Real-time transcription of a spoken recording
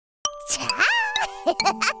Pororo!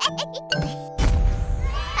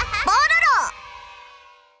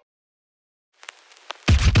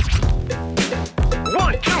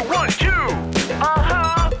 1, 2, 1, 2.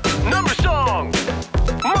 Uh-huh. Number song.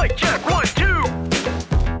 Mic check. 1, 2.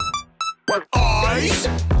 Eyes,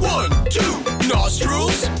 1, 2.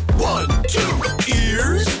 Nostrils, 1, 2.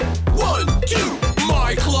 Ears, 1, 2.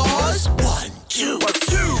 My claws, 1, 2.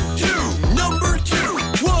 2, 2. Number 2.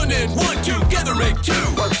 1 and 1 together make 2.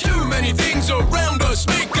 Too many things around us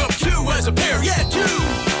make up 2 as a pair. Yeah, 2.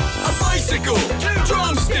 A bicycle, 2.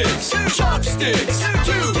 Drumsticks, 2. Chopsticks,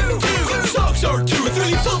 2. 2. Socks are 2.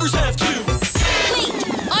 3 clovers have 2. Wait,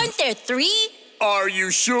 aren't there 3? Are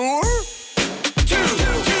you sure? 2.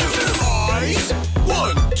 Eyes,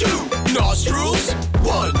 1, 2. Nostrils,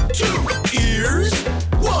 1, 2. Ears,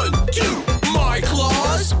 1, 2. My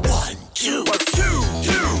claws, 1, 2. 2,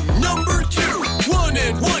 2. Number 2. 1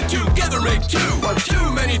 and 1 together make 2.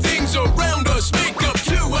 Too many things around us make up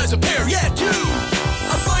 2 as a pair. Yeah, 2.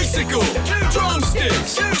 A bicycle, 2.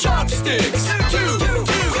 Drumsticks, 2. Chopsticks, 2.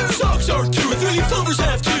 2. Socks are 2. 3 clovers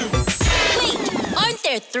have 2. Wait, aren't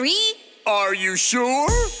there 3? Are you sure?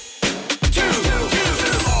 2.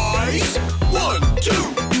 Eyes, 1, 2.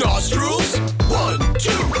 Nostrils, 1,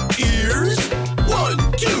 2. Ears,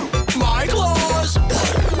 1, 2. My claws, 1, 2.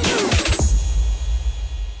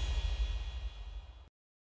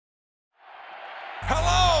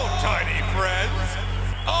 Hello, tiny friends.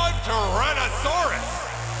 I'm Tyrannosaurus.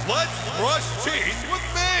 Let's brush teeth with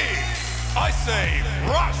me. I say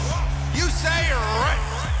brush. You say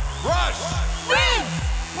rinse. Brush. Rinse!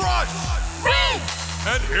 Brush. Rinse!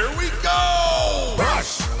 And here we go!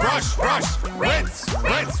 Brush, brush, brush, rinse,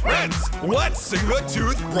 rinse, rinse. Let's sing the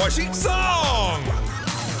toothbrushing song.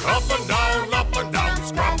 Up and down,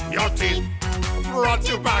 scrub your teeth. Front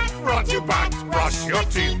to back, brush your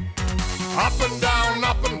teeth. Up and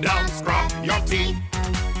down, scrub your teeth.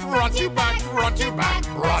 Front to back,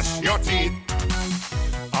 brush your teeth.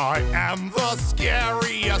 I am the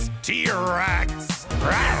scariest T-Rex.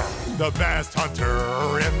 The best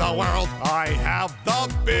hunter in the world. I have the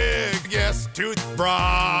biggest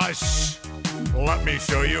toothbrush. Let me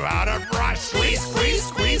show you how to brush. Squeeze, squeeze,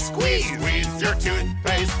 squeeze, squeeze. Squeeze your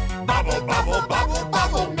toothpaste. Bubble, bubble, bubble,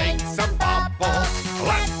 bubble. Make some bubbles.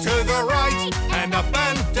 Left to the right and up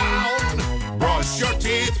and down. Brush your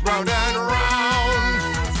teeth round and round.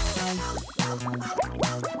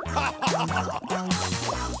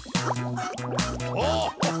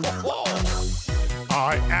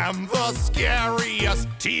 I am the scariest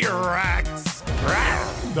T-Rex.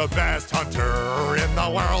 The best hunter in the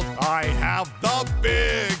world. I have the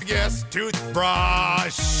biggest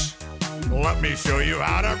toothbrush. Let me show you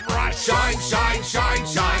how to brush. Shine, shine, shine,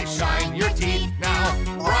 shine, shine your teeth now.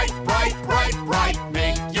 Bright, bright, bright, bright,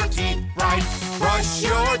 make your teeth bright. Brush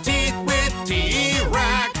your teeth with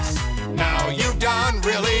T-Rex. Now you've done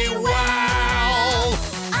really well.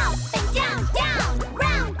 Up and down, down,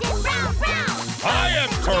 round and round, round. I am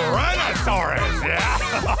Tyrannosaurus, yeah?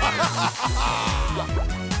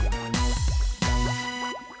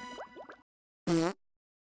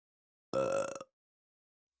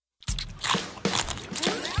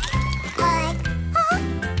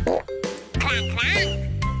 Clang, clang.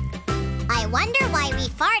 I wonder why we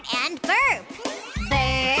fart and burp.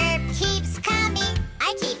 Burp keeps coming,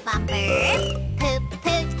 I keep on burp. Poop,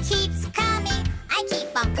 poop keeps coming, I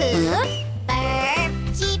keep on poop. Burp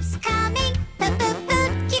keeps coming, poop, poop,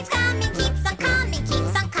 poop keeps coming, keeps on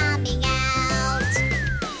coming out.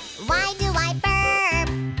 Why do I burp?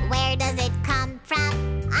 Where does it come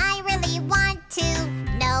from? I really want to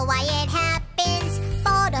know why it happens.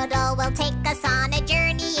 Pororo will take us on a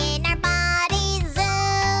journey in our body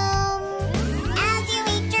zoom. As you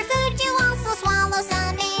eat your food, you also swallow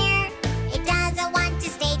some air. It doesn't want to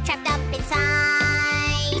stay trapped up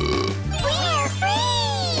inside. We're free!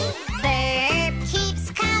 Burp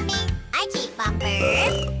keeps coming, I keep on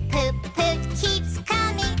burp. Poop, poop keeps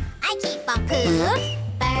coming, I keep on poop.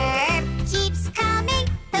 Burp keeps coming,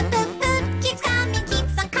 poop, poop, poop keeps coming,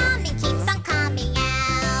 keeps on coming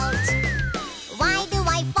out. Why do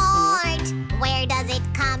I fart? Where does it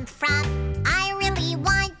come from? I really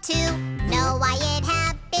want to know why it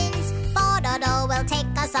happens. Pororo will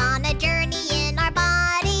take us on a journey in our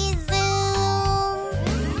body zoom.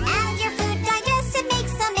 As your food digests, it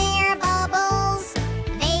makes some air bubbles.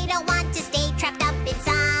 They don't want to stay trapped up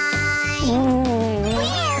inside.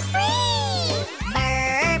 We're free!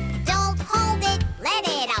 Burp, don't hold it, let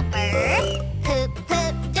it out, burp. Poop,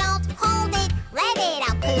 poop, don't hold it, let it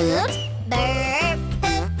out, poop. Burp,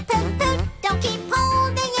 poop, poop, poop, don't keep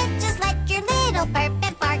holding it, just let your little burp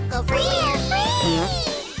and fart go free. We're free!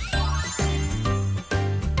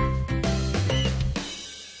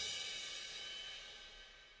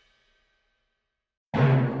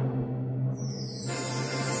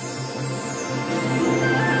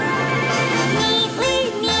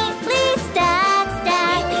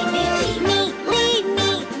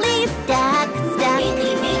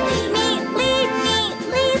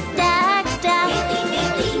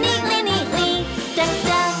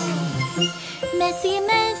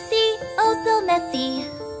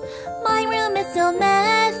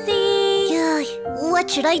 What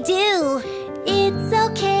should I do? It's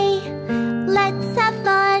okay. Let's have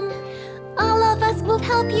fun. All of us will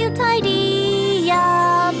help you tidy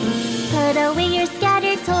up. Put away your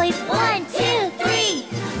scattered toys. 1, 2, 3.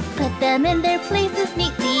 Put them in their places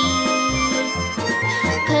neatly.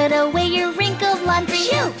 Put away your wrinkled laundry.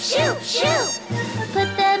 Shoo, shoo, shoo.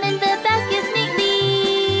 Put them in the baskets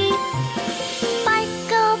neatly.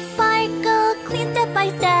 Sparkle, sparkle, clean step by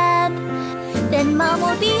step. Then Mom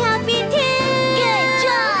will be happy too. Good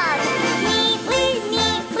job. Neatly,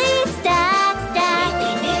 neatly, stack, stack.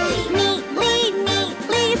 Neatly,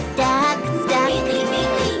 neatly, stack, stack.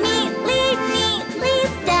 Neatly, neatly,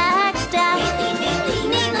 stack, stack.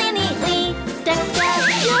 Neatly, neatly, stack, stack.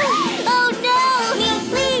 Oh no!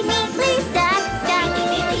 Neatly, neatly, stack, stack.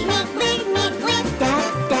 Neatly, neatly, stack,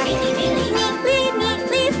 stack. Neatly,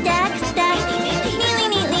 neatly, stack, stack. Neatly,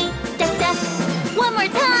 neatly, stack, stack. One more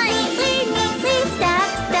time. Neatly, neatly, stack,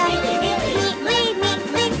 stack. Neatly,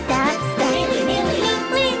 neatly, stack, stack.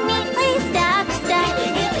 Neatly, neatly, stack, stack.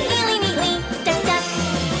 Neatly, neatly, stack, stack.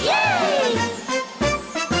 Yay!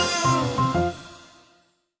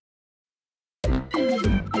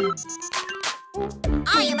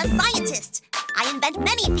 I am a scientist. I invent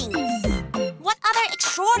many things. What other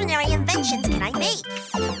extraordinary inventions can I make?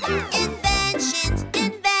 Inventions,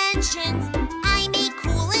 inventions. I make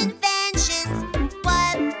cool inventions.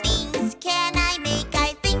 What things can I make?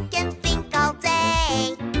 I think and think all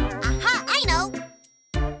day. Aha, I know.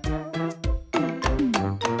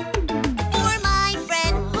 For my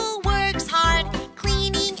friend who works hard,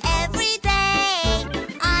 cleaning every day,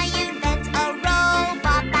 I invent a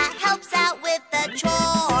robot that helps out with the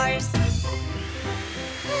chores.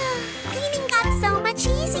 Cleaning got so much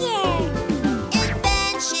easier.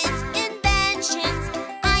 Inventions, inventions.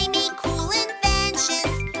 I make cool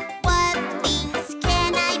inventions. What things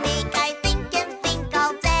can I make? I think and think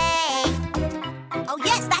all day. Oh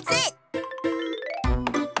yes, that's it.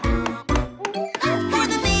 For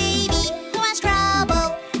the baby who has trouble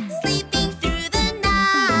sleeping through the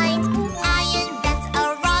night, I invent a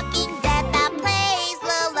rocking bed that plays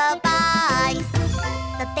lullabies.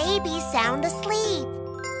 The baby's sound asleep.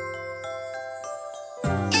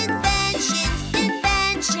 Inventions,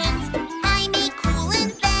 inventions. I make cool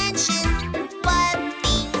inventions. What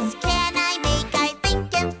things can I make? I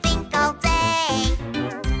think and think all day.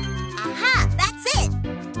 Aha, that's it.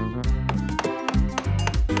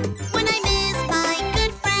 When I miss my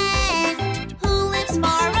good friend who lives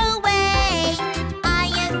far away, I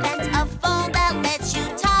invent a phone that lets you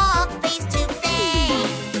talk face to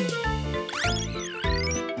face.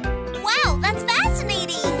 Wow, that's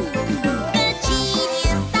fascinating. The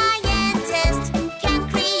genius scientist can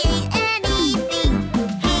create anything.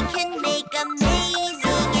 He can make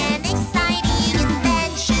amazing and exciting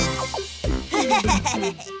inventions.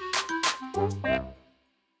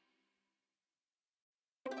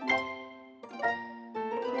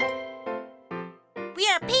 We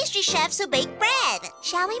are pastry chefs who bake bread.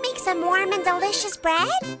 Shall we make some warm and delicious bread?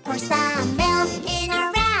 Pour some milk in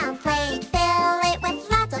a round plate. Fill it with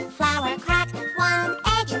lots of flour. Crack 1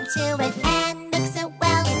 egg into it and mix it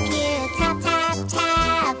well. If you tap, tap,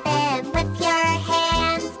 tap them with your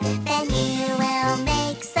hands, then you will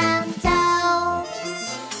make some dough.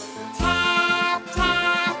 Tap,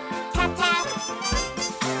 tap, tap, tap.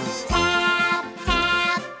 Tap,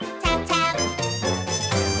 tap, tap, tap.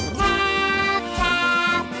 Tap,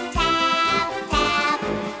 tap, tap, tap.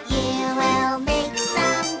 You will make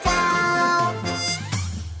some dough.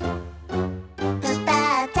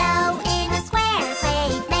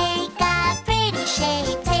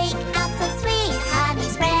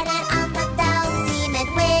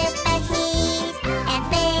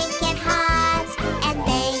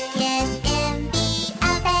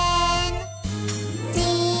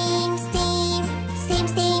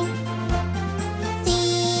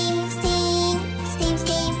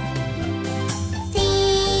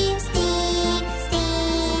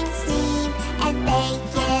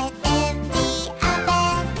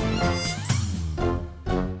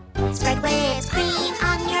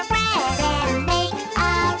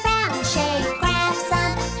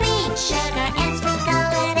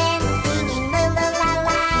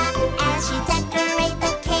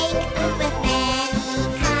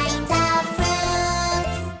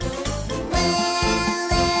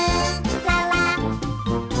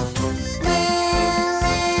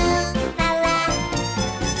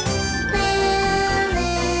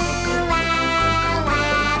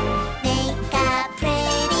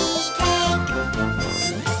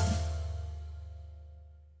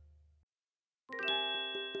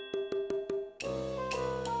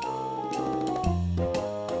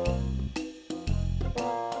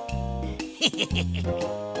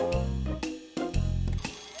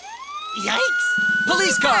 Yikes!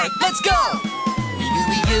 Police car, let's go!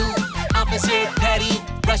 Wee-oo, Officer Petty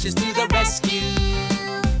rushes to the rescue.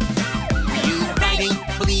 Wee-oo, riding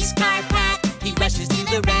police car Pat, he rushes to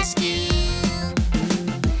the rescue.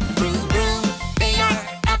 Vroom, vroom, they are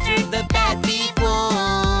after the bad thief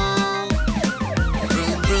wolf.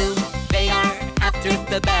 Vroom, vroom, they are after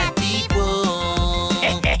the bad thief wolf.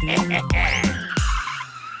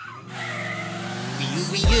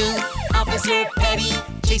 Wee-oo, Officer Petty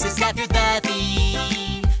chases after the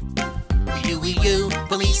thief. Wee-oo,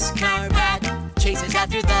 police car Pat chases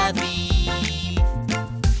after the thief.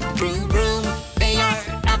 Vroom, vroom, they are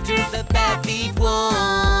after the bad thief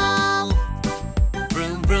wolf.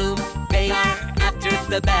 Vroom, vroom, they are after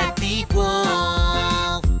the bad thief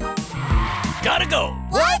wolf. Gotta go.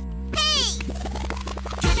 What? Hey!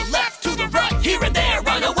 To the left, to the right, here and there,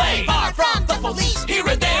 run away. Far from the police, here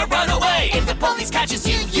and there, run away. If the police catches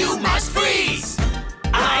you, you must freeze.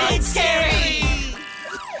 It's scary.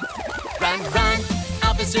 Run, run,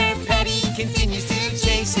 Officer Petty continues to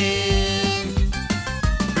chase him.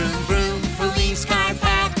 Vroom, vroom, police car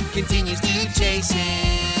Pat continues to chase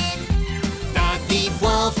him. The thief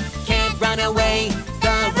wolf can't run away,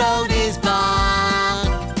 the road is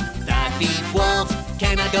blocked. The thief wolf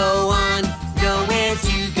cannot go on, nowhere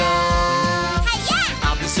to go.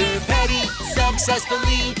 Hi-ya! Officer Petty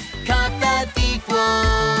successfully caught the thief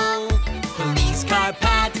wolf. Police car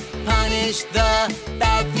Pat punished the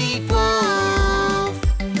bad thief wolf.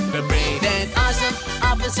 The brave and awesome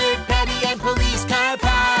Officer Petty and police car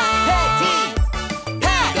Pat. Petty!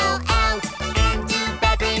 Pat! Go out and do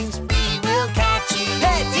bad things, we will catch you.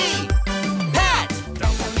 Petty! Pat! The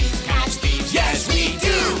police catch thieves, yes we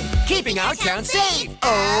do! Keeping our town safe,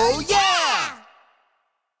 oh yeah!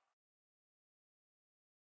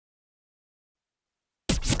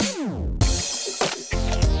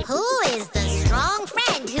 Who is the strong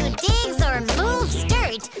friend who digs or moves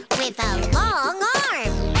dirt with a long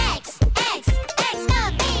arm? X,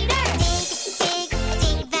 excavator. Dig,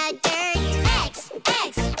 dig the dirt. X,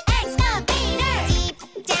 excavator. Deep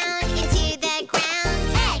down into the ground.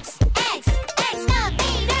 X,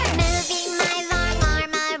 excavator. Moving my long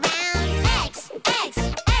arm around. X,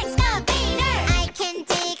 excavator. I can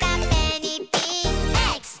dig up anything.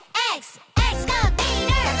 X, excavator.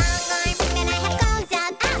 The long arm that I have goes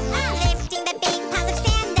up, lifting the big pile of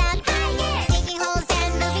sand up higher, digging holes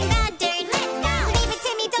and moving the dirt. Let's go. Leave it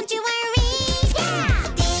to me, don't you worry. Yeah.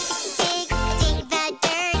 Dig, dig, dig the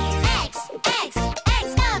dirt. X,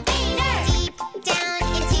 excavator. Deep down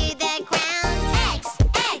into the ground. X,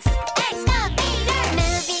 excavator.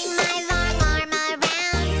 Moving my long arm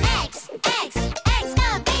around. X,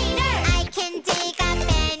 excavator. I can dig up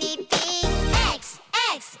anything. X,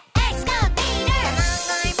 excavator. The long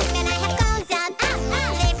arm that I have goes up,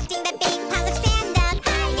 lifting the big pile of sand up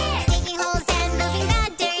higher, digging holes and moving the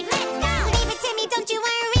dirt. Let's go. Leave it to me, don't you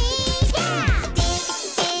worry. Yeah. Dig,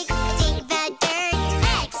 dig, dig the dirt.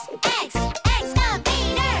 X,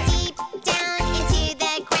 excavator. Deep down into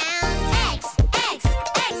the ground. X,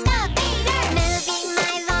 excavator. Moving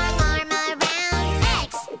my long arm around.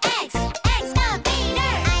 X,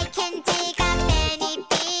 excavator. I can dig up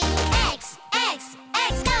anything. X,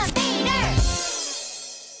 excavator.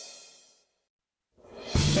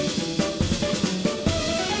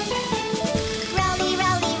 Rolly,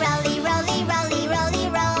 rolly, rolly, rolly, rolly, rolly,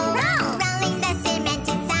 roll. Rolling the cement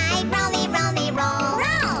inside. Rolly, rolly, roll.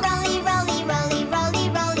 Rolly, rolly, rolly, rolly,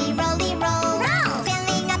 rolly, rolly, roll.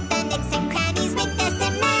 Filling up the nooks and crannies with the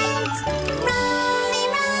cement. Rolly,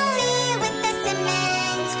 rolly with the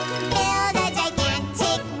cement. Build a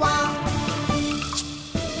gigantic wall.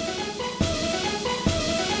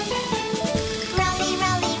 Rolly,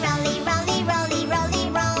 rolly, rolly, rolly, rolly, rolly,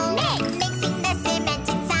 roll. Mixing the cement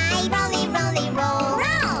inside. Rolly, rolly, roll.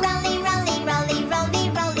 Rolly, rolly, rolly, rolly,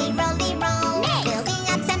 rolly, rolly, roll. Building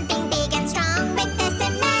up something big and strong with the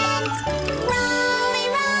cement. Rolly,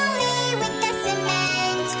 rolly with the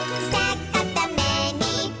cement. Stack up the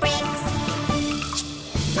many bricks.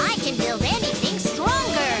 I can build anything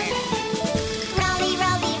stronger. Rolly,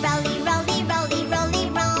 rolly, rolly, rolly, rolly, rolly,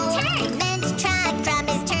 roll. Cement truck drum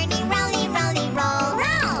is turning. Rolly, rolly, roll.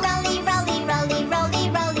 Rolly, rolly, rolly, rolly,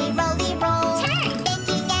 rolly, rolly, roll.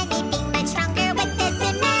 Making anything much stronger with the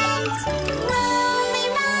cement. Rolly,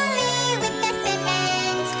 rolly with the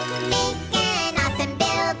cement. Make an awesome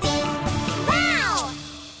building. Wow!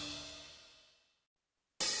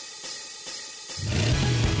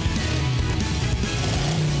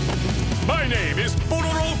 My name is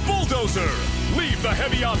Pororo Bulldozer. Leave the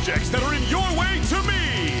heavy objects that are in your way to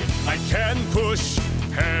me. I can push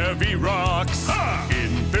heavy rocks.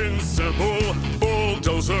 Invincible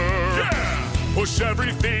Push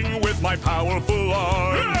everything with my powerful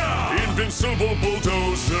arm. Yeah! Invincible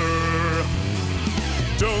bulldozer.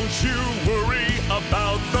 Don't you worry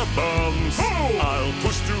about the bumps. Oh! I'll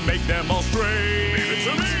push through, make them all straight. Leave it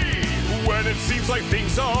to me. When it seems like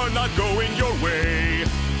things are not going your way,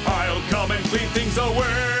 I'll come and clean things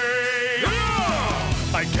away.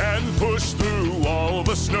 Yeah! I can push through all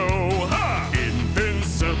the snow. Ha!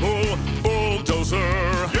 Invincible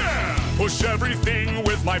bulldozer. Yeah! Push everything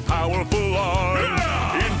with my powerful arm.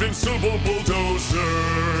 Yeah! Invincible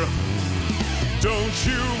bulldozer. Don't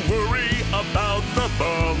you worry about the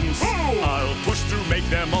bumps. Oh! I'll push through, make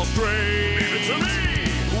them all straight. Leave it to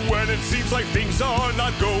me. When it seems like things are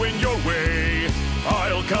not going your way,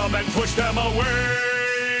 I'll come and push them away.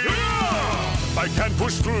 Yeah! I can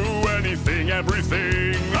push through anything,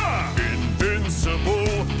 everything. Ah!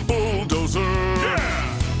 Invincible bulldozer.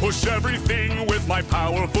 Yeah! Push everything with my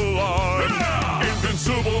powerful arm. Yeah!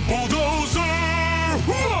 Invincible bulldozer.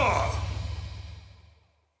 Whoa!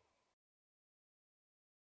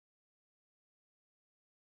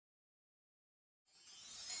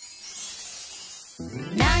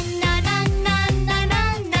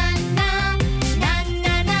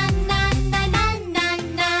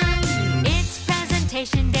 It's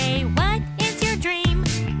presentation day. What is your dream?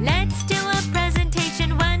 Let's do a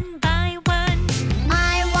presentation one by one.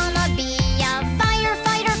 I wanna be a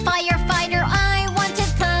firefighter, firefighter. I want to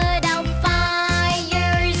put out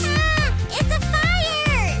fires. Ah, it's a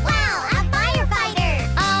fire! Wow, a firefighter!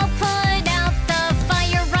 I'll put out the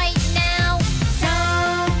fire right now. So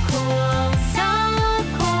cool, so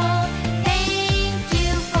cool. Thank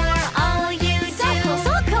you for all you do.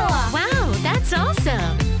 So cool! Wow, that's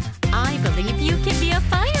awesome. I believe you can be a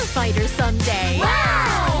firefighter someday.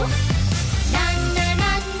 Wow! Na na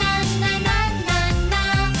na na na na na na.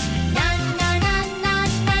 Na na na na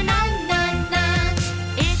na na na na.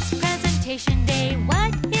 It's presentation day.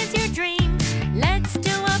 What is your dream? Let's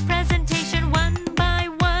do a presentation one by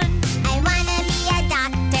one. I wanna be a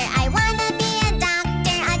doctor. I wanna be a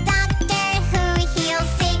doctor who heals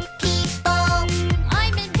sick people.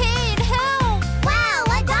 I'm in pain. Help! Wow,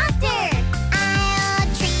 a doctor! I'll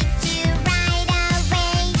treat you right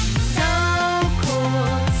away. So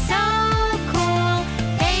cool, so cool.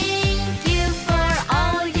 Thank you for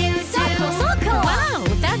all you do. So cool! Wow,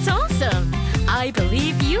 that's awesome. I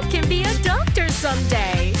believe you can be a doctor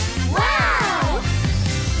someday. Wow!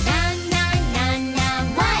 Na na na na.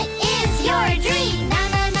 What is your dream? Na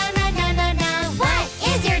na na na na na na. What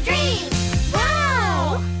is your dream?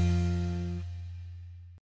 Wow!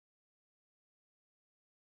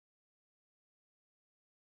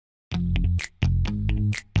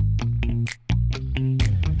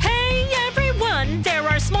 Hey everyone, there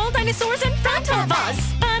are small dinosaurs in front of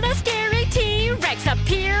us. But a scary T-Rex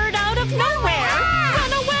appeared out of nowhere.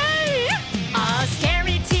 Run away! A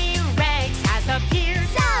scary T-Rex has appeared.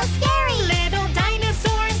 So scary! Little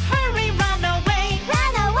dinosaurs, hurry, run away.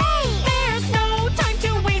 Run away! There's no time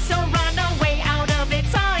to waste, so run away out of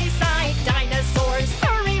its eyesight. Dinosaurs,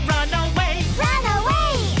 hurry, run away. Run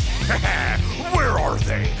away! Where are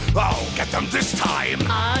they? I'll get them this time.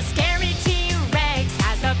 A scary T-Rex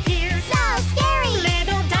has appeared. So scary!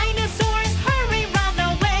 Little dinosaurs, hurry, run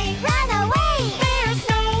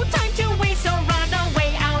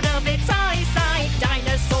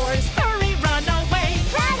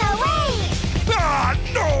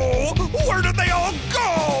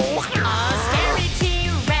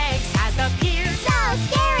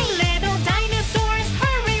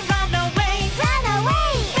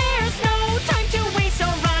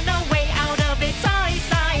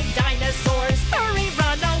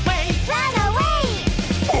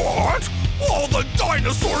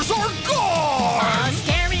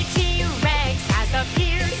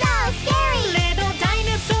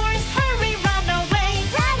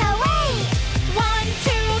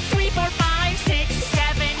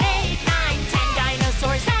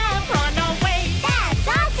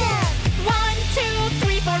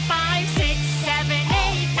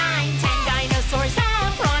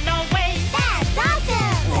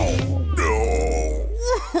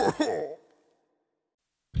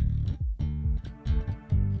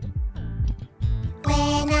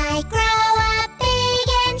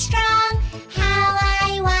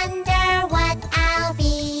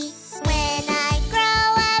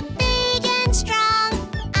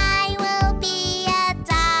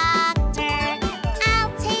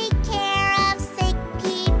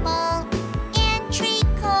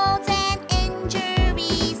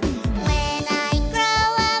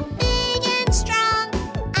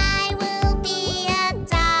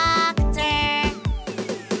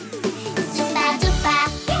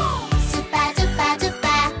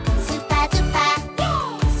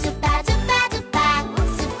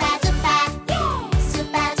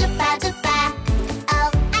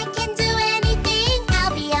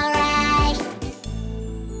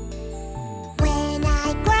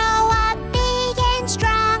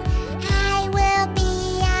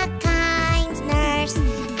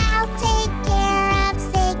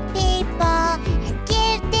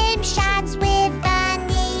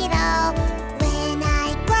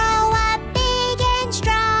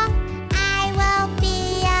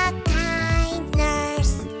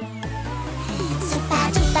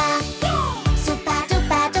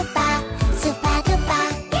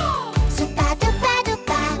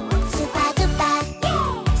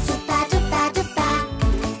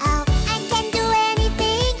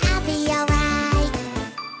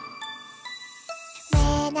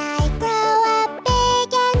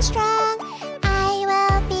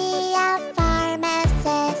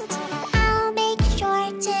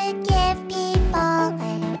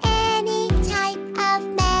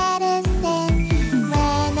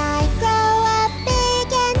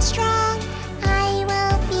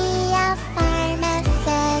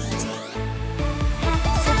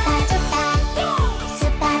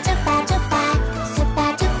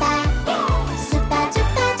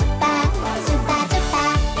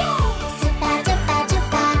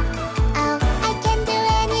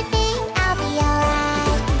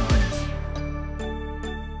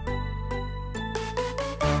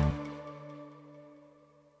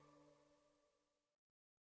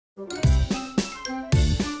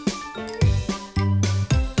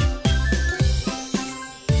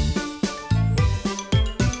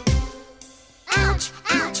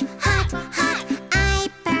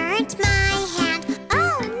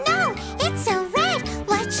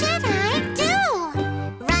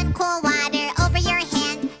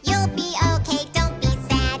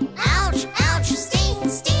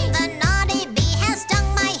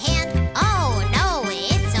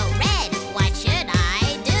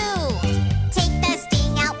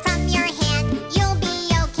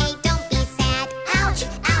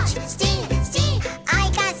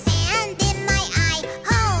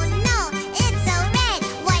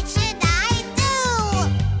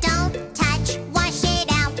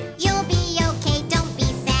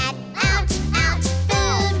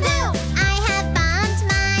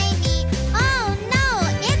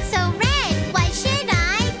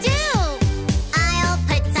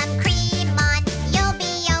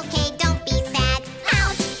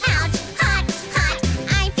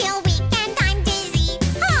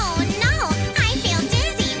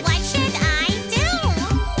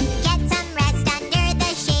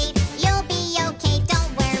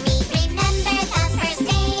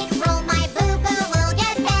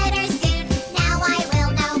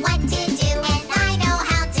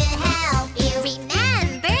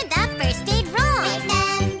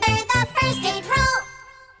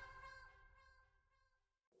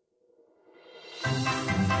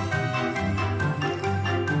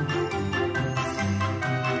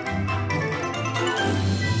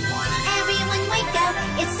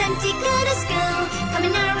to go to school. Come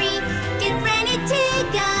and hurry, get ready to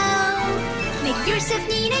go. Make yourself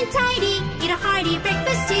neat and tidy, eat a hearty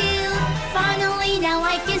breakfast too. Finally, now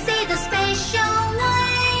I can say the special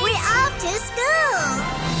words. We're off to school.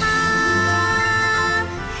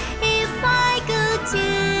 If I go to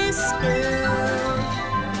school,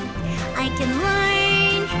 I can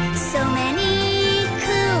learn so many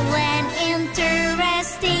cool and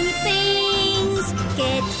interesting things.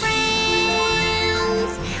 Get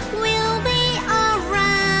friends, will be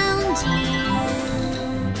around you.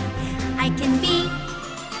 I can be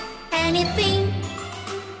anything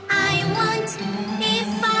I want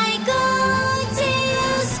if I go to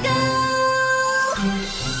school.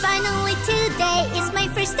 Finally, today is my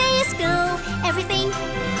first day of school. Everything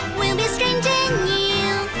will be strange and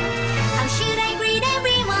new. How should I greet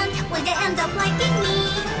everyone? Will they end up liking me?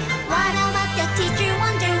 What about the teacher?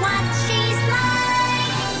 Wonder what she's like.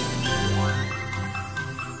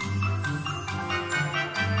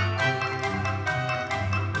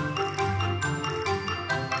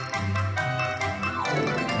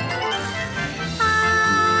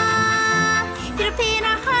 Little pin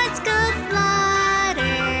our hearts go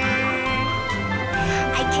flutter.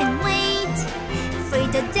 I can't wait for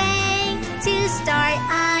the day to start.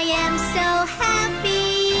 I am so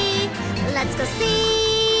happy. Let's go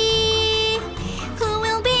see who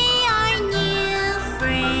will be our new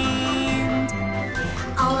friend.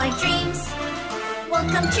 All our dreams will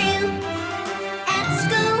come true at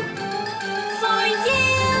school for you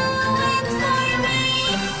and for me.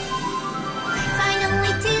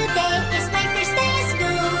 Finally, today is my first day of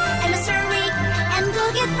school. I must hurry and go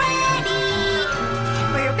get ready.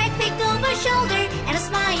 Wear a backpack over shoulder and a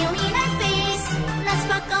smile in our face. Let's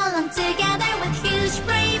buckle on together with huge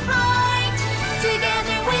brave heart.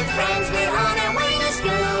 Together with friends, we're on our way to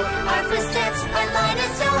school. Our footsteps are light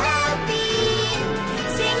and so happy.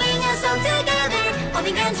 Singing a song together,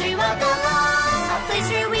 holding hands we walk along. A place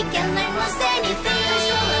where we can learn most anything.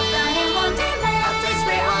 Full of fun and wonderland. A place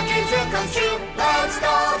where all dreams will come true. Let's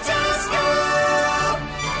go to school.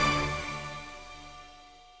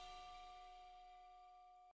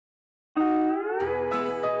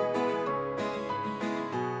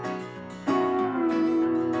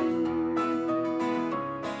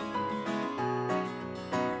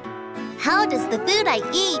 How does the food I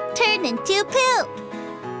eat turn into poop?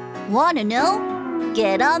 Wanna know?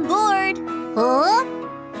 Get on board. Huh?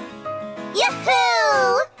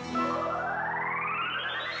 Yahoo!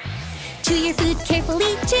 Chew your food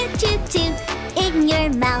carefully, chew, chew, chew. In your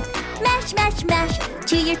mouth, mash, mash, mash.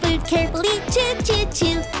 Chew your food carefully, chew, chew,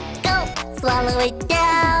 chew. Go, swallow it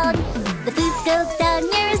down. The food goes down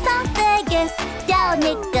your esophagus. Down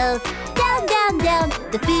it goes, down, down, down.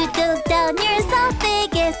 The food goes down your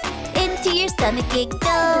esophagus. Into your stomach it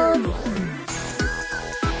goes.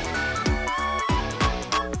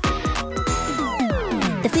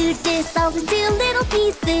 The food dissolves into little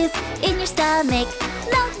pieces in your stomach.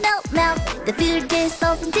 Melt, melt, melt. The food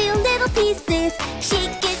dissolves into little pieces. Shake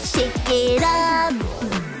it up.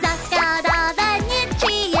 Suck out all the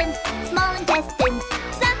nutrients. Small intestines.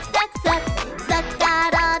 Suck, suck, suck. Suck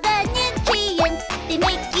out all the nutrients. They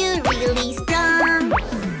make you really strong.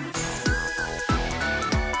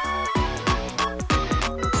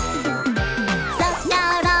 Suck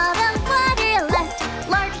out all the water left.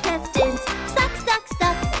 Large intestines. Suck, suck,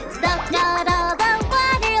 suck. Suck out all the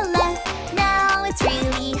water left. Now it's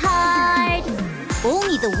really hard.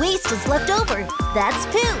 Only the waste is left over. That's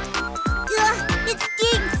poop. Ugh, it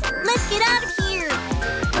stinks. Let's get out of here.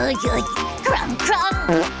 Crumb, crumb.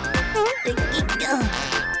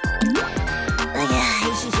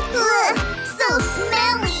 Ugh, so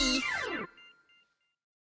smelly.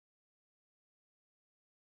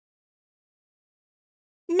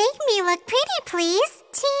 Make me look pretty, please.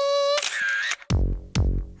 Cheese.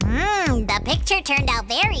 The picture turned out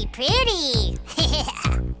very pretty.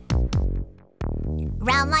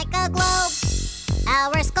 Round like a globe,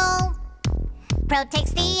 our skull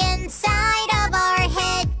protects the inside of our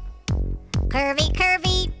head. Curvy,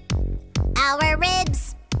 curvy, our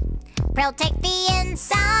ribs protect the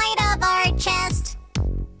inside of our chest.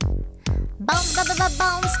 Bones,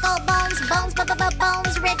 bones, skull bones, bones,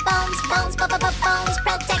 bones, rib bones, bones, bones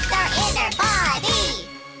protect our inner body.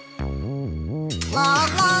 Long,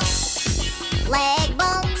 long leg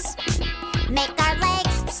bones make our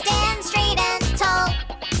legs stand straight and tall.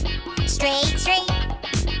 Straight, straight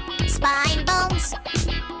spine bones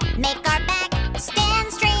make our back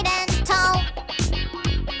stand straight and tall.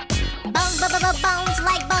 Bones, bones,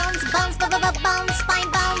 leg bones, bones, bones, spine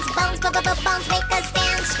bones, bones, bones make us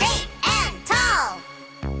stand straight and tall.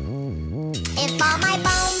 If all my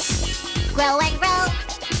bones grow and grow,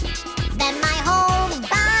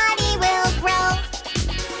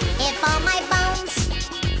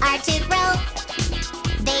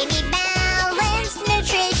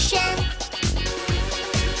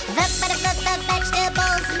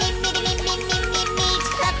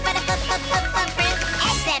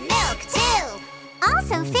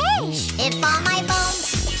 all my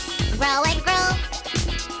bones grow and grow,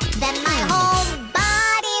 then my whole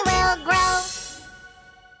body will grow.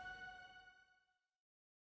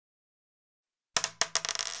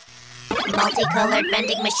 Multicolored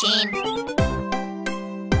vending machine.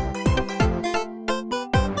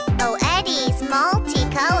 Oh, Eddie's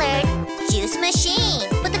multicolored juice machine.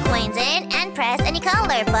 Put the coins in and press any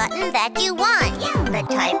color button that you want. The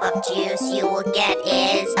type of juice you will get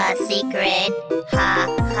is a secret. Ha,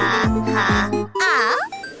 ha, ha. Ah?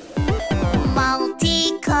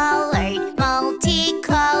 Multicolored,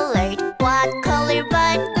 multicolored. What color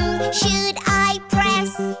button should I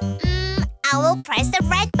press? I will press the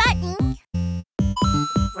red button.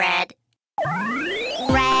 Red.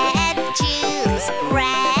 Red juice,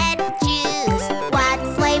 red juice. What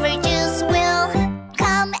flavor juice will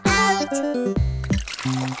come out?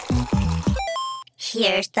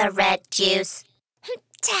 Here's the red juice.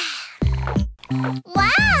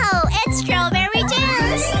 Wow, it's strawberry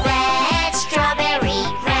juice. Red strawberry,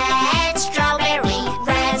 red strawberry,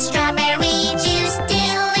 red strawberry juice,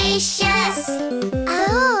 delicious.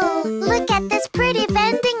 Oh, look at this pretty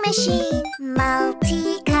vending machine.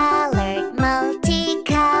 Multicolored,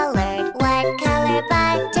 multicolored. What color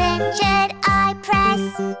button should I press?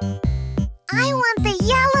 I want the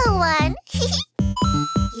yellow one.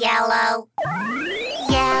 Yellow.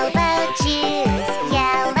 Yellow juice,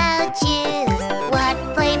 yellow juice. What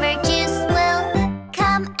flavor juice will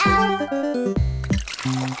come out?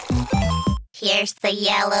 Here's the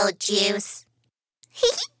yellow juice.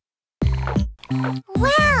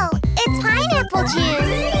 Wow, it's pineapple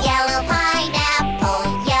juice. Yellow pineapple,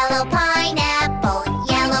 yellow pineapple,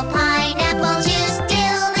 yellow pineapple juice,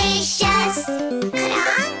 delicious.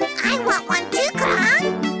 Krong, I want one too, Krong.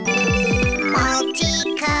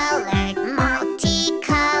 Multicolored,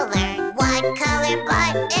 multicolored. What color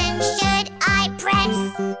button should I press?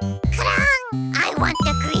 Krong, I want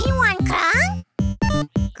the green one, Krong.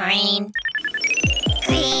 Green.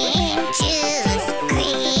 Green juice,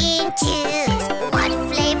 green juice. What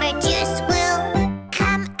flavor juice will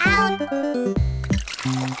come out?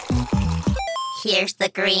 Here's the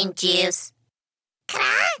green juice.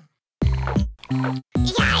 Krong!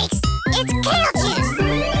 Yikes! It's kale juice!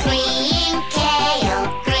 Green kale,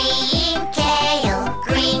 green kale,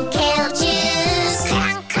 green kale juice!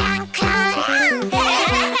 Krong, krong, krong!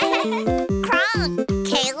 Krong,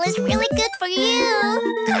 kale is really good for you!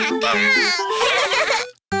 Krong, krong!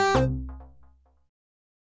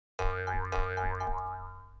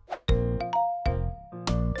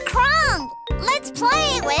 Krong, let's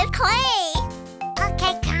play with clay!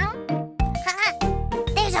 Okay, Krong.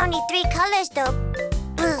 There's only 3 colors, though.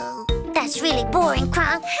 Boo! That's really boring,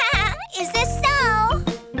 Krong. Is this so?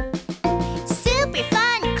 Super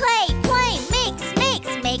fun clay play. Mix, mix,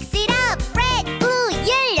 mix it up. Red, blue,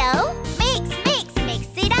 yellow. Mix, mix, mix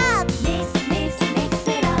it up. Mix, mix, mix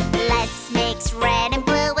it up. Let's mix red and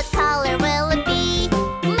blue. What color will it be?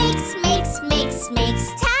 Mix, mix, mix,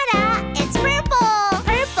 mix. Ta-da! It's purple.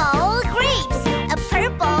 Purple grapes. A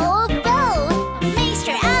purple gold.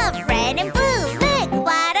 Mixture of red and blue. Look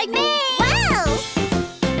what I made. Wow!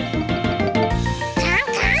 Krong,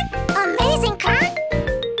 Krong? Amazing, Krong!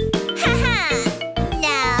 Haha!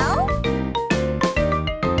 Now,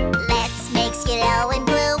 let's mix yellow and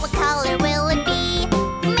blue. What color will it be?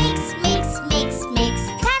 Mix, mix, mix, mix.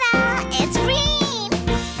 Ta-da! It's green!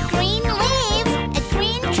 Green leaves, a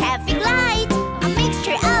green traffic light. A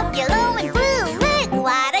mixture of yellow and blue. Look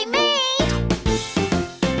what I made!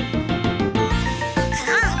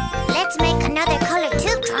 Krong, let's make another color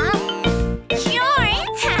too, Krong. Sure!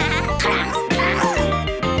 Krong, Krong.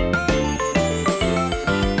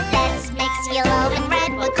 Let's mix yellow and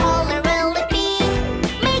red. What color will it be?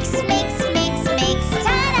 Mix, mix, mix, mix.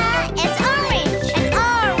 Ta-da! It's orange. An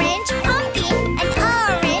orange pumpkin. An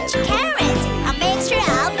orange carrot. A mixture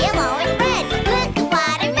of yellow and red. Look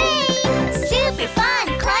what I made! Super fun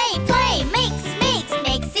clay play. Mix, mix,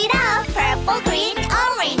 mix it up. Purple, green,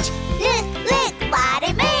 orange. Look, look what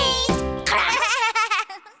I made!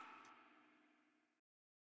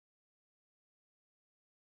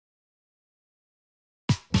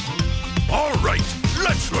 All right,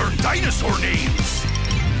 let's learn dinosaur names.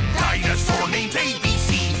 Dinosaur names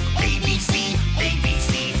ABC, ABC,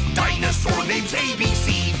 ABC. Dinosaur names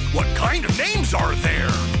ABC. What kind of names are there?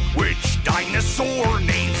 Which dinosaur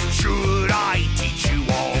names should I teach you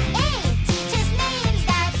all? Teaches names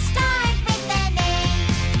that start with the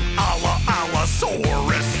name.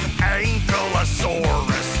 Allosaurus,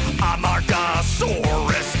 Ankylosaurus,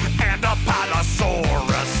 Amargasaurus, and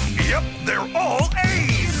Apatosaurus. Yep, they're all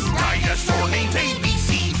A's. Dinosaur names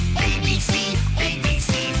ABC, ABC,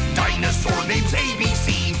 ABC. Dinosaur names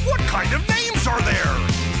ABC. What kind of name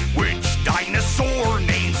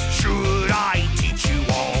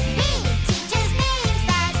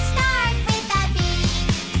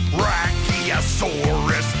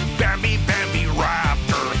Stegosaurus, Bambi Bambi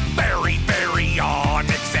Raptor, Berry Berry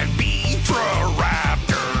Onyx, and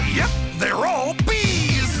Beetroraptor. Yep, they're all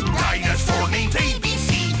bees. Dinosaur names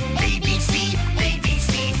ABC, ABC,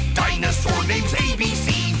 ABC. Dinosaur names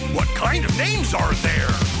ABC. What kind of names are there?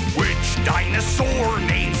 Which dinosaur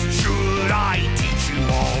names should I teach you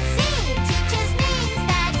all? C teaches names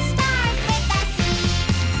that start with a C.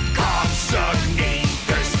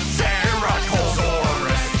 Compsognathus,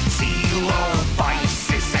 Ceratosaurus,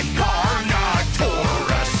 Coelophysis, and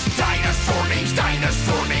Carnotaurus. Dinosaur names,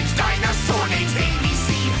 dinosaur names, dinosaur names ABC.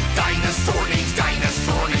 Dinosaur names,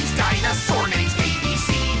 dinosaur names, dinosaur names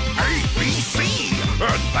ABC. ABC!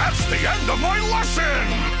 And that's the end of my lesson!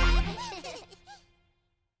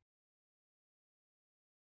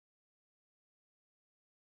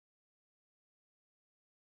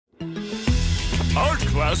 Art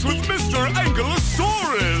class with Mr.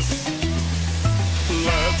 Ankylosaurus.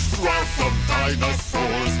 Let's draw some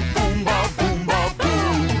dinosaurs. Boomba, boomba,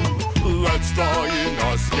 boom. Let's draw in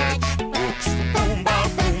our sketchbooks. Boomba,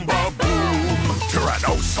 boomba, boom.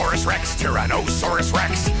 Tyrannosaurus Rex, Tyrannosaurus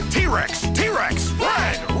Rex. T-Rex, T-Rex,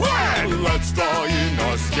 red, red. Let's draw in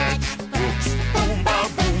our sketchbooks. Boomba,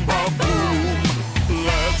 boomba, boom.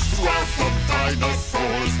 Let's draw some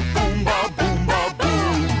dinosaurs. Boomba, boomba,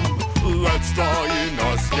 boom. Let's draw in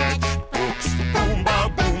our sketchbooks. Boomba,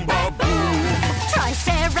 boomba, boom.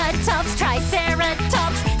 Triceratops,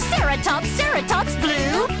 Triceratops, Ceratops, Ceratops,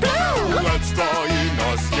 blue, blue. Let's draw in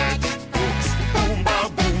our sketchbooks. Boomba,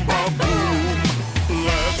 boomba, boom.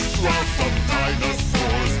 Let's draw some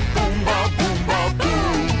dinosaurs. Boomba, boomba,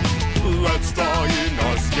 boom. Let's draw in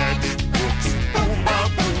our sketchbooks. Boomba,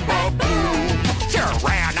 boomba, boom.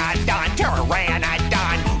 Pteranodon,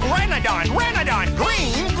 Pteranodon, Renodon, Renodon,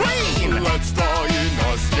 green, green. Let's draw in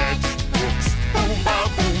our sketchbooks. Boomba,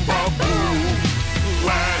 boomba, boom.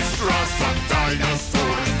 Let's draw some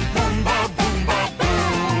dinosaurs. Boomba, boomba,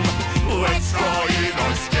 boom. Let's draw in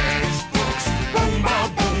our sketchbooks. Boomba,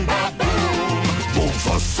 boomba, boom.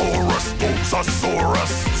 Boomsasaurus,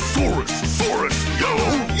 Boomsasaurus. Saurus, Saurus,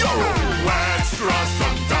 yellow, yellow. Let's draw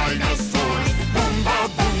some dinosaurs. Boomba,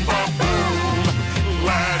 boomba, boom.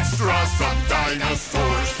 Let's draw some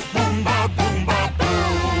dinosaurs. Boomba, boomba,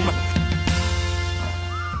 boom.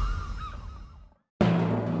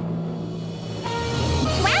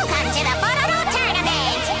 Welcome to the Pororo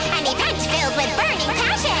Tournament, an event filled with burning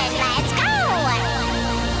passion. Let's go!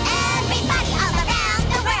 Everybody all around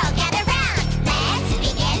the world gather round. Let's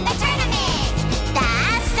begin the tournament. The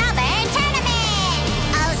Summer Tournament.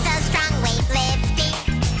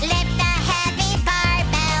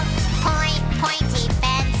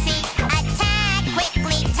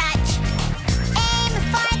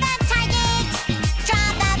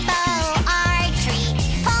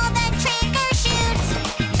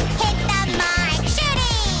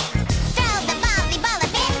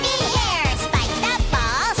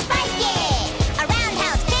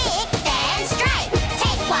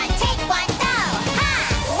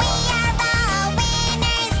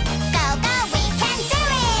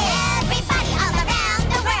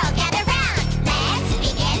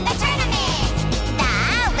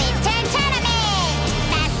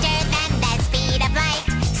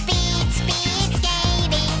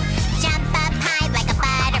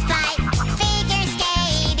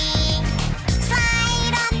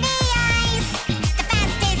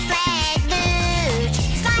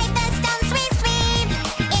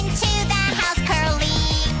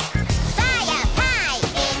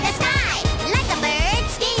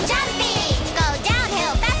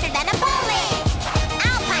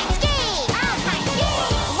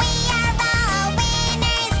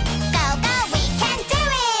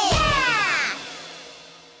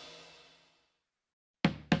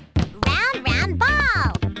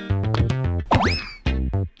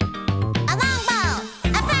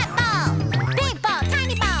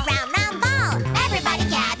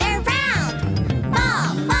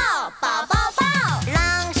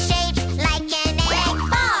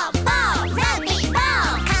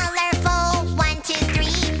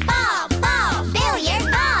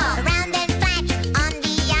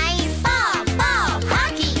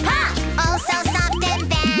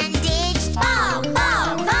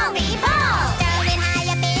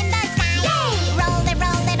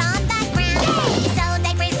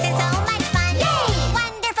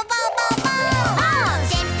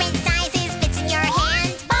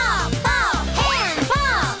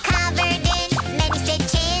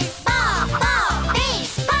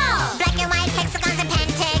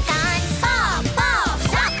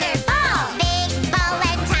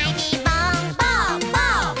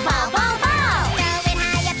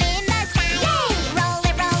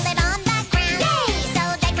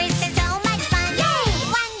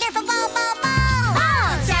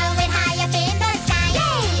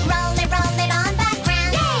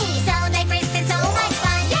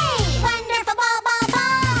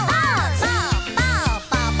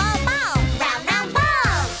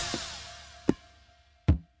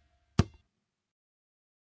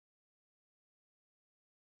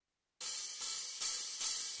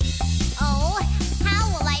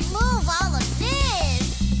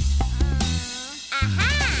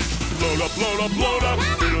 Load up, load up, load up.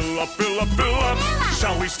 Fill up, fill up, fill up.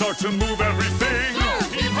 Shall we start to move everything?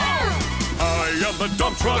 I am the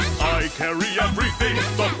dump truck. I carry everything.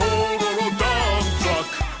 The Pororo dump truck.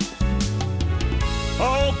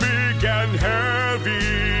 All big and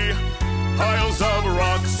heavy. Piles of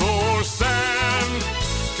rocks or sand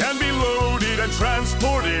can be loaded and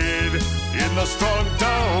transported in the strong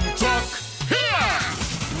dump truck.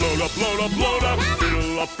 Load up, load up, load up.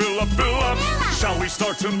 Fill up, fill up, fill up. Shall we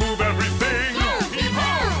start to move everything?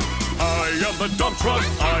 I am the dump truck.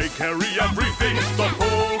 I carry everything. The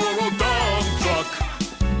Pororo dump truck.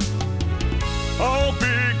 All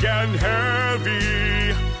big and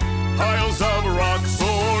heavy. Piles of rocks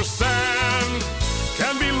or sand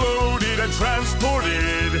can be loaded and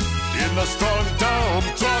transported in the strong dump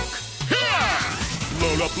truck.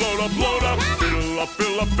 Load up, load up, load up. Fill up,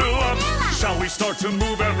 fill up, fill up. Shall we start to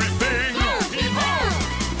move everything?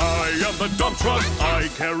 I am the dump truck. I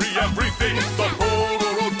carry everything. The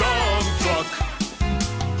Pororo dump truck.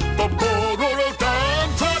 The Pororo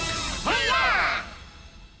dump truck. Hi-ya!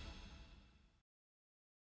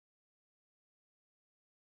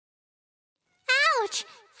 Ouch!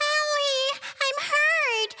 Owie! I'm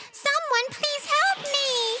hurt! Someone please help me!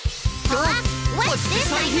 Huh? What's this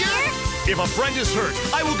I hear? If a friend is hurt,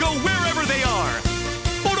 I will go wherever they are.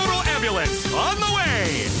 Pororo ambulance, on the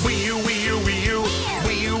way! Wee-oo, wee-oo, wee-oo.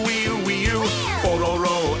 Wee-oo, wee-oo, wee-oo.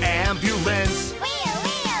 Pororo ambulance.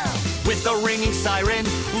 With a ringing siren,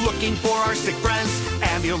 looking for our sick friends.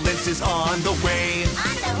 Ambulance is on the way.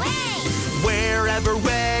 On the way! Wherever,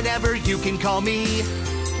 whenever you can call me.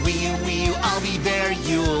 Wee-oo, wee-oo, I'll be there,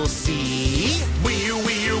 you'll see. Wee-oo,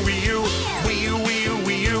 wee-oo, wee-oo. Wee-oo, wee-oo,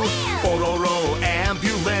 wee-oo. Pororo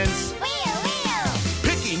ambulance.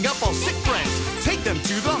 Picking up all sick friends, take them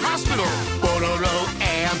to the hospital. Pororo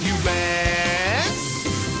ambulance.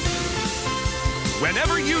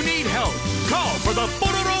 Whenever you need help, call for the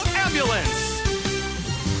Pororo ambulance.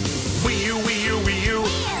 Wee-oo, wee-oo, wee-oo.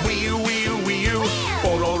 Wee-oo, wee-oo, wee-oo.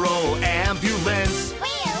 Pororo ambulance.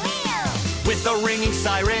 With a ringing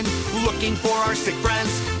siren, looking for our sick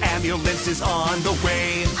friends. Ambulance is on the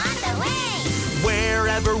way. On the way!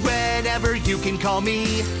 Wherever, whenever you can call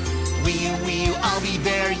me. Wee-oo, wee-oo, I'll be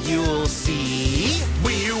there, you'll see.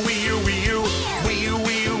 Wee-oo, wee-oo, wee-oo. Wee-oo,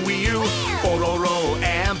 wee-oo, wee-oo. Pororo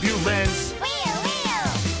ambulance.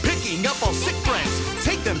 Picking up all sick friends,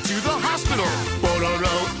 take them to the hospital.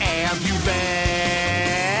 Pororo ambulance.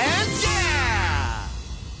 Yeah!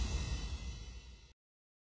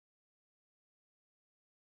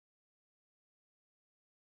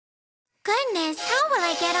 Goodness, how will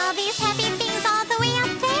I get all these heavy things all the way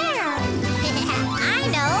up there? I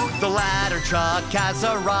know! The ladder truck has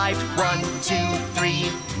arrived. 1, 2,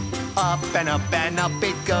 3. Up and up and up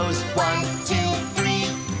it goes. 1, 2, 3.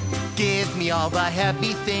 Give me all the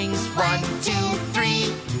heavy things. 1, 2,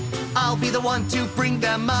 3. I'll be the one to bring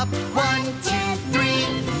them up. 1, 2, 3.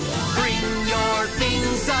 Bring your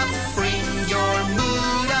things up. Bring your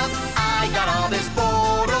mood up. I got all this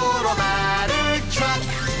Pororo ladder truck.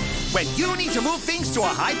 When you need to move things to a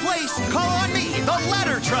high place, call on me, the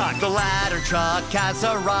ladder truck. The ladder truck has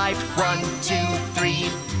arrived. 1, 2, 3.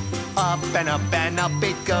 Up and up and up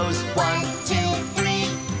it goes. 1, 2, 3.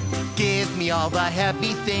 Give me all the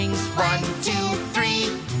heavy things. 1, 2,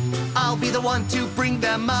 3. I'll be the one to bring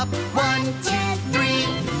them up. 1, 2, 3.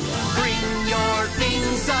 Bring your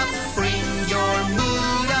things up. Bring your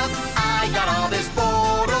mood up. I got all this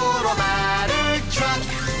Pororo ladder truck.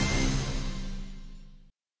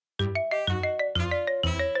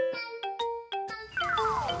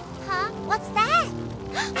 Huh? What's that?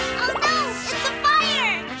 Oh no! It's a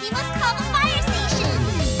fire! He must call the fire station!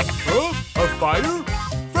 Huh? A fire?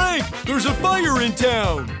 Frank, there's a fire in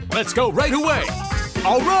town! Let's go right away.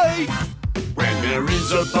 All right! When there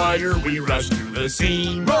is a fire, we rush to the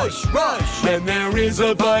scene. Rush, rush! When there is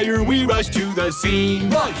a fire, we rush to the scene.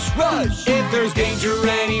 Rush, rush! If there's danger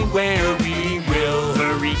anywhere, we will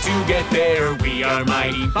hurry to get there. We are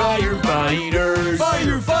mighty firefighters.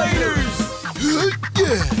 Firefighters!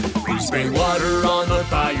 We spray water on the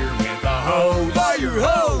fire with a hose. Fire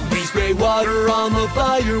hose! We spray water on the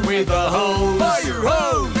fire with a hose. Fire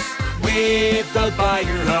hose! With the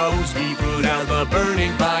fire hose, we put out the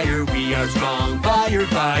burning fire. We are strong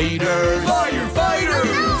firefighters. Firefighters!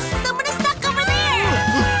 No! Someone is stuck over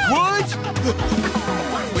there! What?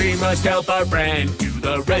 We must help our friend to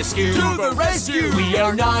the rescue. To the rescue! We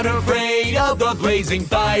are not afraid of the blazing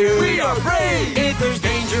fire. We are brave! If there's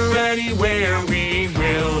danger anywhere, we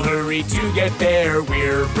will hurry to get there.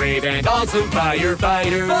 We're brave and awesome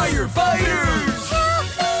firefighters. Firefighters! Help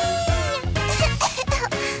me!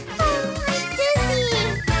 Oh, I'm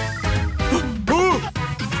dizzy!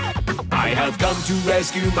 to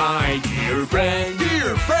rescue my dear friend.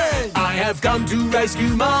 Dear friend! I have come to rescue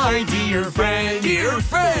my dear friend. Dear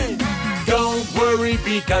friend! Don't worry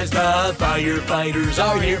because the firefighters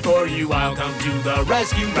are here for you. I'll come to the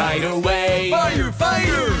rescue right away.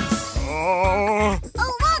 Firefighters! Oh.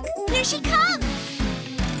 Oh, look! Here she comes!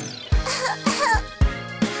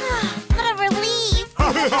 What a relief!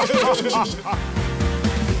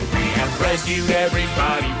 We have rescued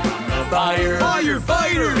everybody from the fire.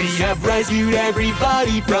 Firefighters! We have rescued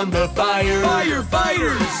everybody from the fire.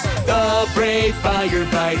 Firefighters! The brave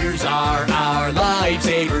firefighters are our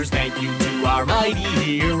lifesavers. Thank you to our mighty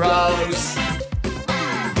heroes.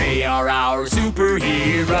 They are our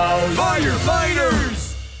superheroes.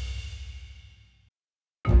 Firefighters!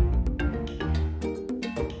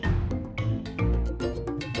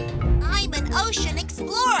 I'm an ocean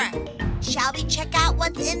explorer. Shall we check out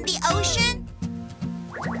what's in the ocean?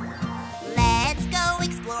 Let's go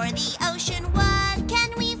explore the ocean. What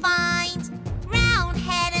can we find? Round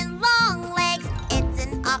head and long legs. It's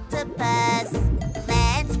an octopus.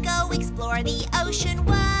 Let's go explore the ocean.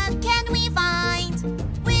 What can we find?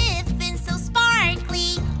 With fins so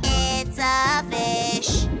sparkly, it's a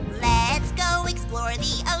fish. Let's go explore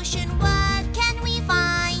the ocean. What can we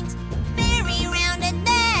find? Very round and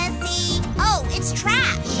messy. Oh, it's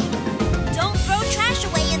trash. Don't throw trash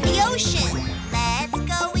away in the ocean. Let's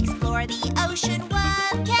go explore the ocean.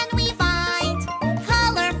 What can we find?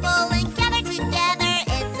 Colorful and gathered together,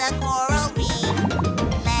 it's a coral reef.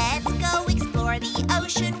 Let's go explore the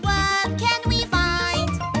ocean. What can we find?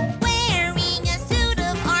 Wearing a suit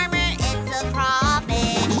of armor, it's a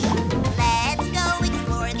crawfish. Let's go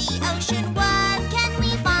explore the ocean. What can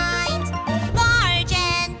we find? Large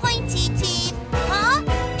and pointy teeth. Huh?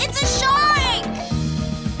 It's a shark!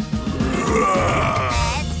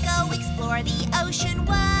 Let's go explore the ocean.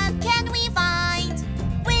 What can we find?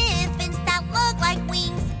 With fins that look like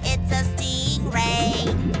wings, it's a stingray.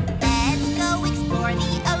 Let's go explore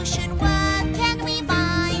the ocean. What can we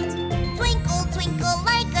find? Twinkle, twinkle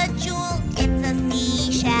like a jewel, it's a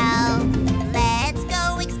seashell. Let's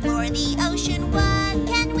go explore the ocean. What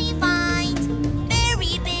can we find?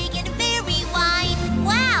 Very big and very wide.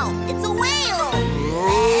 Wow, it's a whale!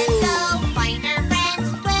 Let's go find our friends.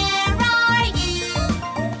 Where are you?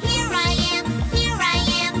 Here I am,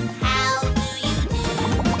 how do you do?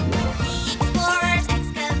 Sea explorers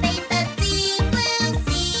excavate the deep blue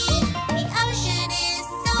sea. The ocean is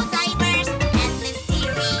so diverse and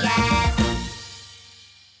mysterious.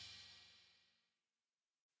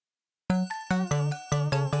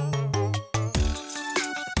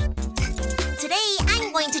 Today I'm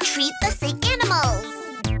going to treat the sick animals.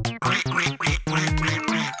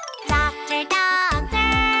 Doctor,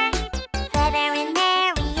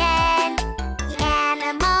 veterinarian, the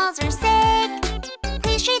animals are sick.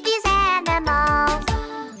 Please treat these animals.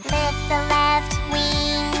 Lift the left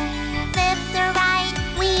wing, lift the right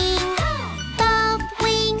wing. Both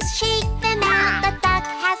wings, shake them out. The duck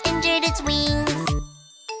has injured its wings.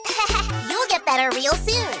 You'll get better real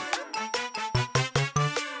soon.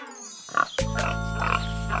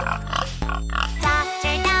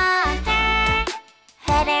 Doctor,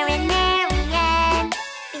 veterinarian,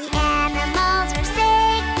 the animals are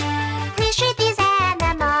sick. Please treat these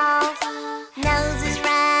animals. Nose is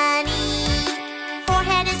runny,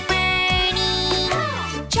 forehead is burning.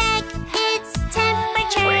 Check its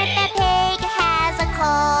temperature, the pig has a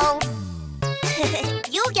cold.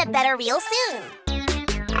 You'll get better real soon.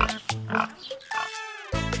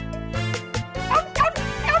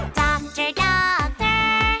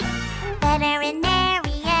 Doctor, veterinarian,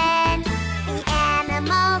 the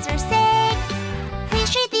animals are sick. Please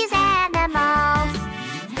treat these animals.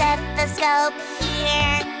 Stethoscope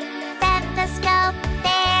here, stethoscope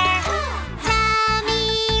there.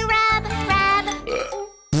 Tummy rub, rub.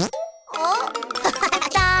 Oh,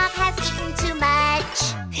 dog has eaten too much.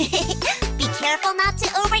 Be careful not to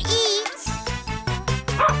overeat.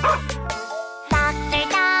 Doctor,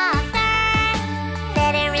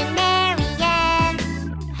 veterinarian,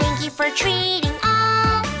 thank you for treating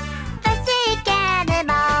all the sick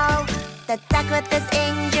animals. The duck with its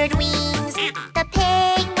injured wings, the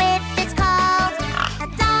pig with its cold.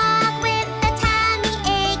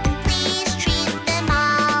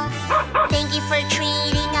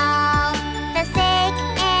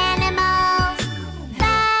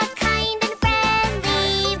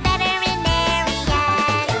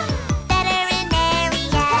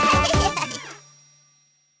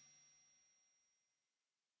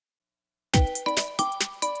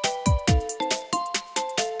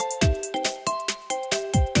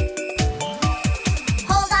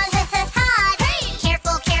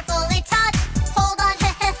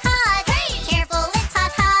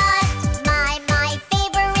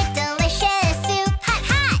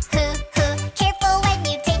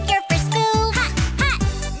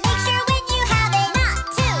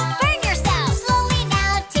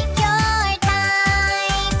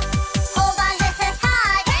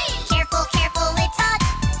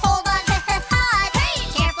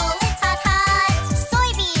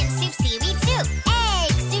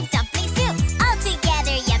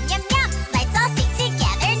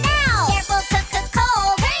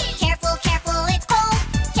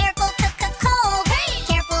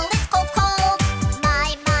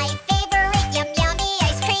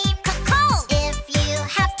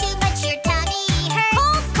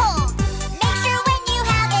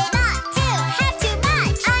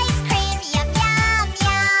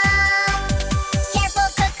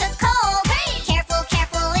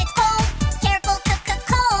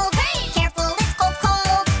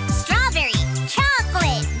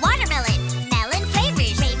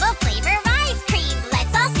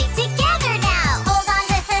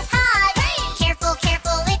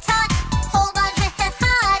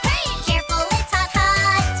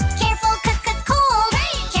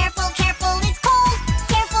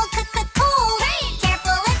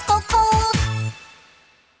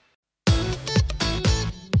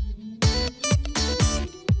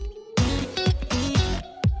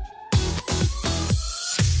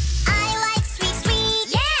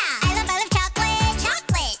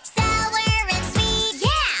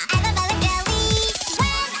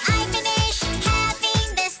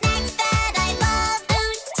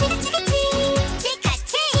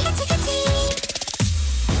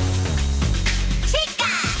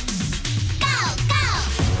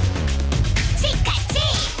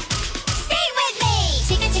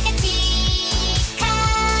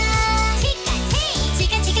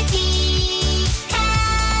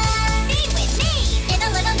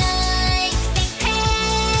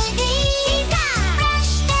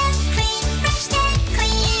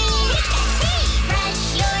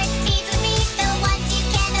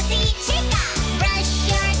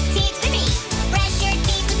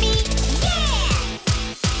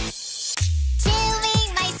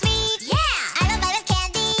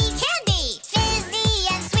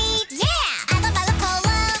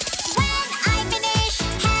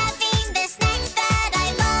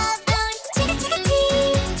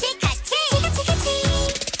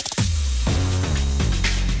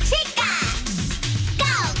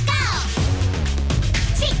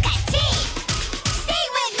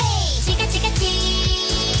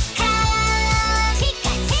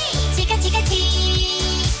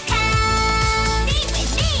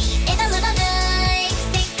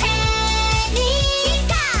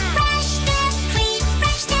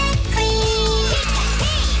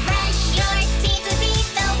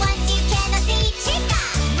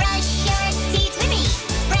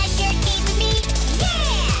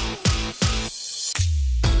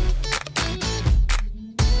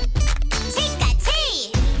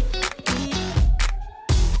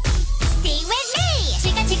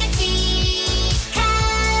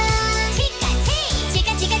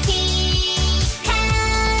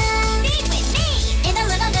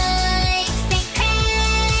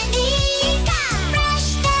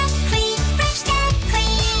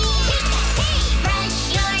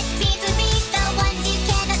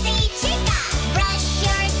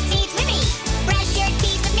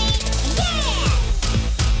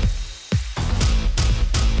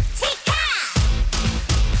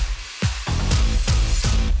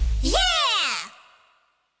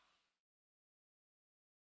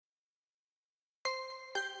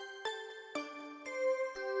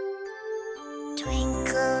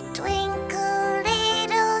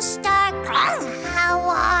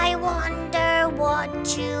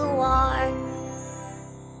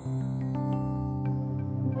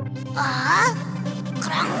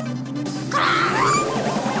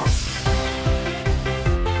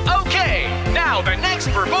 Okay, now the next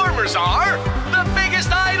performers are the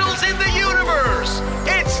biggest idols in the universe.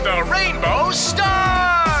 It's the Rainbow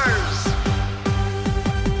Stars.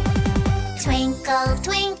 Twinkle,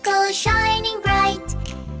 twinkle, shining bright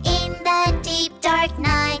in the deep dark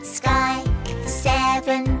night sky.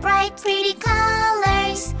 7 bright pretty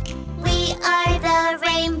colors. We are the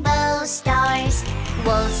Rainbow Stars.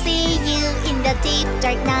 We'll see you in the deep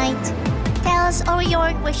dark night. Tell us all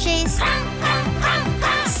your wishes.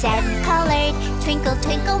 7 colored, twinkle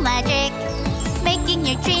twinkle magic, making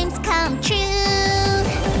your dreams come true.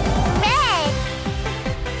 Red,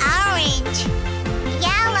 orange,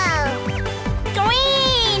 yellow,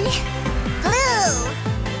 green, blue,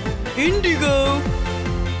 Indigo.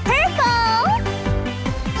 purple.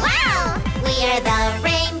 Wow! We are the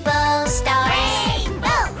Rainbow Stars.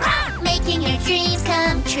 Rainbow! Making your dreams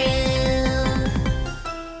come true.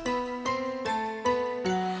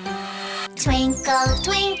 Twinkle,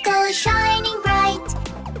 twinkle, shining bright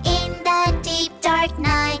in the deep dark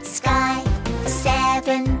night sky.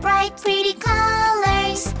 7 bright pretty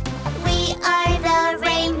colors. We are the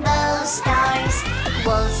Rainbow Stars.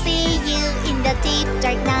 We'll see you in the deep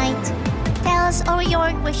dark night. Tell us all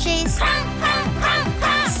your wishes.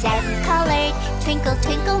 7 colored, twinkle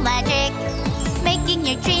twinkle magic, making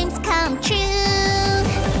your dreams come true.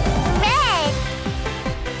 Red,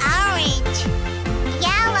 orange,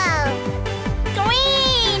 yellow,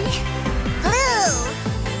 green, blue,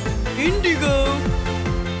 Indigo.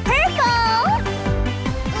 purple.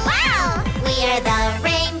 Wow! We are the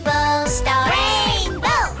Rainbow Stars.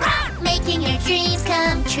 Rainbow! Making your dreams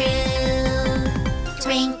come true.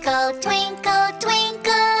 Twinkle, twinkle,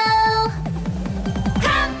 twinkle.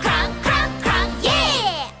 Crunk, crunk, crunk, crunk,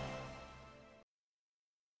 yeah!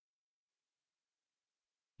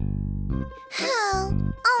 Oh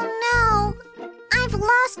no! I've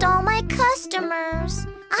lost all my customers.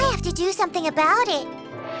 I have to do something about it.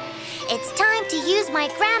 It's time to use my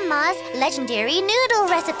grandma's legendary noodle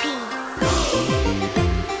recipe.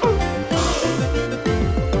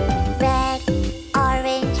 Red,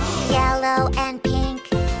 orange, yellow, and pink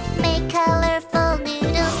make colorful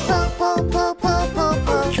noodles. Pull, pull, pull, pull, pull,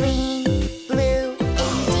 pull. Green, blue,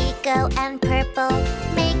 indigo, and purple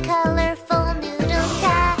make colorful noodles.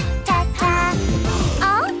 Ta, ta, ta.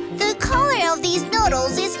 Oh, the color of these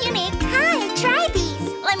noodles is unique. Hi, try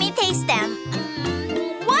these. Let me taste them.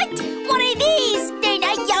 What? What are these? They're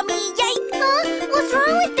not yummy, yike! Huh? What's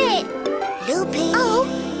wrong with it? Loopy. Oh,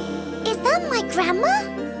 is that my grandma?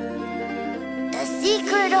 The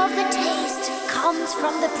secret of the taste comes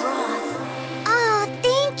from the broth. Oh,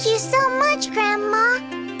 thank you so much, Grandma.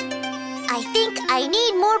 I think I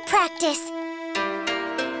need more practice.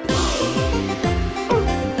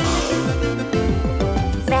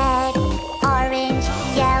 Red, orange,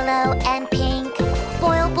 yellow, and pink.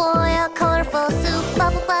 Boil, boil, colorful soup.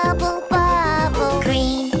 Bubble, bubble, bubble.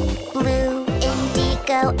 Green, blue,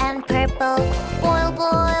 indigo, and purple. Boil,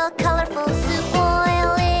 boil, colorful soup.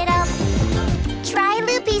 Boil it up. Try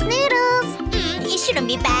Loopy's noodles. It shouldn't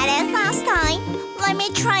be bad as last time. Let me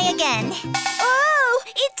try again. Oh,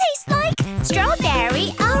 it tastes like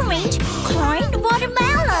strawberry, orange, corn,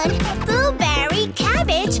 watermelon, blueberry,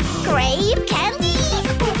 cabbage, grape, candy.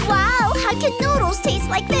 Wow, how can noodles taste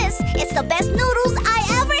like this? It's the best noodles I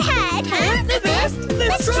ever had. Huh? The best?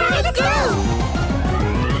 Let's try it too.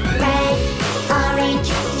 Red, orange,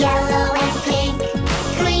 yellow, and pink.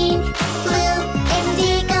 Green, blue,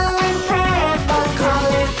 indigo, and purple.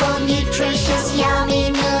 Colorful, nutritious, yummy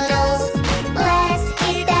noodles. Let's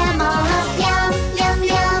eat them all up. Yum, yum,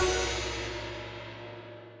 yum.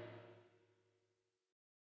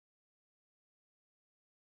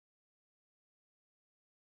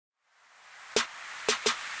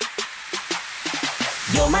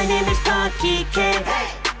 Yo, my name is Pocky K.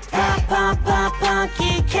 Pop, pop, pop,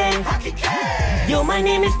 Pocky K. Yo, my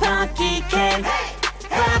name is Pocky K.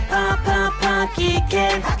 Pop, pop, pop, Pocky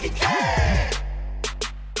K.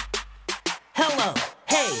 Hello,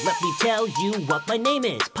 hey, let me tell you what my name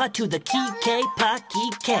is. Pa to the key K, Pocky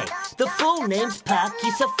K. The full name's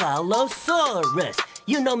Pachycephalosaurus.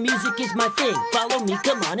 You know music is my thing. Follow me,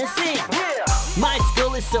 come on and sing. My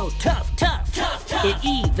skill is so tough, tough, tough, tough. It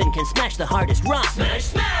even can smash the hardest rock. Smash,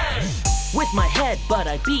 smash! With my head, but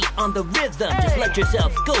I beat on the rhythm. Just let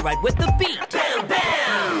yourself go right with the beat. Bam,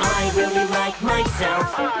 bam! I really like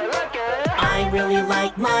myself. I really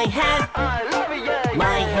like my head.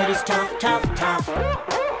 My head is tough, tough, tough.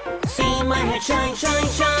 See my head shine, shine,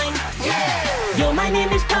 shine. Yeah! Yo, my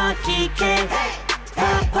name is Pocky K.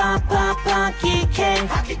 Pop, pop, pop, Pocky K.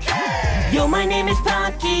 Yo, my name is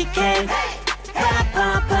Pocky K. Pop,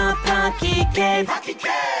 Pocky cake.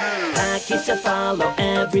 Pockies to follow,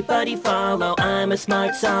 everybody follow. I'm a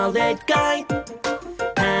smart, solid guy.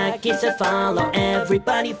 Pockies to follow,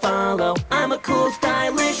 everybody follow. I'm a cool,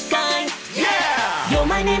 stylish guy. Yeah! Yo,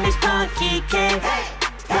 my name is Pocky cake.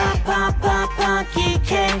 Pocky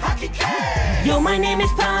cake. Yo, my name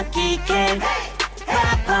is Pocky cake.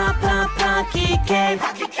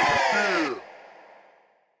 Pocky cake.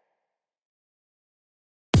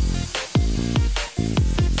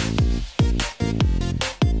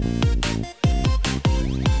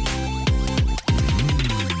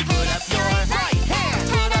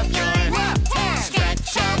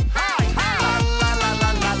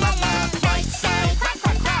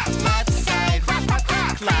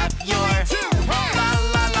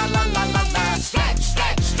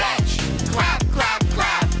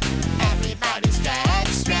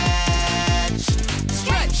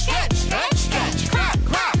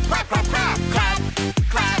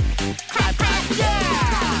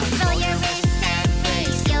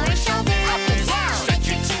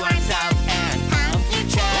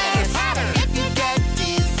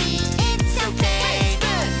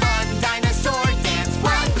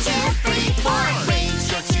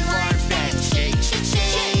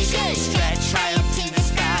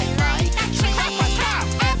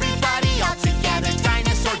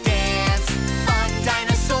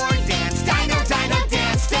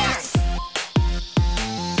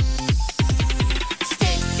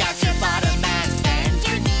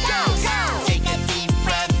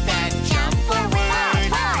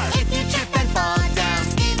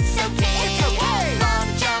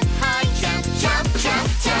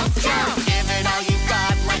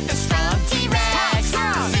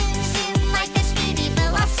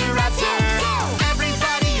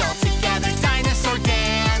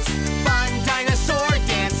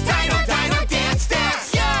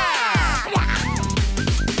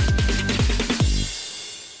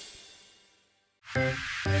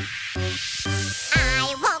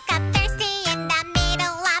 I woke up thirsty in the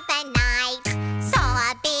middle of the night. Saw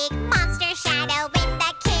a big monster shadow in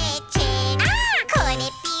the kitchen. Could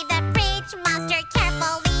it be the fridge monster?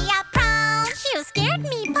 Carefully approach. You scared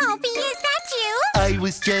me, Poppy. Is that you? I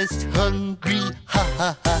was just hungry, ha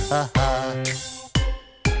ha ha ha ha.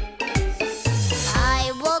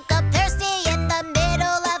 I woke up thirsty in the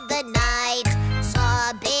middle of the night. Saw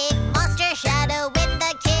a big monster shadow in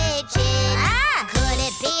the kitchen. Could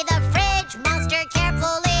it be the fridge monster?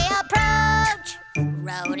 Carefully approach.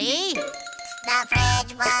 Rowdy? The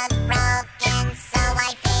fridge was broken, so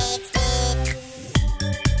I fixed it.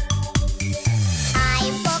 I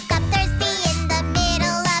woke up thirsty in the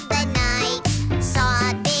middle of the night. Saw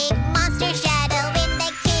a big monster shadow in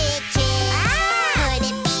the kitchen. Could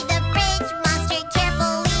it be the fridge monster?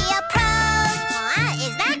 Carefully approach.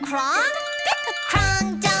 Is that Krong? Krong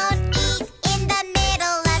don't eat in the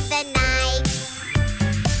middle of the night.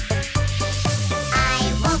 I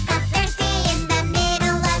woke up thirsty in the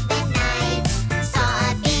middle of the night. Saw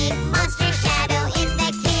a big monster shadow in the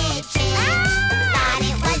kitchen. Thought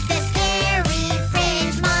it was the scary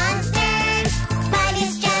fridge monster, but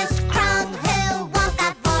it's just Krong who woke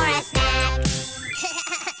up for a snack.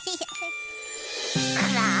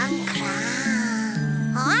 Krong,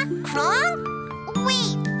 Krong. Huh? Krong?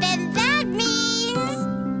 Wait, then that means...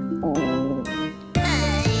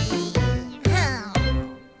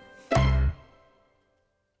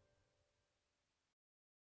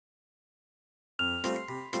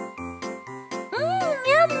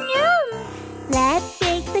 Yum, yum. Let's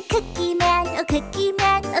bake the cookie man, oh cookie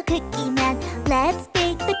man, oh cookie man. Let's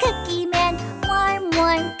bake the cookie man, warm,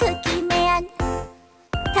 warm cookie man.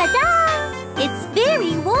 Ta-da! It's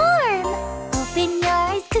very warm. Open your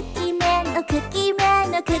eyes, cookie man, oh cookie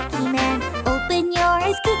man, oh cookie man. Open your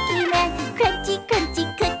eyes, cookie man, crunchy, crunchy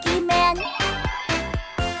cookie man.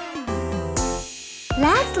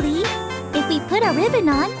 Lastly, if we put a ribbon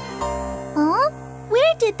on,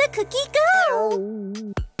 where did the cookie go?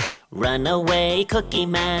 Run away, cookie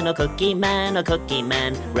man, oh cookie man, oh cookie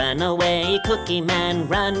man. Run away, cookie man,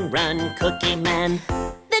 run, run, cookie man.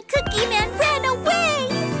 The cookie man ran away.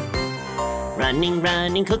 Running,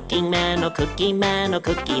 running, cookie man, oh cookie man, oh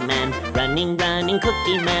cookie man. Running, running,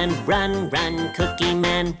 cookie man, run, run, cookie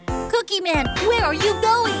man. Cookie man, where are you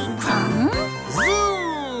going?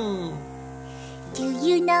 Zoom! Do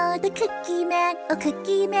you know the cookie man? Oh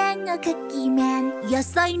cookie man, oh cookie man.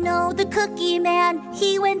 Yes, I know the cookie man.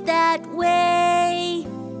 He went that way.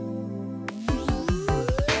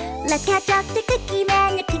 Let's catch up the cookie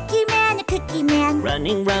man, the cookie man, the cookie man.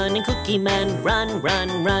 Running, running, cookie man, run,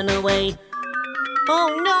 run, run away.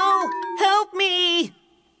 Oh no! Help me!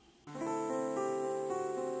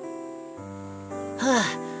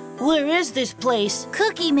 Where is this place?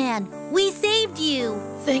 Cookie Man, we saved you.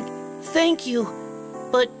 Thank you.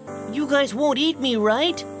 But you guys won't eat me,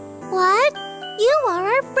 right? What? You are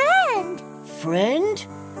our friend. Friend?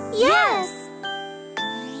 Yes.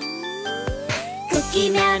 Cookie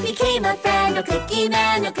Man became a friend, oh Cookie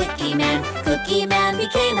Man, oh Cookie Man. Cookie Man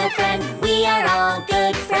became a friend, we are all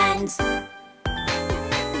good friends.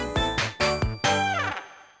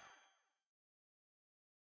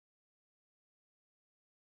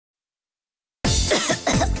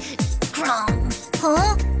 Krong.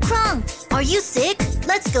 Huh? Krong, are you sick?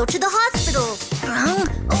 Let's go to the hospital. Krong?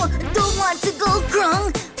 Oh, don't want to go,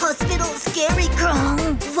 Krong. Hospital's scary,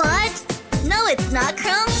 Krong. What? No, it's not,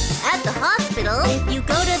 Krong. At the hospital. If you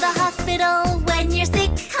go to the hospital when you're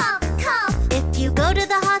sick, cough, cough. If you go to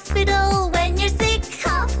the hospital when you're sick,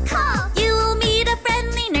 cough, cough. You will meet a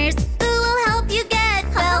friendly nurse who will help you get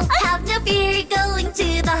well. Have no fear going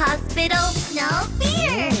to the hospital. No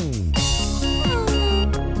fear.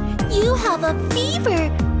 You have a fever.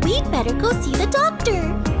 We'd better go see the doctor.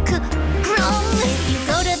 Krong. If you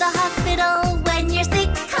go to the hospital when you're sick,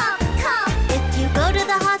 cough, cough. If you go to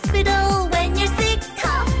the hospital when you're sick,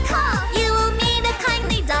 cough, cough. You will meet a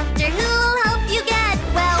kindly doctor who will help you get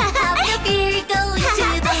well. Have no fear going to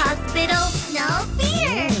the hospital. No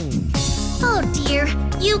fear. Oh dear,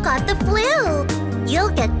 you got the flu. You'll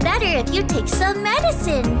get better if you take some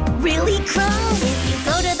medicine. Really, Krong? If you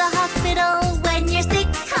go to the hospital when you're sick,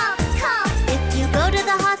 cough, cough. If you go to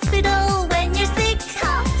the hospital when you're sick,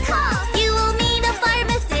 cough, cough. You will meet a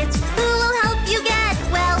pharmacist who will help you get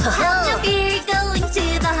well. Have no fear going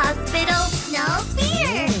to the hospital. No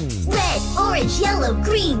fear. Red, orange, yellow,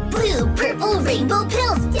 green, blue, purple, rainbow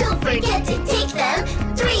pills. Don't forget to take them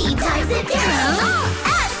 3 times a day.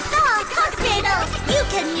 At the hospital, you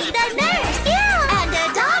can meet a nurse. And a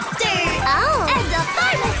doctor. And a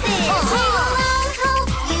pharmacist. Who will all help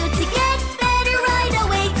you to get better right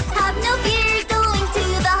away. Have no fear going to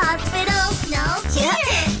the hospital. No fear.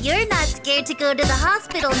 You're not scared to go to the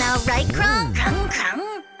hospital now, right, Krong? Krong,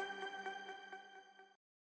 Krong.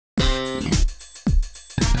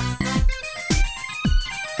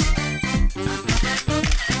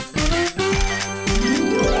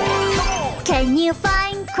 Can you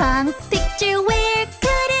find Krong's picture? Where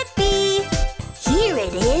could it be? Here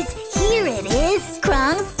it is, here it is,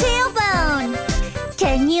 Krong's tailbone.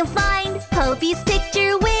 Can you find Popey's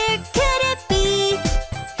picture? Where could it be?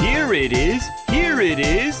 Here it is,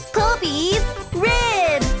 Popey's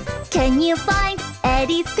ribs. Can you find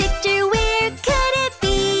Eddie's picture? Where could it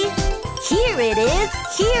be? Here it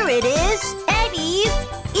is, Eddie's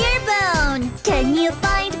ear bone. Can you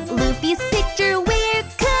find Loopy's picture? Where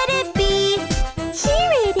could it be?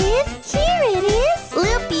 Here it is,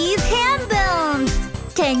 Loopy's hand bones.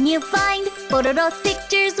 Can you find Pororo's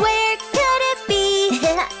pictures? Where could it be?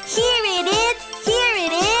 Here it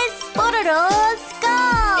is, Pororo's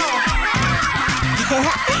skull.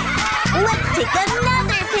 Let's take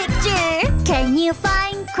another picture. Can you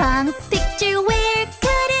find Krong's picture? Where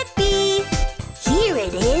could it be? Here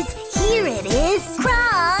it is,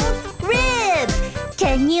 Krong's ribs.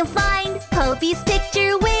 Can you find Popey's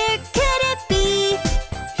picture? Where could it be?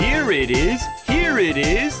 Here it is,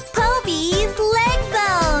 Popey's leg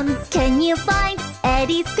bones. Can you find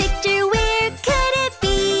Eddie's picture? Where could it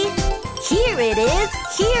be? Here it is,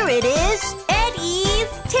 Eddie's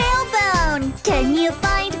tailbone. Can you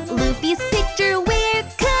find Loopy's picture? Where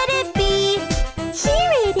could it be?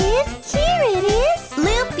 Here it is,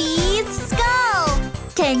 Loopy's skull.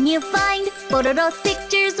 Can you find Pororo's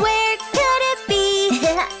pictures? Where could it be?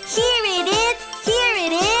 Here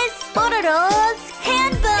it is, Pororo's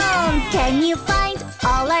hand bones. Can you find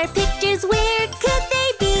all our pictures? Where could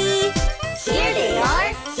they be? Here they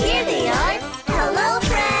are. Hello,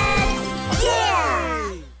 friends.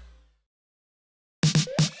 Yeah!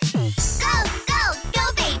 Go,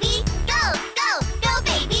 baby. Go,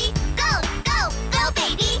 baby. Go,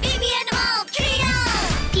 baby. Baby animal trio.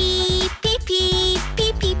 Pee, pee, pee,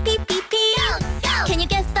 pee, pee, pee, pee, pee. Go. Can you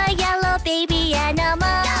guess the yellow baby animal?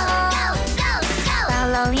 Go.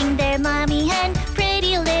 Following their mommy and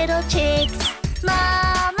pretty little chicks.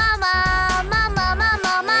 Mama,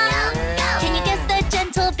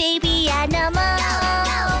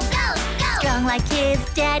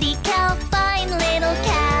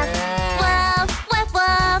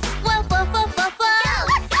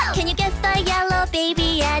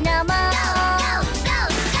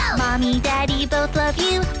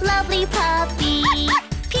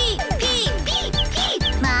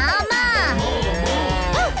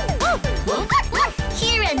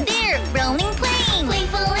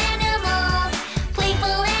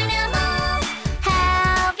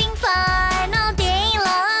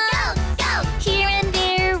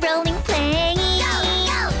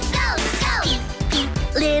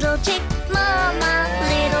 little chick, mama,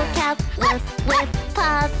 little cow, woof, woof,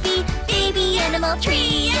 puppy, baby animal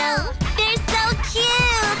trio. They're so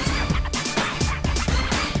cute!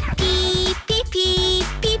 Peep, peep, peep,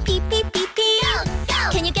 peep, peep, peep, peep, peep.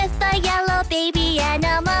 Can you guess the yellow baby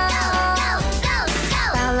animal?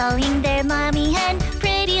 Following their mommy hen,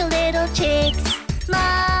 pretty little chicks.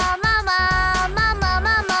 Mama, mama,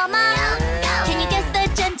 mama, mama. Can you guess the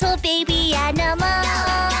gentle baby animal?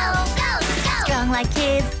 Strong like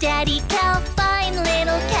his daddy cow, fine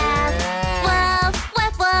little calf. Woof,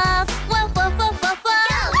 woof, woof, woof, woof, woof, woof,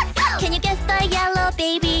 woof. Can you guess the yellow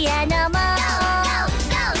baby animal?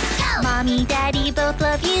 Mommy, daddy both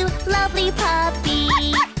love you, lovely puppy.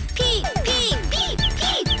 Peep, peep, peep,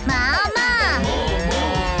 peep, mama.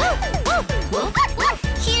 Woof, woof, woof, woof.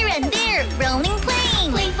 Here and there, rolling,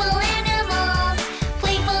 playing. Playful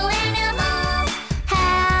animals,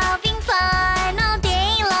 having fun all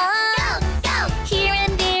day long. Here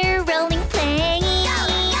and there, rolling, playing.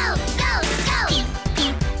 Peep,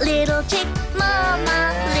 peep, little chick,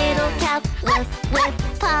 mama, little cow, woof, woof,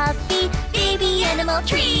 puppy, baby animal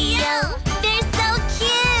trio. They're so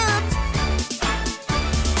cute!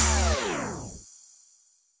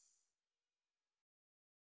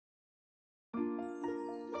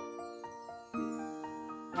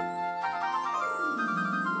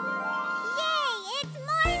 Yay! It's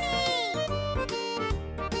morning!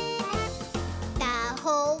 The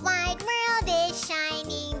whole wide world is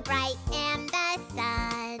shining bright and the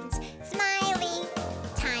sun's smiling.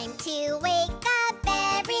 Time to wake up,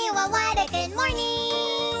 everyone. What a good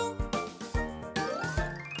morning!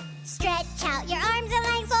 Stretch out your arms and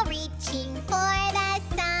legs while reaching for the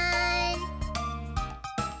sun.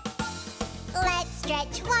 Let's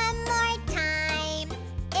stretch one more time.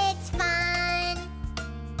 It's fun.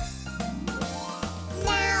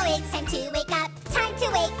 Now it's time to wake up. Time to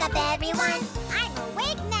wake up, everyone. I'm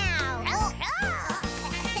awake now.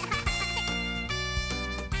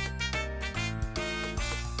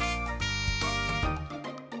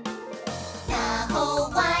 The whole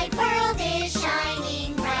wide world is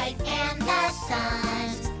shining bright and the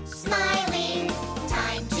sun's smiling.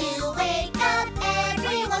 Time to wake up,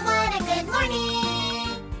 everyone. What a good morning.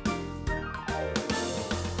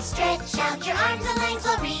 Stretch out your arms and legs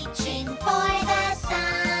while reaching for the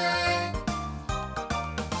sun.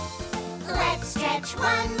 Let's stretch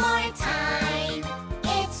one more time.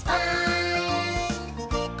 It's fun.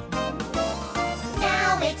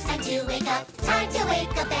 Now it's time to wake up. Time to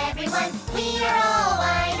wake up, everyone. We are all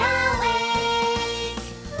wide awake.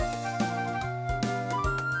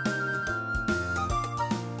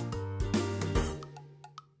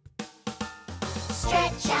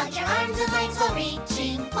 Stretch out your arms and legs while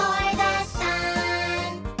reaching for the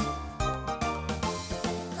sun.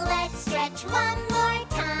 Let's stretch one more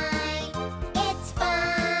time. It's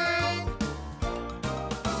fun.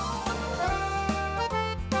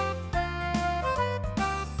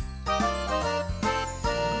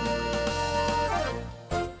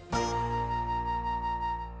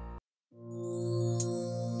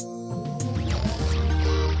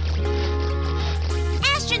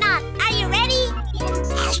 Astronaut, are you ready?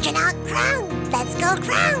 Astronaut crown. Let's go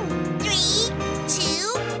crown. 3,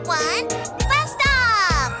 2, 1, blast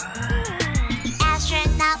off!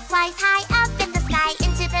 Astronaut flies high up in the sky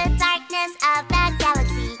into the darkness of the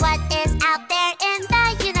galaxy. What is out there in the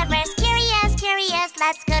universe? Curious, curious,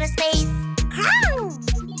 let's go to space. Crown!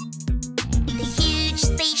 The huge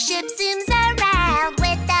spaceship zooms around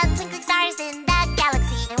with the twinkling stars in the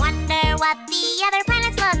galaxy. I wonder what the other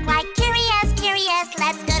planets look like. Curious, curious,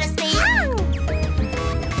 let's go to space.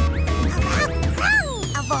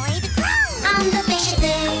 Avoid the crown! On the spaceship,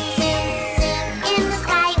 zoom, zoom, zoom. In the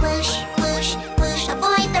sky, whoosh, whoosh, whoosh.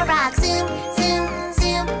 Avoid the rock, zoom, zoom,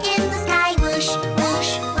 zoom. In the sky, whoosh,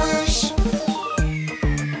 whoosh, whoosh.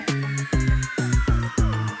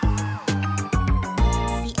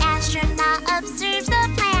 The astronaut observes the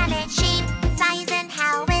planet shape, size, and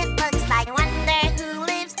how it looks like. I wonder who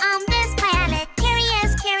lives on this planet.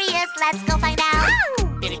 Curious, curious, let's go find out.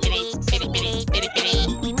 Bitty, bitty, bitty, bitty, bitty,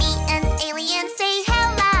 bitty. We meet an alien, say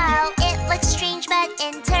hello. It looks strange but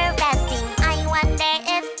interesting. I wonder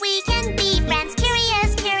if we can be friends.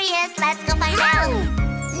 Curious, curious, let's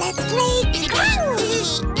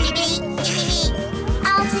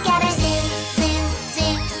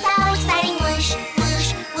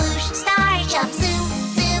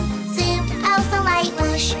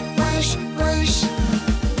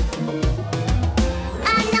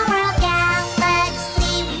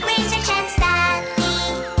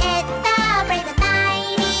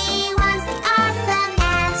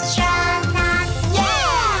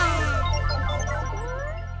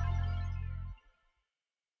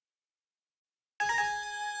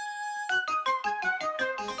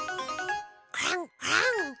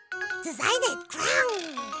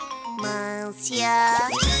you.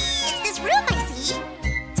 It's this room I see.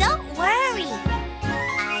 Don't worry.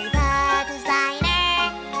 I'm the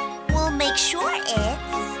designer. We'll make sure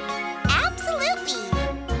it's absolutely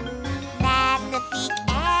magnifique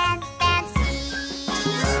and fancy.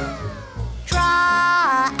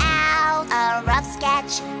 Draw out a rough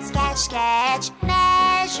sketch, sketch.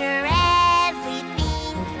 Measure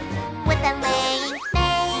everything with a lane.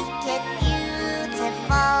 Make it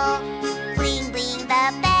beautiful. Bling, bling,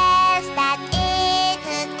 the best that it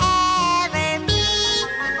could ever be.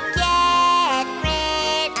 Get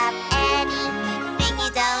rid of anything you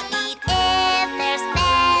don't need. If there's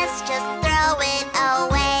mess, just throw it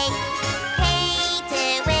away. Paint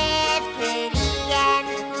it with pretty and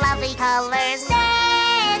lovely colors.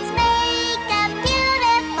 Let's make a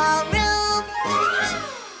beautiful room.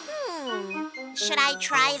 Should I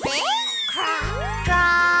try this?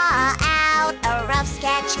 Draw out a rough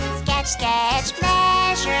sketch.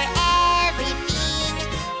 Measure everything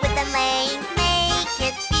with a lane. Make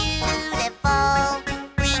it beautiful.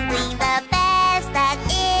 Bling, bling, the best that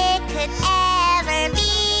it could ever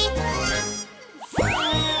be.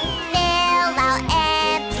 Fill out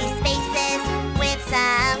empty spaces with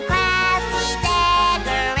some classy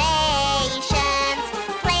decorations.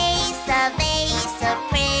 Place a vase of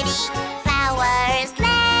pretty flowers.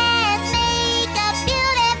 Let's make a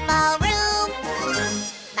beautiful room.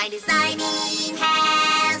 My designing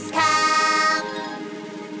has come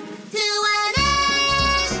to an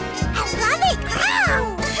end. I love it.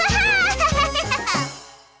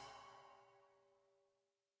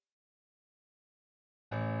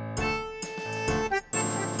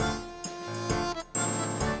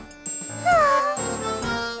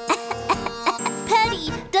 Petty,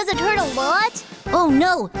 does it hurt a lot? Oh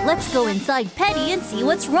no, let's go inside Petty and see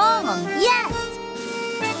what's wrong. Yes.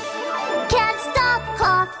 Can't stop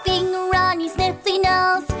coughing, runny sniffly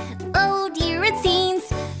nose. Oh dear, it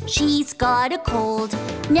seems she's got a cold.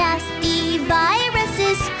 Nasty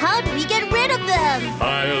viruses, how do we get rid of them?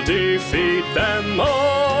 I'll defeat them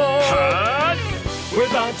all.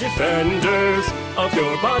 Without defenders of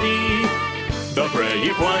your body, the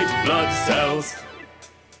brave white blood cells.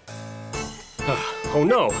 Oh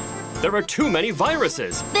no, there are too many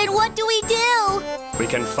viruses. Then what do we do? We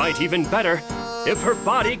can fight even better if her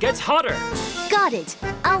body gets hotter. Got it.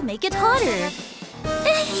 I'll make it hotter.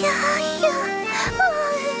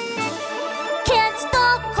 Can't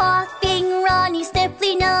stop coughing, runny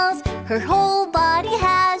sniffly nose. Her whole body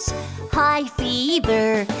has high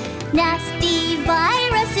fever. Nasty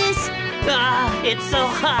viruses. It's so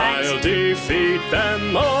hot. I'll defeat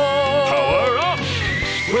them all. Power up!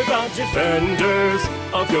 Without defenders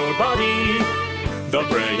of your body, the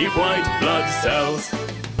brave white blood cells.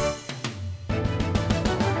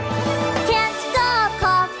 Can't stop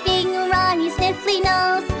coughing, runny sniffly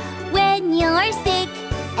nose. When you're sick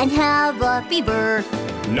and have a fever.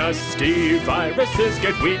 Nasty viruses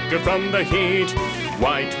get weaker from the heat.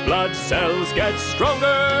 White blood cells get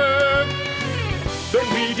stronger. Then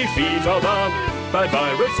we defeat all the bad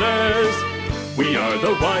viruses. We are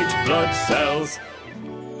the white blood cells.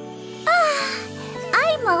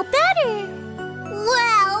 I'm all better.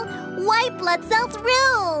 Well, white blood cells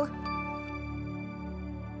rule.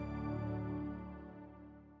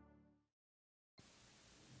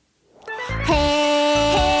 Hair.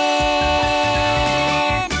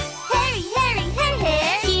 Hairy, hairy, hair,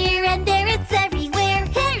 hair. Here and there, it's everywhere.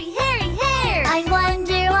 Hairy, hairy, hair. I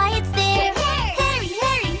wonder why it's there. Hairy,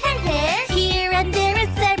 hairy, hair, hair. Here and there,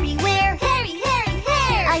 it's everywhere. Hairy, hairy,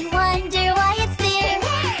 hair. I wonder why it's there.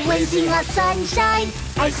 Blazing hot sunshine,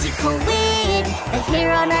 icy cold wind. The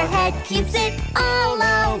hair on our head keeps it all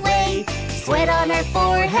away. Sweat on our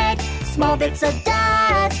forehead, small bits of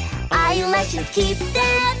dust. Eyelashes keep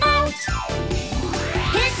them out.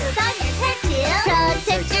 Hair goes on your head till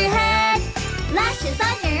protect your head. Lashes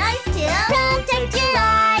on your eyes till protect your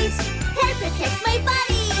eyes. Hair protects my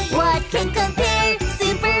body. What can compare?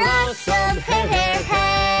 Super awesome hair, hair,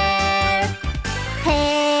 hair.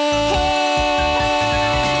 Hair.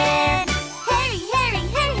 Hairy, hairy,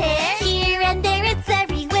 hair, hair. Here and there, it's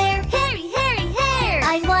everywhere. Hairy, hairy, hair.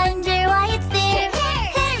 I wonder why it's there.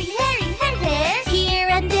 Hairy, hairy, hair, hair. Here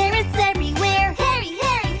and there, it's everywhere. Hairy,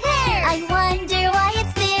 hairy, hair. I wonder why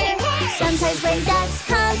it's there. Sometimes when dust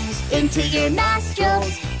comes into your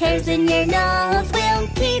nostrils, hairs in your nose will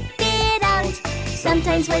keep it out.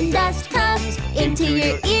 Sometimes when dust comes into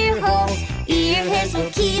your ear holes, ear hairs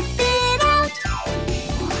will keep it out.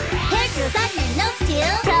 Hair grows on your nose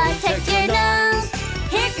till protect your nose.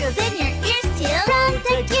 Hair grows in your ears till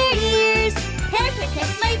protect your ears. Hair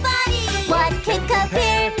protects my body. What can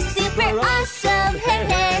compare? Super awesome hair,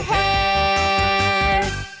 hair, hair.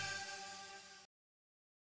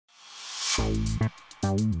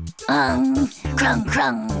 Krung,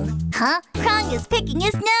 krung. Huh? Krung is picking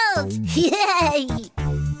his nose. Yay!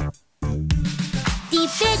 Deep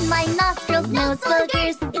in my nostrils, nose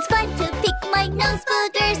boogers. It's fun to pick my nose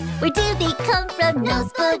boogers. Where do they come from,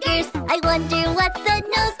 nose boogers? I wonder what's a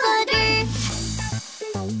nose booger.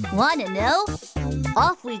 Wanna know?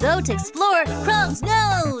 Off we go to explore Krung's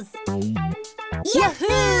nose.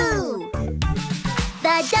 Yahoo!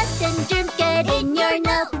 The dust and germs get in your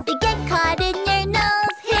nose. They get caught in your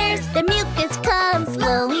nose hairs. The mucus comes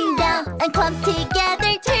flowing down and clumps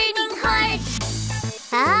together, turning hard.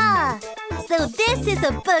 Ah, so this is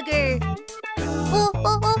a booger. Oh,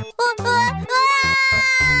 oh, oh, oh, oh,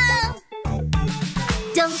 ah!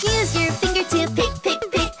 Don't use your finger to pick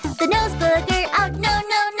the nose booger out. No,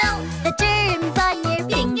 no, no. The germs on your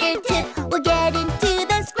fingertip will get into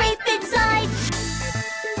the scrape inside.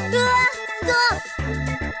 Ah, stop!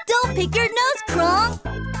 Don't pick your nose, Krung.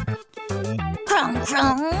 Krung,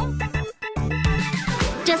 krung.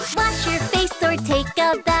 Just wash your face or take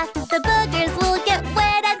a bath. The boogers will get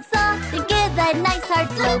wet and soft. Then give a nice hard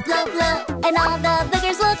blow, blow, blow, and all the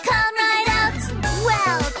boogers will come right out.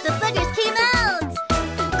 Wow, the boogers came out.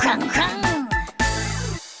 Krung, krung.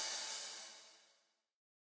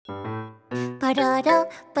 Pororo,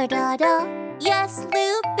 Pororo, yes,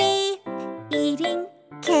 Loopy. Eating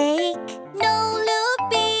cake, no,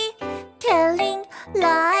 Loopy. Telling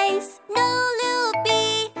lies, no,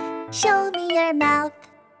 Loopy. Show me your mouth.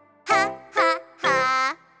 Ha, ha,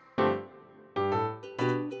 ha.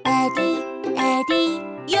 Eddie, Eddie,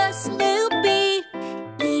 yes, Loopy.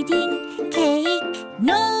 Eating cake,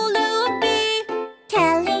 no, Loopy.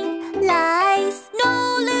 Telling lies, no,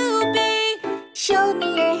 Loopy. Show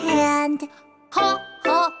me your hand. Ha,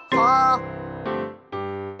 ha, ha.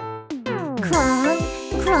 Krung,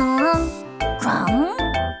 krung, krung.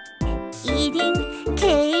 Eating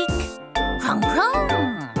cake, krung,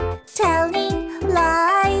 krung. Telling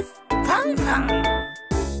lies, krung, krung.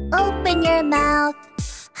 Open your mouth.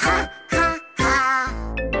 Ha, ha, ha.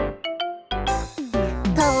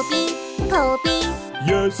 Poby, Poby.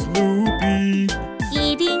 Yes, Loopy.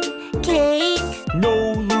 Eating cake,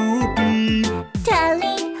 No, Loopy.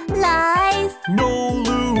 telling lies. No,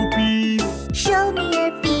 Loopy. Show me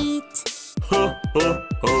your feet. Ha, ha,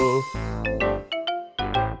 ha.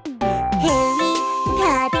 Harry,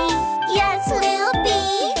 Patty, yes, Loopy.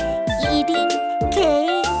 Eating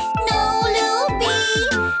cake, no, Loopy.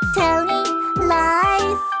 Telling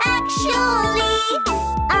lies. Actually,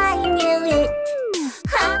 I knew it.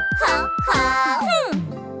 Ha, ha, ha.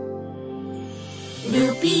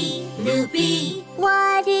 Loopy, Loopy.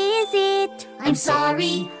 What is it? I'm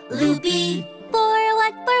sorry, Loopy. For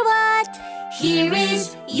what, for what? Here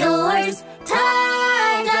is yours.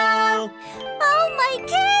 Ta-da! Oh, my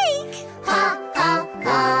cake! Ha, ha,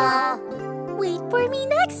 ha. Wait for me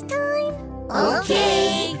next time.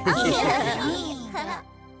 Okay.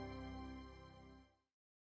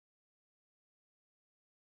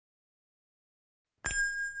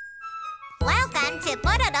 Welcome to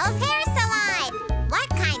Pororo's Hair Salon. What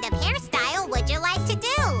kind of hairstyle would you like to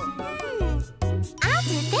do? I'll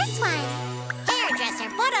do this one. Hairdresser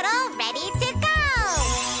Pororo ready to go.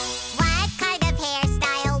 What kind of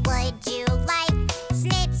hairstyle would you like?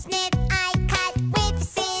 Snip, snip, I cut with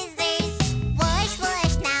scissors. Whoosh,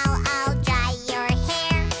 whoosh, now I'll dry your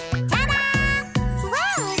hair. Ta-da!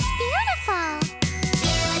 Wow, it's beautiful.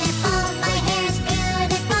 Beautiful, my hair's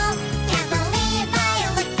beautiful. Can't believe I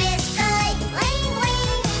look this good. Bling,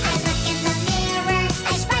 bling, I look in the mirror.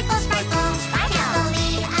 I sparkle, sparkle, sparkle. Can't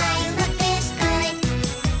believe I look this good.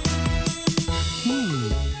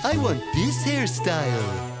 I want this hairstyle.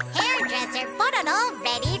 Hairdresser Pororo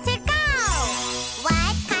ready to go.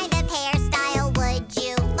 What kind of hairstyle would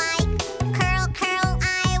you like? Curl, curl,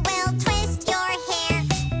 I will twist your hair.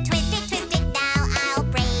 Twist it, now I'll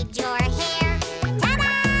braid your hair.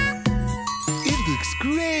 Ta-da! It looks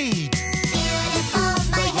great. Beautiful,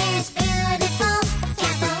 my hair's beautiful.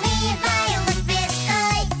 Can't believe I look this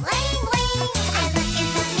good. Bling, bling, I look in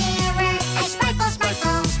the mirror. I sparkle,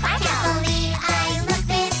 sparkle, sparkle. Can't believe I look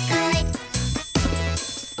this good.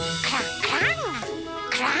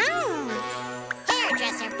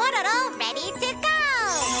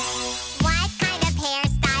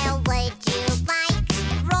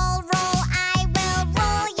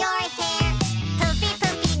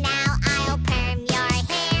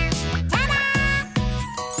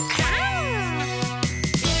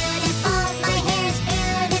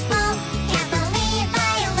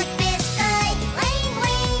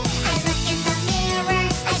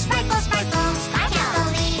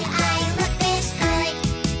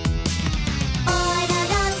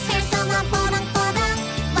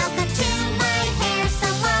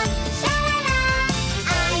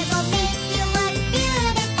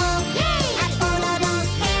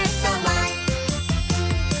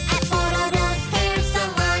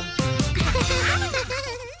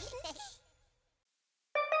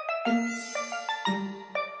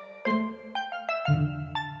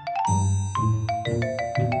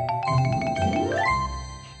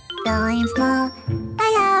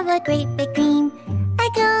 great big dream. I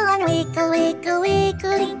go on wiggle, wiggle,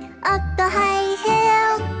 wiggling up the high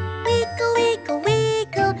hill. Wiggle, wiggle,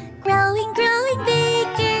 wiggle, growing, growing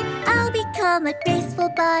bigger. I'll become a graceful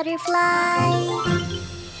butterfly.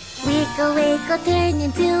 Wiggle, wiggle, turn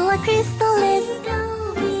into a chrysalis.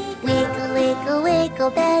 Wiggle, wiggle,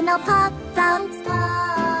 wiggle, then I'll pop out,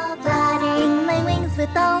 fluttering my wings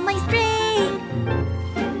with all my strength.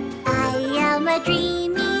 I am a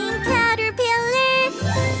dreaming caterpillar.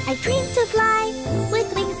 I dream to fly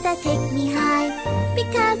with wings that take me high,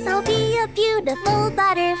 because I'll be a beautiful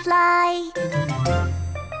butterfly.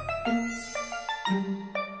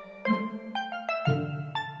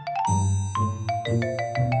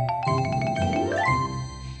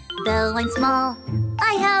 Though I'm small,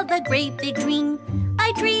 I have a great big dream.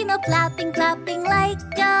 I dream of flapping, flapping like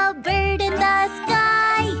a bird in the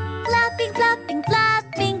sky. Flapping, flapping,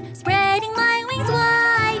 flapping, spreading my wings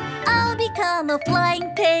wide. I'll become a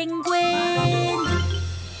flying penguin.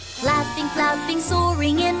 Flapping, flapping,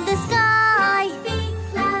 soaring in the sky.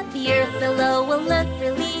 The earth below will look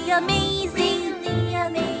really amazing.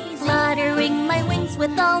 Fluttering my wings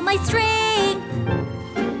with all my strength.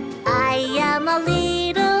 I am a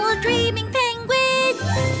little dreaming penguin.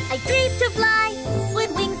 I dream to fly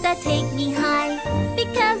with wings that take me high,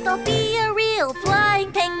 because I'll be a real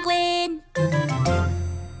flying penguin.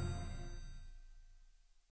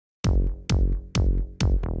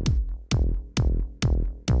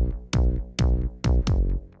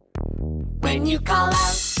 When you call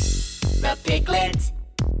out the piglet,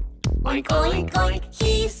 oink, oink, oink,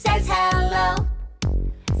 he says hello.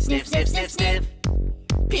 Sniff, sniff, sniff, sniff,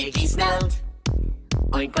 piggy snout.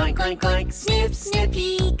 Oink, oink, oink, oink, snip, snip,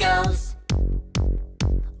 he goes.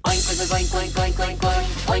 Oink, oink, oink, oink, oink, oink,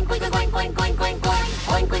 oink, oink, oink, oink, oink, oink, oink,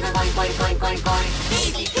 oink, oink, oink, oink, oink, oink, oink.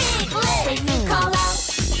 Baby piglet. When you call out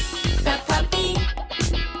the puppy,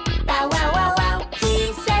 bow wow wow wow, he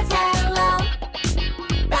says hello.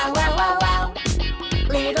 Bow wow wow wow,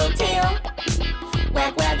 little tail,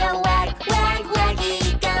 wag wag a wag, wag wag he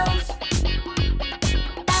goes.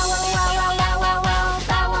 Bow wow wow wow wow wow,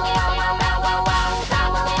 bow wow wow wow wow wow, bow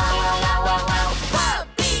wow wow wow wow wow,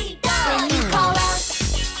 puppy dog. When you call out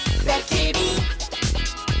the kitty,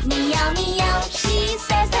 meow meow, she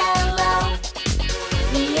says hello.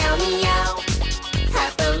 Meow meow,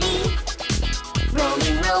 happily,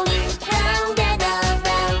 rolling rolling round and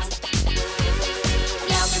around.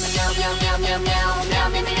 Meow meow meow meow meow meow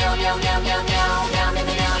meow meow meow meow meow meow meow meow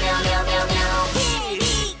meow meow meow meow meow.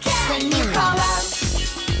 Kitty cat. When you call out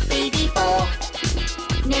baby bull,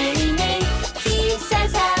 neigh neigh, he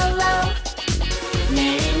says hello.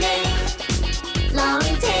 Neigh neigh, long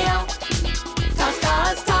tail, toss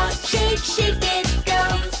toss toss, shake shake it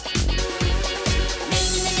goes.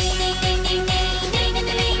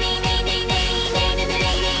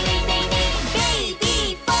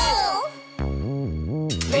 Baby bull.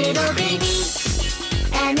 Little baby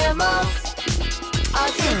animals,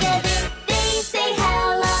 all together they say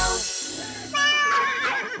hello.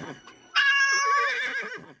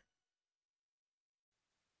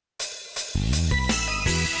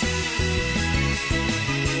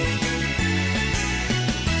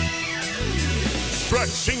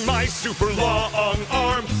 Stretching my super long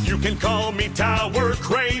arm, you can call me Tower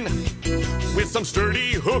Crane. With some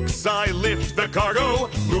sturdy hooks, I lift the cargo,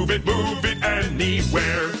 move it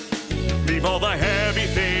anywhere. Leave all the heavy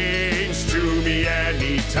things to me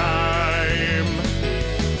anytime.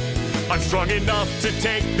 I'm strong enough to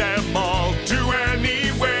take them all to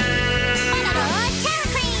anywhere.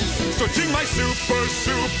 Stretching my super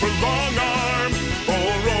long arm,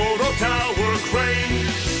 Pororo Tower Crane.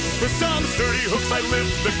 With some sturdy hooks, I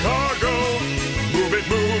lift the cargo, move it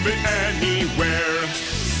anywhere.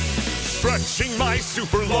 Stretching my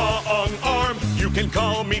super long arm, you can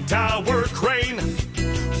call me Tower Crane.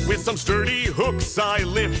 With some sturdy hooks, I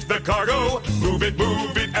lift the cargo, move it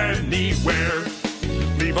anywhere.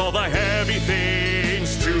 Leave all the heavy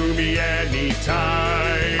things to me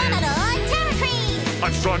anytime.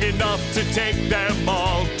 I'm strong enough to take them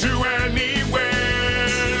all to anywhere.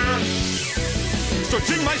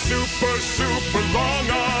 Stretching my super long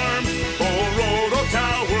arm, Pororo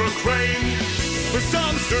Tower Crane. With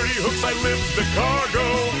some sturdy hooks, I lift the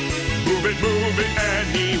cargo, move it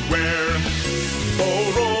anywhere.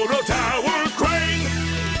 Pororo Tower Crane.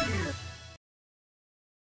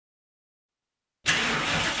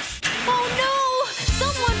 Oh no!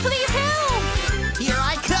 Someone please help! Here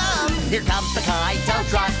I come! Here comes the tow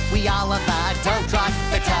truck. We all love the tow truck.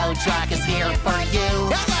 The tow truck is here for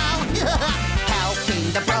you. Hello!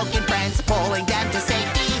 Helping the broken friends, pulling them to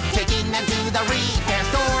safety, taking them to the repair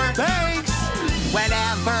store. Thanks!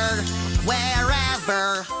 Wherever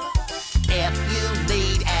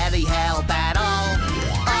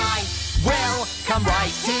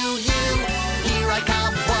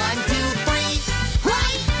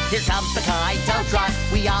Here comes the kind tow truck.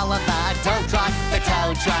 We all love the tow truck. The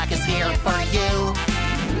tow truck is here for you.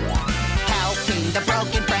 Helping the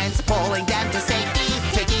broken friends, pulling them to safety,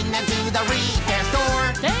 taking them to the repair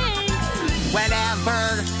store. Thanks!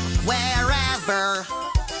 Whenever, wherever,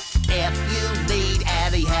 if you need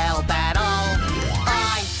any help at all,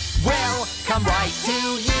 I will come right to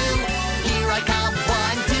you. Here I come,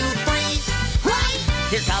 1, 2, 3, right!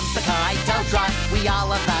 Here comes the kind tow truck. We all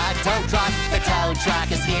love the tow truck. The tow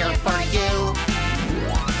truck is here for you.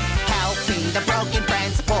 Helping the broken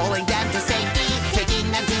friends, pulling them to safety,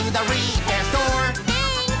 taking them to the repair store.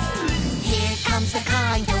 Thanks! Here comes the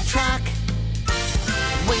kind tow truck.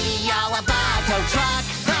 We all love the tow truck.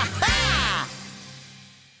 Ha ha!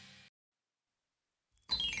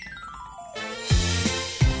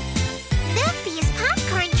 Loopy's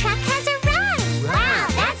popcorn truck has arrived! Wow,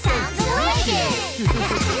 that sounds delicious!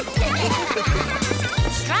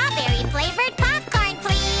 Strawberry-flavored popcorn,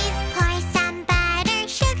 please! Pour some butter,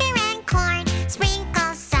 sugar, and corn.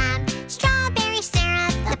 Sprinkle some strawberry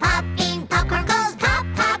syrup. The popping popcorn goes pop,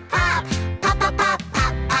 pop, pop. Pop, pop, pop,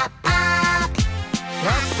 pop, pop, pop.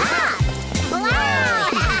 Pop, pop! Wow!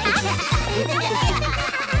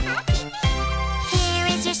 Here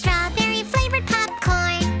is your strawberry-flavored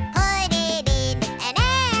popcorn. Put it in an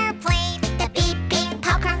airplane. The beeping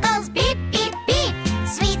popcorn goes beep, beep, beep.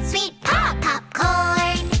 Sweet, sweet pop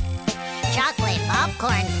popcorn. Chocolate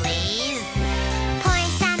popcorn, please. Pour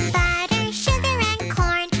some butter, sugar, and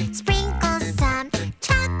corn. Sprinkle some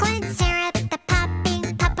chocolate syrup. The popping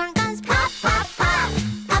popcorn goes pop, pop, pop.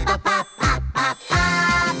 Pop, pop, pop, pop, pop,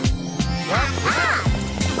 pop. Pop, pop.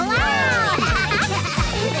 Wow!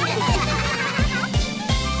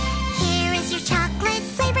 Here is your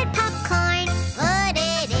chocolate-flavored popcorn. Put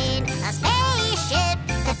it in a spaceship.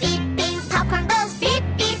 The beeping popcorn goes beep,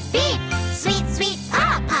 beep, beep. Sweet, sweet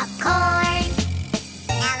pop popcorn.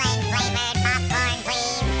 Melon-flavored popcorn,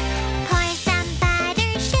 please. Pour some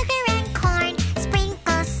butter, sugar, and corn.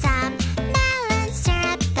 Sprinkle some melon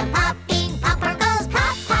syrup. The popping popcorn goes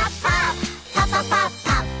pop, pop, pop. Pop, pop, pop,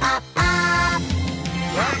 pop, pop, pop.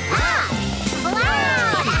 Pop, pop.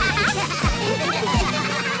 Wow!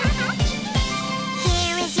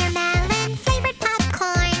 Here is your melon-flavored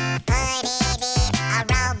popcorn. Put it in a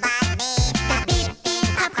robot beep. The beeping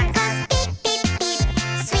popcorn goes beep, beep, beep.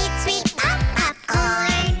 Sweet, sweet pop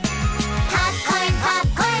popcorn. Popcorn,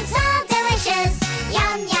 popcorn, so delicious.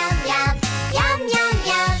 Yum, yum, yum. Yum, yum,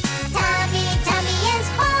 yum. Tummy, tummy is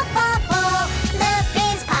full, full, full.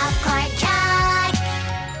 Loopy's popcorn truck.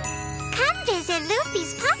 Come visit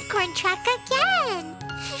Loopy's popcorn truck again.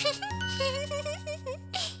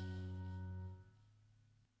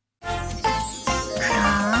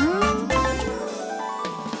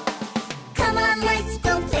 Come on, let's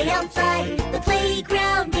go play outside. The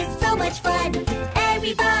playground is so much fun.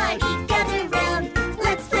 Everybody gather round.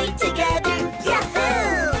 Let's play together.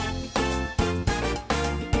 Yahoo!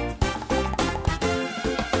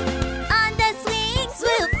 On the swing,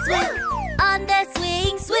 swoop, swoop. On the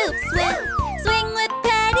swing, swoop, swoop. Swing with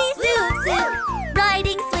Patty, zoop, zoop.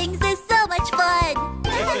 Riding swings is so much fun.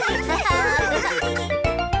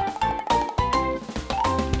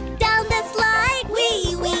 Down the slide,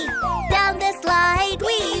 wee wee. Down the slide,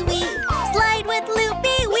 wee wee. Slide with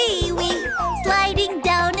Loopy, wee wee. Sliding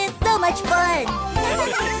down is so much fun.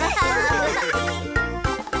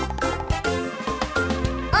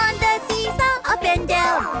 On the seesaw, up and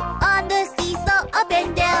down. On the seesaw, up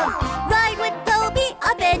and down. Ride with Toby,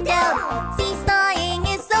 up and down. Seesawing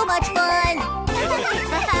is so much fun.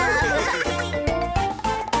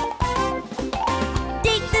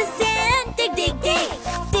 Dig the sand, dig, dig, dig.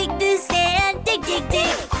 Dig the sand, dig, dig,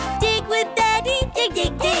 dig. Dig with Daddy, dig,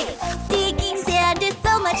 dig, dig. Digging sand is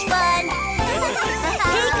so much fun.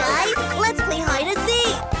 Hey guys, let's play hide and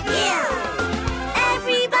seek. Yeah.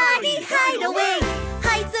 Everybody hide away.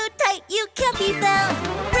 Hide so tight you can't be found.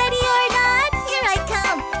 Ready or not, here I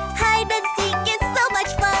come. Hide and seek is so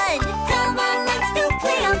much fun. Come on, let's go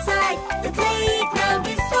play outside. The playground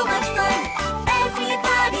is so much fun.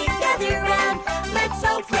 Everybody gather round. Let's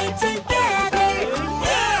all play together.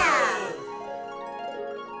 Yeah!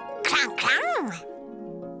 Clong, clong.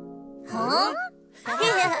 Huh?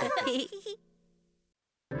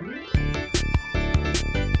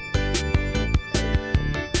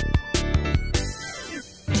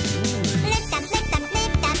 Lift up, lift up,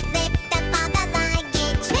 lift up, lift up all the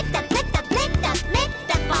luggage. Lift up, lift up, lift up, lift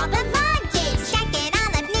up all the luggage. Stack it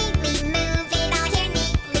all up neatly, move it all here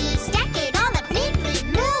neatly. Stack it all up neatly,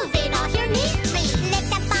 move it all here neatly.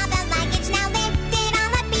 Lift up all the luggage, now lift it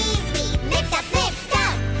all up easily. Lift up, lift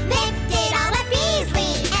up, lift it all up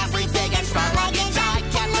easily. Every big and small luggage, I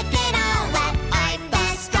can lift it all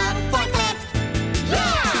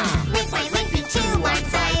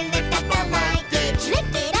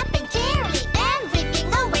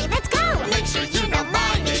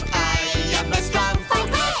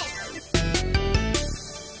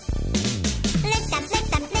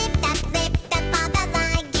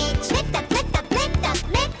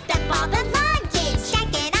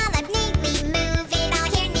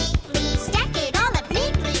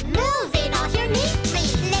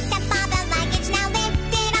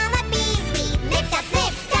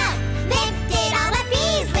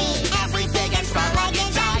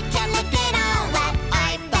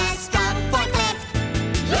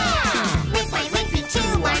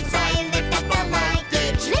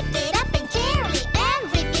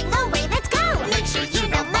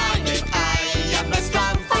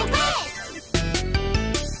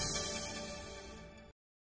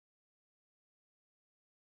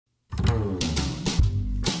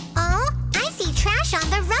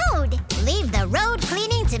Leave the road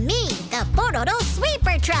cleaning to me, the Pororo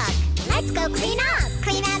sweeper truck. Let's go clean up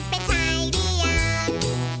and tidy up.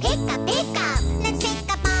 Pick up, let's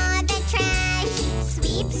pick up all the trash.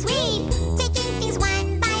 Sweep, sweep, taking things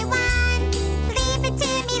one by one. Leave it to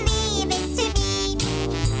me, leave it to me.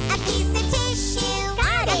 A piece of tissue,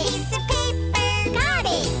 got it. A piece of paper, got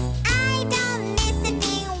it. I don't miss a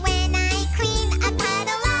thing when I clean a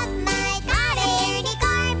puddle of mud. Got it. Dirty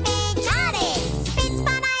garbage, got it. Spit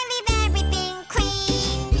spot, I leave everything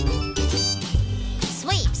clean.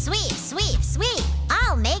 Sweep, sweep, sweep, sweep.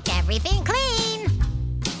 I'll make everything clean.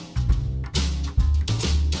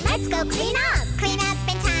 Let's go clean up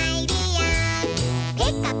and tidy up.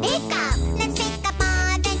 Pick up, let's pick up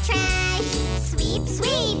all the trash. Sweep,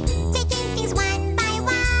 sweep, taking things one by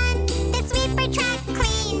one. The sweeper truck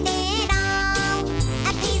cleaned it all.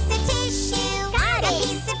 A piece of tissue, got it. A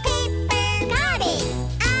piece of paper, got it.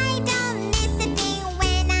 I don't miss a thing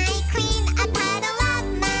when I clean a puddle of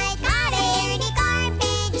mud. Got it. Dirty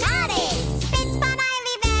garbage, got it. Spit spot, I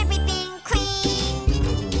leave everything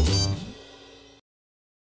clean.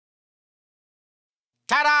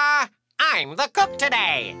 Ta-da! I'm the cook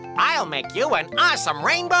today. I'll make you an awesome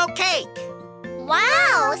rainbow cake.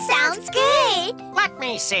 Wow, sounds good. Let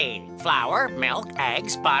me see. Flour, milk,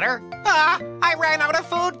 eggs, butter. I ran out of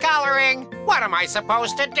food coloring. What am I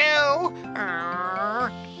supposed to do?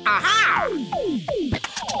 Aha!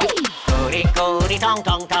 Goody, goody, tong,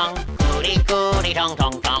 tong, tong. Goody, goody, tong,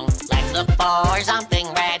 tong, tong. Let's look for something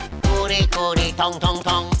red. Goody, goody, tong, tong,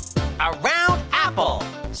 tong. A round apple.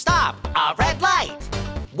 Stop, a red light.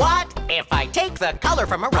 What if I take the color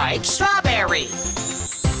from a ripe strawberry?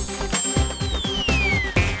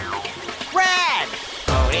 Red!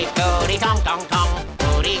 Goody, goody, tong, tong, tong.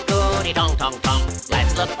 Goody, goody, tong, tong, tong.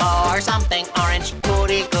 Let's look for something orange.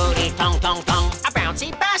 Goody, goody, tong, tong, tong. A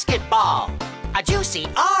bouncy basketball. A juicy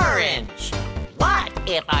orange. What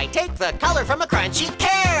if I take the color from a crunchy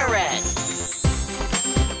carrot?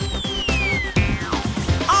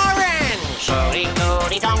 Orange! Goody,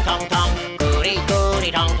 goody, tong, tong, tong. Goody,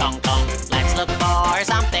 goody, tong, tong, tong. Let's look for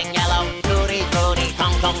something yellow. Goody, goody,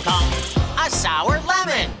 tong, tong, tong. A sour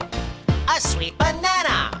lemon. A sweet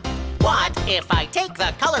banana. What if I take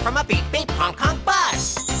the color from a beep, beep, honk, honk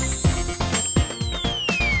bus?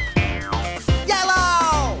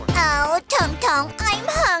 Yellow! Oh, Tum Tum, I'm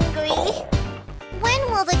hungry. When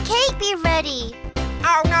will the cake be ready?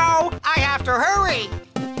 Oh no, I have to hurry.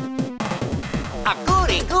 A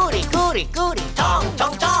goody, goody, goody, goody, tong,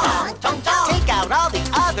 tong, tong, tong, tong. Take out all the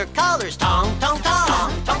other colors, tong, tong,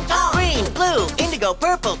 tong, tong, tong. Green, blue, indigo,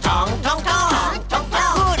 purple, tong, tong, tong, tong,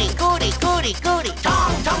 tong. Goody, goody, goody, goody,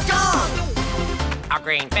 tong, tong, tong. A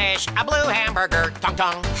green fish, a blue hamburger, tong,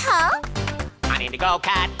 tong. Huh? An indigo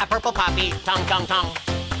cat, a purple puppy, tong, tong, tong.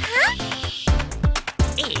 Huh?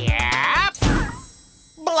 Yep.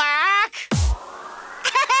 Black.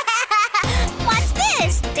 What's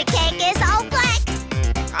this? The cake is all black.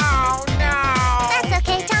 Oh no. That's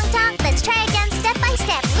okay, Tum Tum. Let's try again step by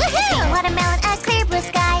step. Woohoo! A watermelon, a clear blue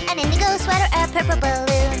sky, an indigo sweater, a purple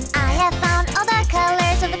balloon. I have found all the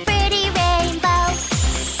colors of the pretty rainbow.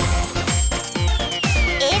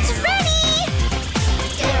 It's ready!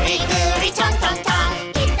 Goody, goody, tong, tong, tong.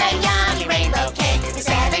 Eat the yummy rainbow cake. The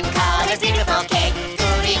 7-color beautiful cake.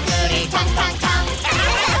 Goody, goody, tong, tong, tong.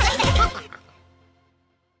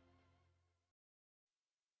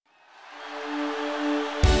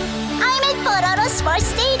 I'm at Pororo Sports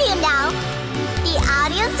Stadium now. The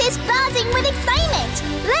audience is buzzing with excitement.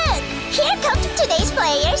 Look, here come today's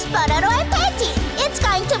players, Pororo and Patty. It's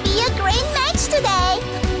going to be a great match today.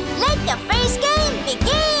 Let the first game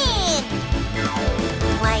begin.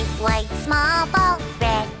 White, white, small ball,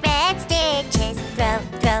 red, red stitches. Throw,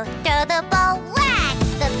 throw, throw the ball. Whack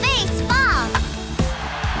the baseball.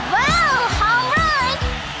 Wow, home run!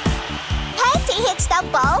 Patty hits the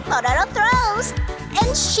ball, Pororo throws.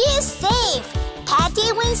 And she is safe.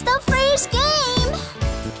 Patty wins the first game.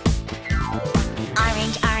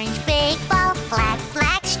 Orange, orange, big ball. Black,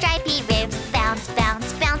 black, stripy ribs. Bounce,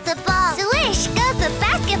 bounce, bounce the ball. Swish goes the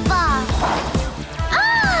basketball.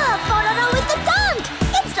 Ah, Pororo with the dunk.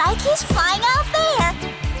 It's like he's flying out there.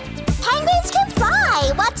 Penguins can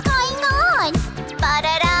fly. What's going on?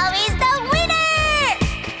 Pororo is the winner.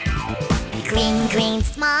 Green, green,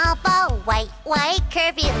 small ball. White, white,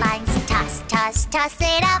 curvy lines. Toss, toss, toss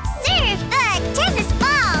it up. Serve the tennis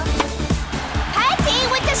ball. Patty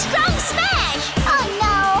with a strong smash. Oh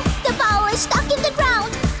no, the ball is stuck in the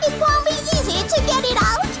ground. It won't be easy to get it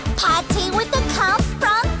out. Patty with the count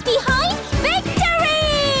from behind.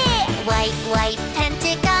 Victory! White, white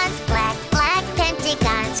pentagons. Black, black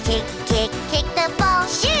pentagons. Kick, kick, kick the ball.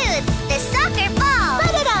 Shoot the soccer ball.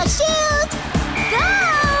 Put it out, shoot.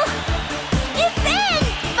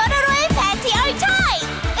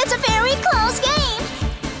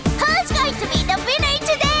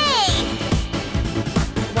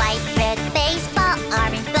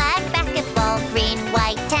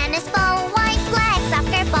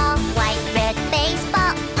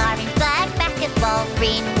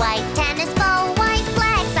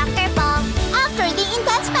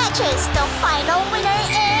 matches. The final winner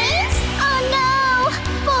is... Oh no!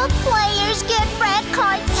 Both players get red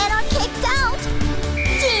cards and are kicked out.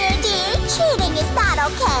 Dear, cheating is not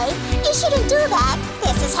okay. You shouldn't do that.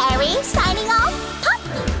 This is Harry, signing off. Pop!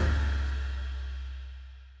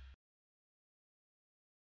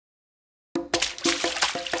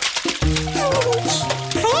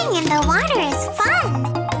 Playing in the water is fun.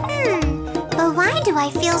 But why do I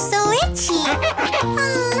feel so itchy?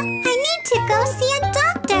 I need to go see a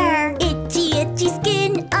doctor. Itchy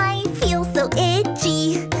skin, I feel so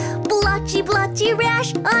itchy. Blotchy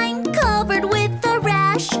rash, I'm covered with a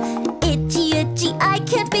rash. Itchy, I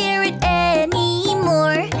can't bear it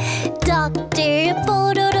anymore. Dr.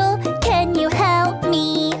 Pororo, can you help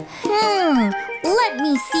me? Let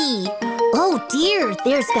me see. Oh dear,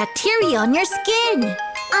 there's bacteria on your skin.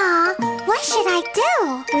 What should I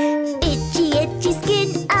do? Itchy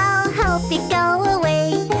skin, I'll help it go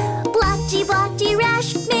away. Blotchy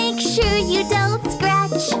rash, make sure you don't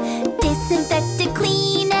scratch. Disinfect it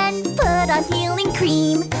clean and put on healing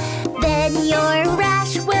cream. Then your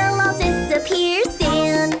rash will all disappear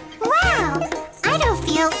soon. Wow, I don't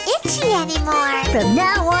feel itchy anymore. From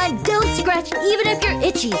now on, don't scratch even if you're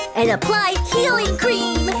itchy, and apply healing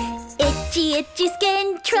cream. Itchy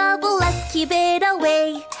skin trouble, let's keep it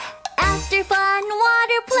away. After fun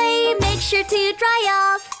water play, make sure to dry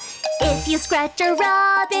off. If you scratch or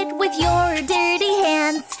rub it with your dirty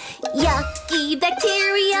hands, yucky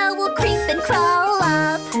bacteria will creep and crawl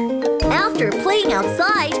up. After playing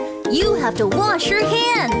outside, you have to wash your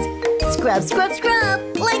hands. Scrub,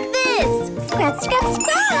 like this. Scrub.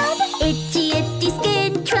 Itchy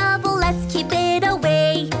skin trouble, let's keep it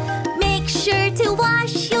away. Make sure to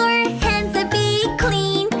wash your hands and be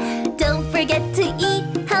clean. Don't forget to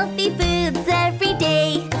eat healthy foods every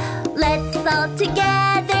day. Let's all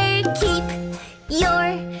together keep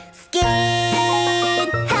your skin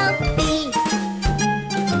healthy.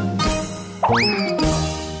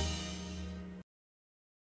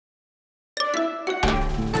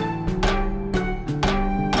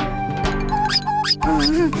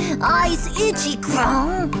 Eyes itchy,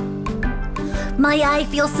 crown. My eye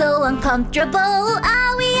feels so uncomfortable.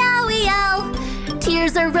 Owie, owie, ow.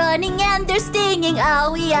 Tears are running and they're stinging.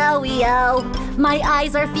 Owie, owie, ow. My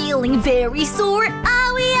eyes are feeling very sore.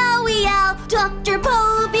 Owie, owie, ow. Dr.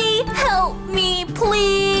 Poby, help me,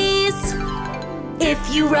 please. If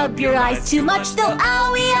you rub your eyes too much, they'll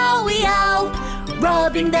owie, owie, ow.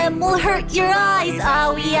 Rubbing them will hurt your eyes.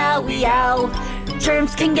 Owie, owie, ow.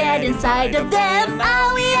 Germs can get inside of them.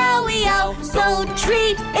 Owie, owie, ow. So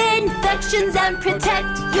treat infections and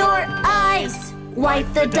protect your eyes.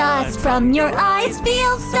 Wipe the dust from your eyes.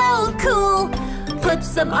 Feel so cool. Put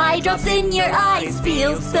some eye drops in your eyes.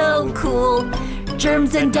 Feel so cool.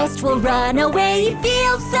 Germs and dust will run away.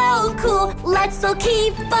 Feel so cool. Let's all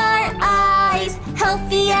keep our eyes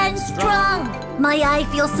healthy and strong. My eye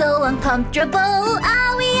feels so uncomfortable.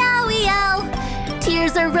 Owie, owie, ow.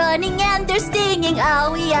 Tears are running and they're stinging.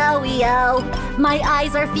 Owie, owie, ow. My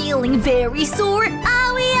eyes are feeling very sore.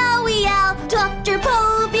 Owie, owie, ow. Dr.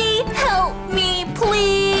 Poby, help me,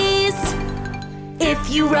 please.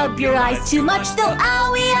 If you rub your eyes too much, they'll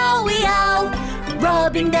owie, owie, ow.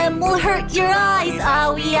 Rubbing them will hurt your eyes.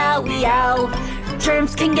 Owie, owie, ow.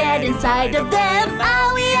 Germs can get inside of them.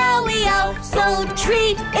 Owie, owie, ow. So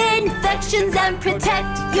treat infections and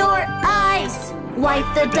protect your eyes. Wipe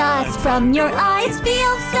the dust from your eyes.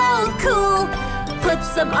 Feel so cool. Put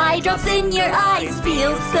some eye drops in your eyes.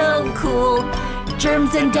 Feel so cool.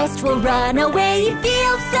 Germs and dust will run away.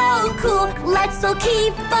 Feel so cool. Let's all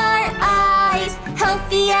keep our eyes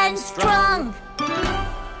healthy and strong.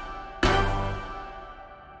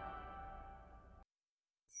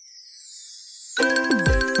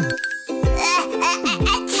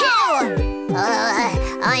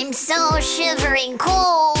 I'm so shivering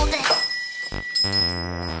cold.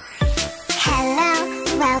 Hello,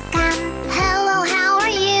 welcome. Hello, how are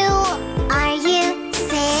you? Are you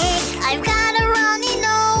sick? I've got a runny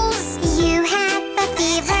nose. You have a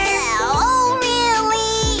fever? Oh,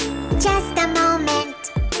 really? Just a moment.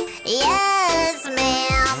 Yes,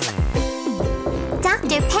 ma'am.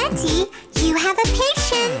 Dr. Petty, you have a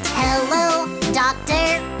patient. Hello,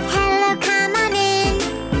 doctor. Hello, come on in.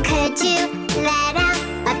 Could you let out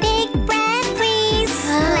a big breath, please?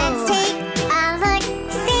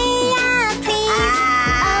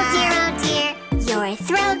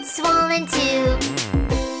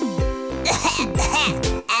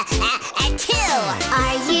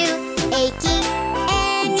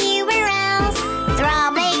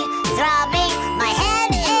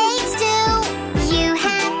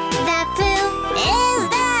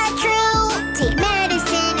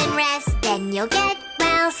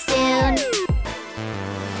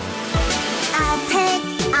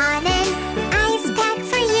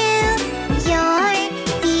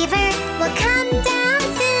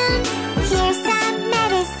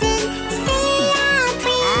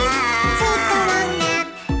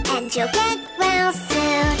 and you'll get well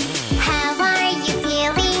soon. How are you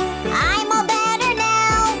feeling? I'm all better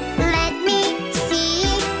now. Let me see,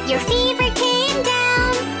 your fever came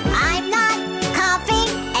down. I'm not coughing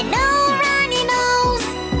and no runny nose.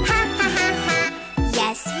 Ha ha ha ha.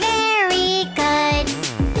 Yes, very good.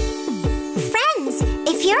 Friends,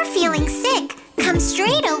 if you're feeling sick, come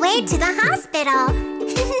straight away to the hospital.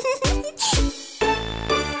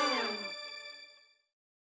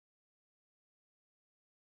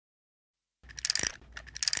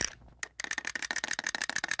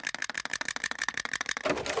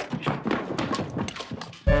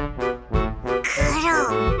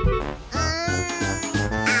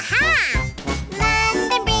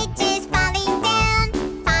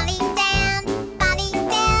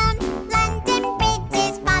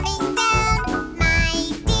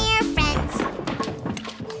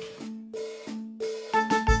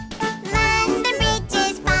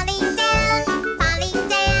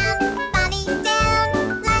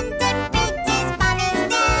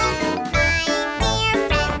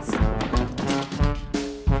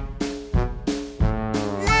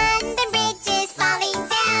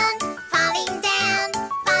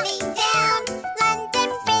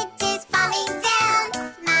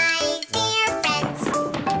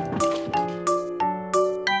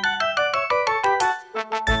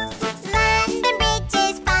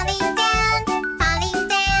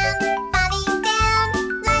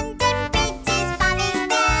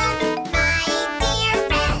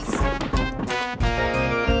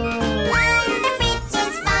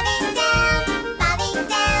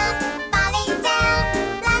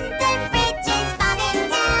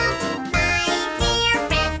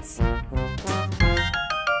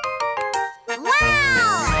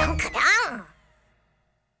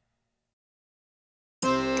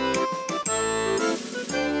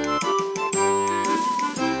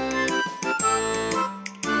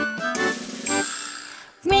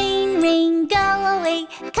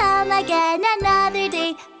 Again another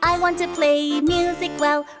day. I want to play music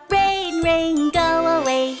well. Rain, rain, go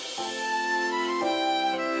away.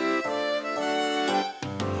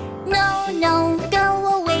 No, no,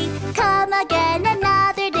 go away. Come again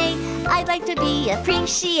another day. I'd like to be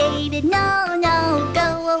appreciated. No, no,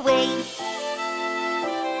 go away.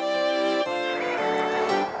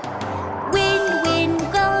 Wind, wind,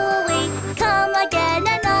 go away. Come again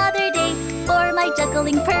another day for my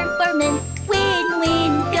juggling performance. Wind,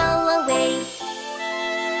 wind, go away.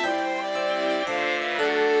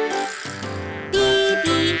 Bee,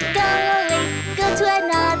 bee, go away. Go to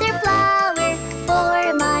another flower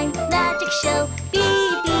for my magic show.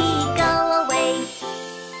 Bee, bee, go away.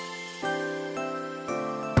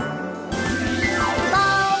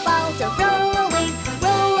 Ball, ball, don't roll away.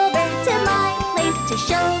 Roll over to my place to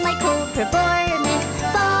show my cool performance.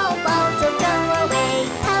 Ball, ball, don't go away.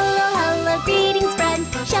 Hello, hello, greetings, friend.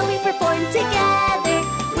 Shall we perform together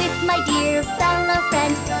with my dear fellow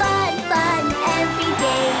friend? Fun, fun, every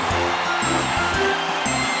day.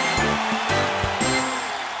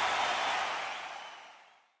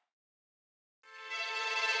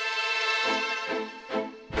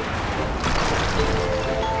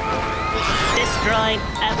 Destroy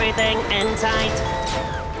everything in sight.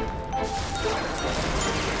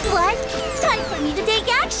 What? Time for me to take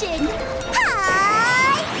action.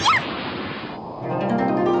 Hi-ya!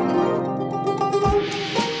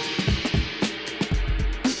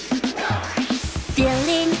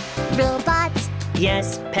 Building robots.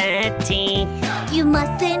 Yes, Patty. You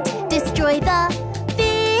mustn't destroy the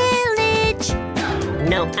village.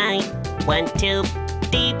 No, I want to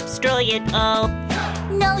destroy it all.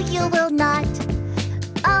 No, you will not.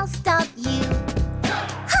 I'll stop you.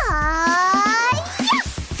 Hi-ya!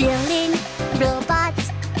 Building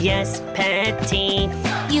robots. Yes, Patty.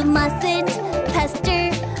 You mustn't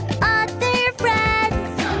pester other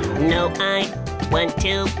friends. No, I want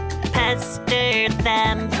to pester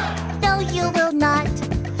them. No, you will not.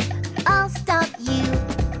 I'll stop you.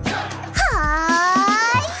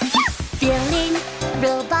 Hi-ya! Building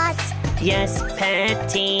robots. Yes,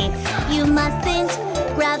 Patty. You mustn't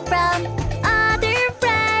grab from other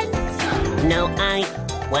friends. No, I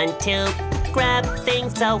want to grab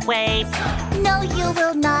things away. No, you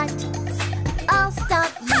will not. I'll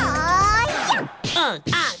stop you.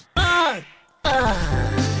 Hi-ya!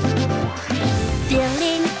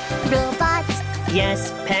 Building robots.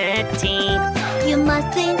 Yes, Patty. You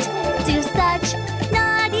mustn't do such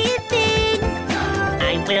naughty things.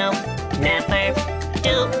 I will never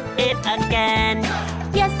do it again.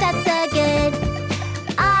 Yes, that's a good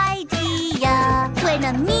idea. When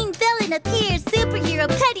a mean villain appears, superhero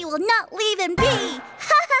Petty will not leave him be.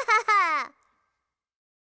 Ha ha ha ha!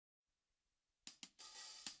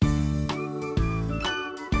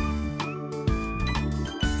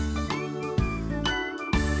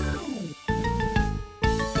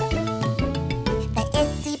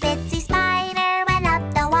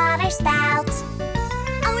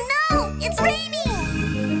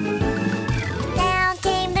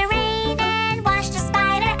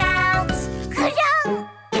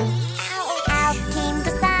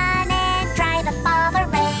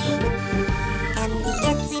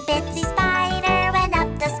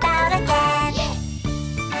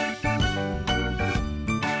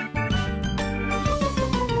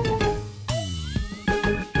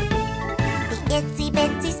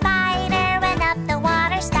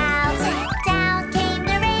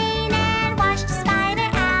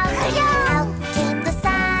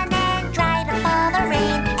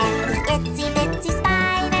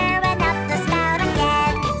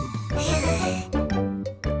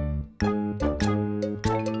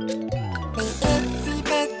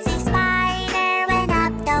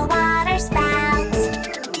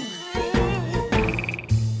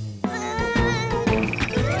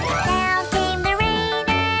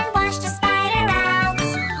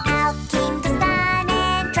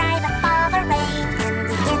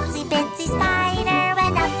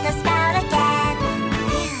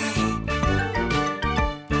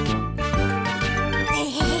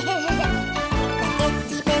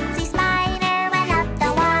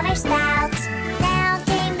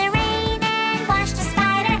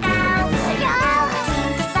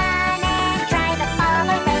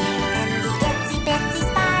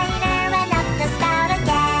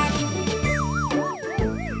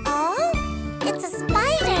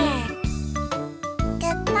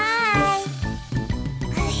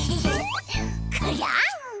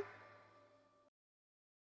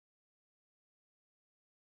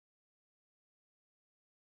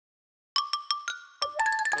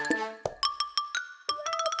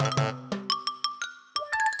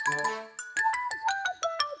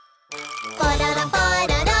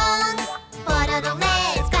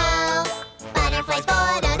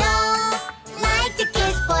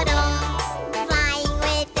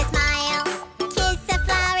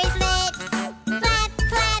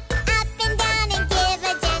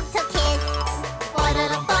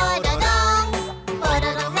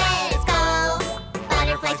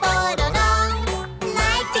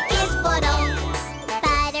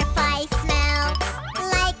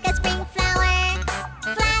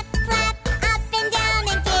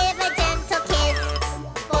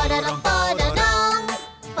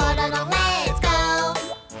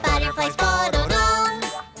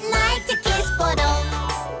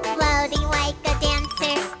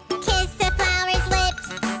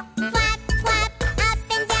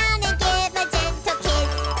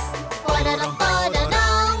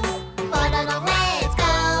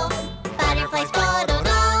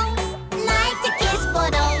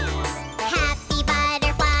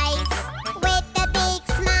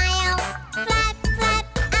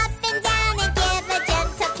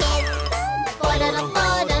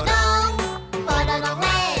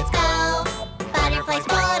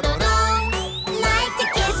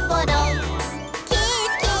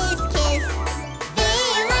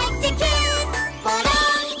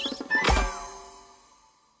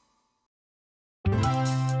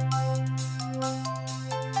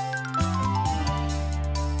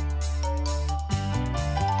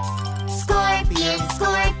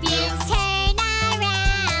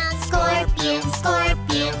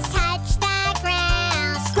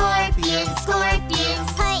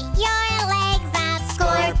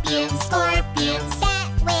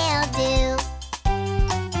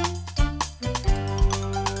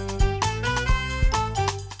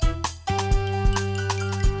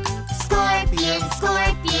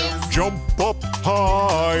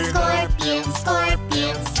 fly. Scorpions,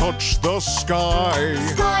 scorpions. Touch the sky.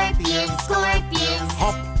 Scorpions, scorpions.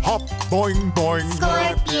 Hop, hop, boing, boing.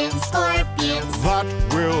 Scorpions, scorpions. That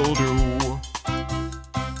will do.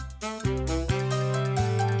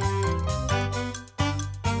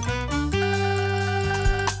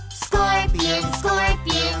 Scorpions,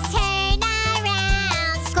 scorpions. Turn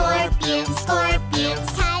around. Scorpions, scorpions.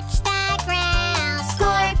 Touch the ground.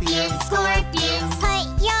 Scorpions, scorpions. Put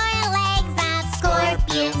your legs up.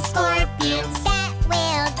 Scorpions, scorpions. That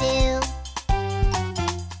will do.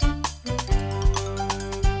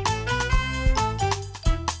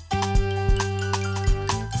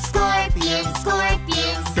 Scorpions,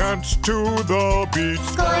 scorpions. Dance to the beat.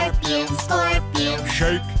 Scorpions, scorpions.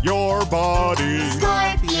 Shake your body.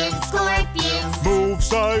 Scorpions, scorpions. Move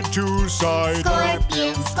side to side.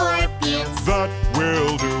 Scorpions, scorpions. That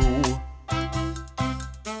will do.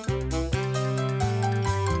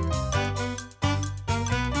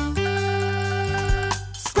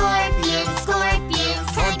 Scorpions, scorpions.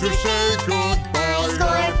 Time to say goodbye.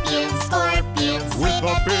 Scorpions, scorpions. With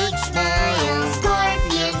a big smile.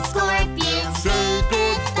 Scorpions, scorpions. Say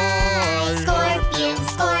goodbye. Scorpions,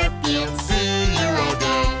 scorpions. See you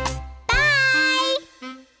again. Bye!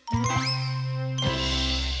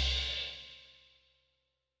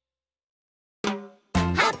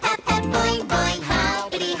 Hop, hop, hop, boing, boing,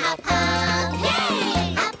 hoppity, hop, hop.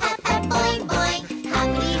 Yay! Hop, hop, hop, boing, boing,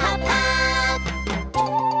 hoppity, hop, hop.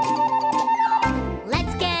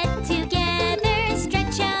 Let's get together,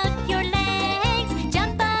 stretch out your legs,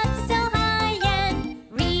 jump up so high and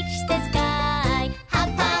reach the sky. Hop,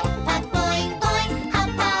 hop, hop, boing, boing, hop,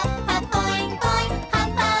 hop, hop, boing, boing,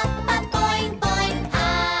 hop, hop, hop, boing, boing,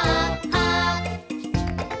 hop, hop.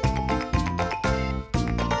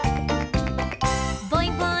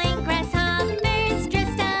 Boing boing, grasshoppers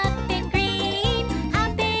dressed up in green,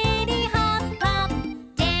 hoppity hop hop,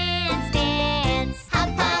 dance dance. Hop,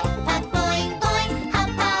 hop, hop, boing, boing, hop,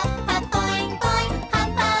 hop, hop, boing, boing,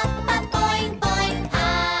 hop, hop, hop, boing, boing,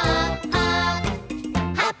 hop, hop.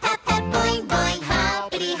 Hop, hop, hop, boing, boing,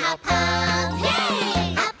 hoppity, hop, hop.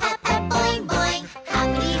 Yay! Hop, hop, hop, boing, boing,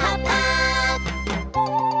 hoppity, hop, hop.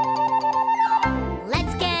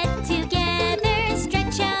 Let's get together,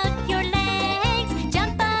 stretch out your legs,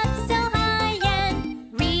 jump up so high and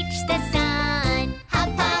reach the sun. Hop,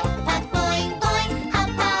 hop, hop, boing, boing, hop,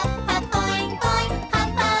 hop, hop, boing, boing,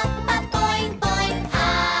 hop, hop, hop, boing, boing,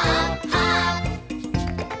 hop, hop.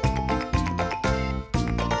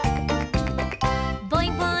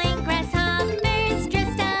 Boing boing, grasshoppers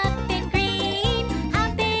dressed up in green,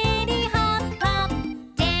 hoppity hop hop,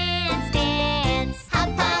 dance dance. Hop,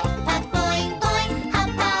 hop, hop, boing, boing, hop,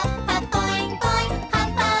 hop, hop, boing, boing,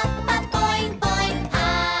 hop, hop, hop, boing, boing,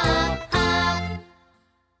 hop, hop.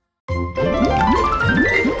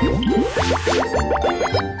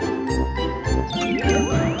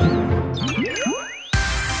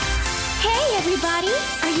 Hey everybody,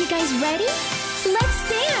 are you guys ready? Let's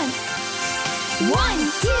dance! 1,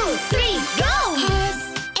 2, 3, go! Head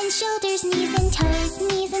and shoulders, knees and toes,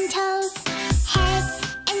 knees and toes. Head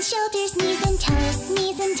and shoulders, knees and toes,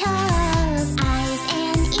 knees and toes. Eyes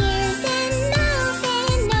and ears and mouth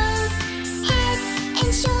and nose. Head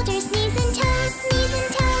and shoulders, knees and toes, knees and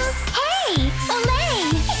toes. Hey, olay!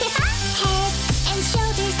 Head and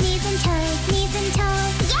shoulders, knees and toes, knees and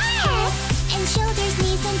toes. Yeah! Head and shoulders,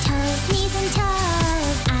 knees and toes, knees and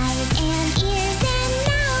toes. Eyes and ears and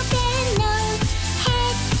mouth and nose.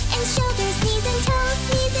 Head and shoulders, knees and toes,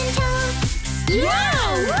 knees and toes. Yeah!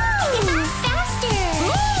 Woo! Faster!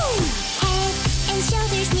 Head and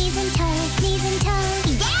shoulders, knees and toes, knees and toes.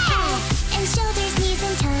 Yeah! Head and shoulders, knees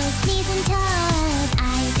and toes, knees and toes.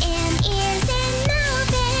 Eyes and ears and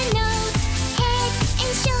mouth and nose. Head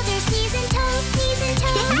and shoulders, knees and toes, knees and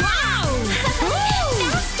toes. Wow!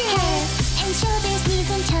 Faster! Head and shoulders, knees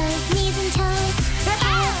and toes, knees and toes.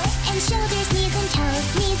 Head and shoulders, knees and toes,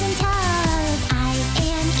 knees and toes. Eyes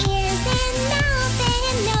and ears and mouth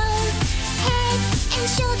and nose. Head and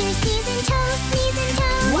shoulders, knees and toes, knees and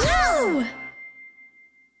toes. Wow!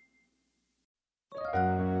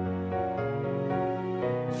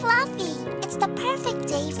 Fluffy, it's the perfect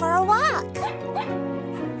day for a walk.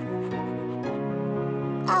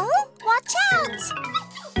 Oh, watch out!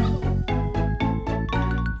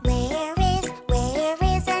 Where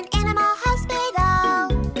is an animal hospital?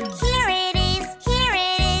 Here it is,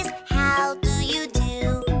 how do you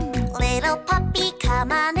do? Little puppy,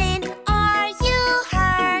 come on in, are you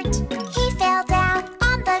hurt? He fell down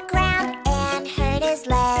on the ground and hurt his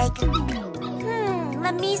leg.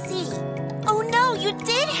 Let me see. Oh no, you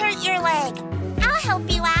did hurt your leg. I'll help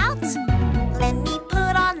you out. Let me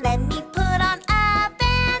put on a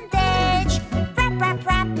bandage. Wrap, wrap,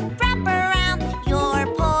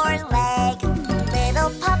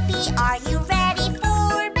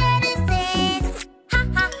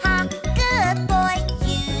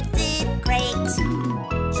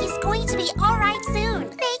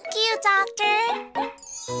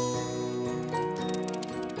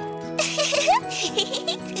 Oh,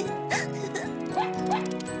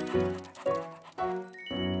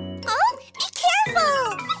 be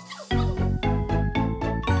careful!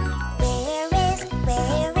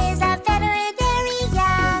 Where is a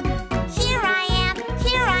veterinarian? Here I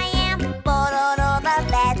am, Pororo the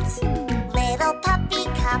vet. Little puppy,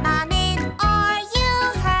 come on in, are you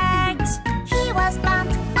hurt? He was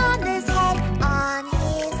bumped on his head,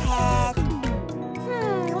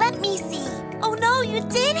 let me see. Oh no, you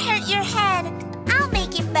did hurt your head. I'll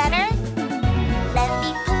make it better. Let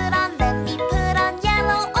me put on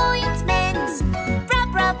yellow ointment.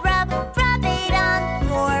 Rub it on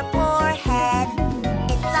your poor head.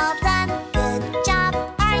 It's all done, good job,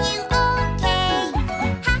 are you okay?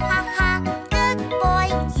 Ha ha ha, good boy,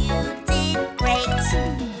 you did great.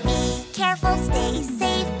 Be careful, stay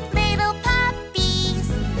safe, little puppies.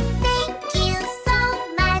 Thank you so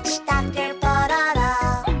much, Dr. Pororo.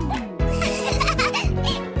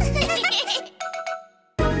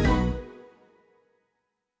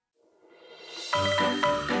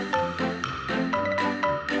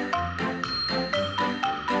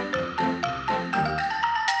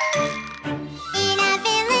 In a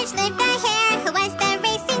village lived a hare who was the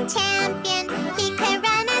racing champion. He could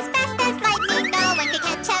run as fast as lightning, no one could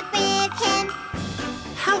catch up with him.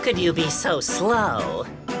 How could you be so slow?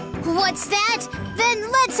 What's that?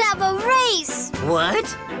 Then let's have a race! What?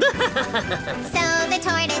 So the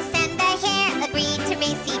tortoise and the hare agreed to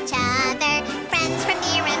race each other. Friends from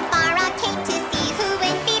near and far all came to see who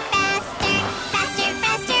would be faster. Faster,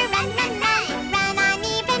 faster, run, run, run. Run on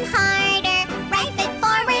even harder. Right foot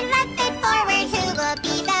forward, left foot forward. Who will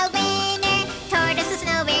be the winner? Tortoise was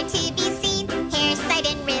nowhere to be seen. Hare sighed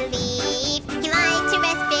in relief. He lied to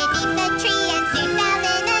rest beneath the tree and soon fell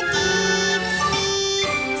in a deep sleep.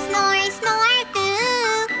 Snore, snore,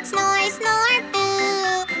 boo. Snore, snore,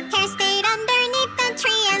 boo. Hare stayed underneath the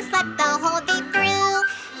tree and slept the whole day through.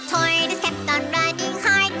 Tortoise kept on running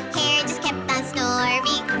hard. Hare just kept on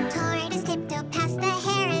snoring. Tortoise tiptoed past the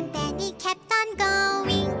hare and then he kept on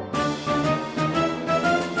going.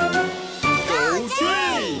 Go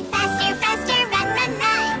day! Faster, faster, run, run,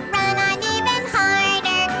 run. Run on even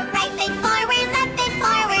harder. Right foot forward, left foot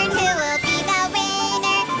forward. Who will be the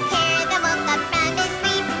winner? Hare then woke up from his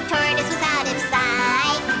sleep. Tortoise was out of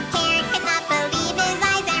sight. Hare could not believe his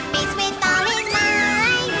eyes and raced with all his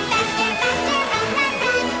might. Faster, faster, run, run,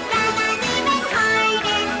 run. Run on even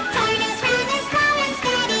harder. Tortoise ran as slow and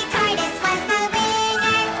steady. Tortoise was the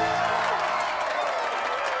winner.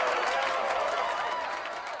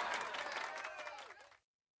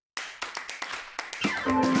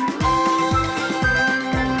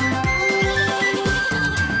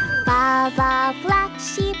 Baba black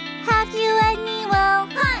sheep, have you any wool?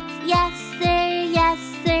 Yes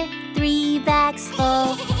sir, 3 bags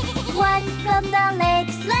full. One from the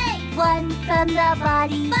legs, one from the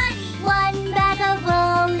body. 1 bag of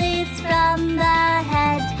wool is from the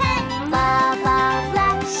head. Baba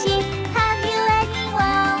black sheep, have you any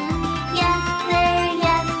wool? Yes sir,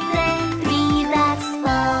 3 bags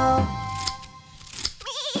full.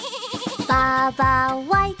 Baba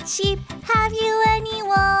white sheep, have you any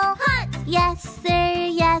wool? Yes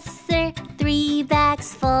sir, 3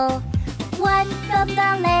 bags full. 1 from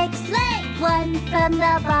the legs, 1 from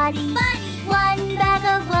the body. 1 bag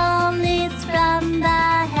of wool is from the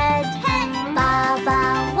head. Baba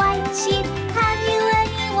white sheep, have you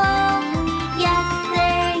any wool? Yes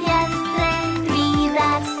sir, 3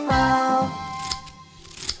 bags full.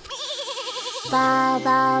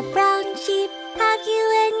 Baba brown sheep, have you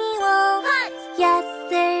any wool?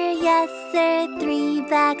 Yes sir, 3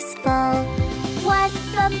 bags full. 1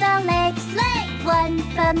 from the legs, 1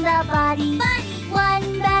 from the body.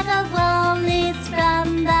 1 bag of wool is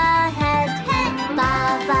from the head.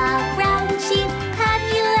 Baba brown sheep, have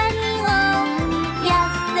you any wool?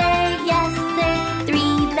 Yes sir,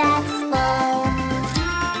 3 bags full.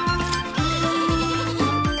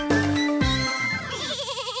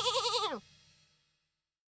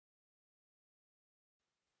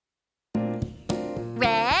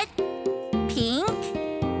 Red, pink,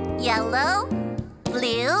 yellow,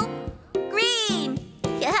 blue, green.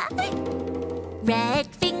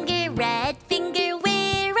 Red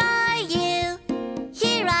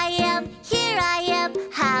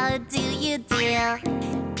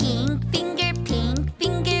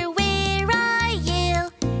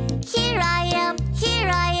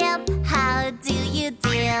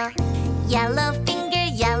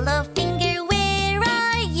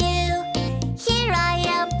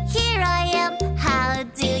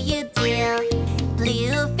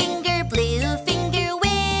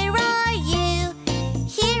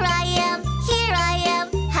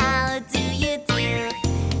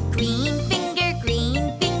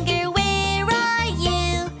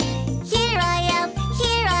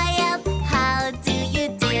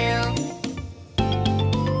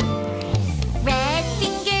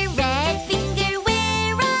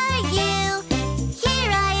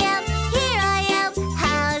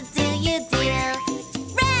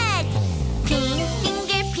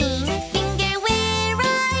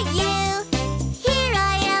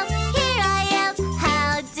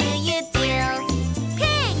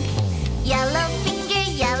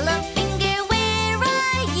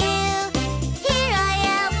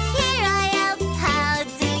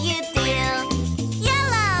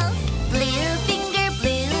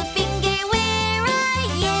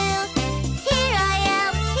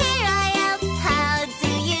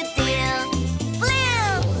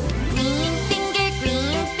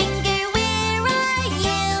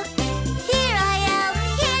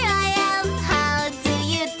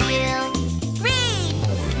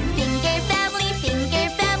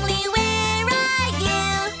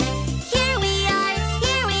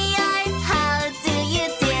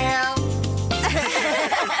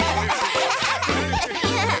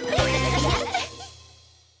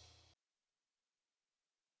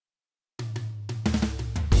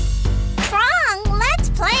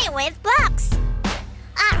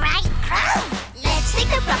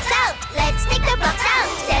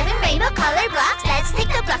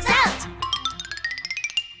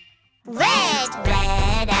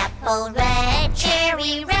apple, red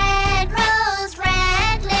cherry, red rose,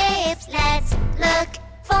 red lips. Let's look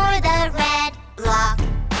for the red block.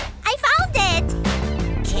 I found it!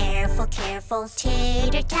 Careful, careful,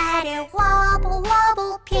 chitter-chatter, wobble,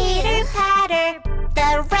 wobble, pitter-patter.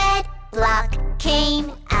 The red block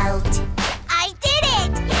came out. I did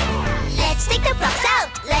it! Let's take the blocks out.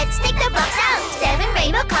 Let's take the blocks out. 7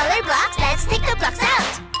 rainbow color blocks. Let's take the blocks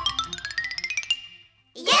out.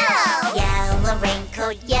 Yellow! Yellow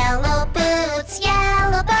raincoat, yellow boots,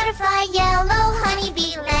 yellow butterfly, yellow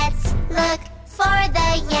honeybee. Let's look for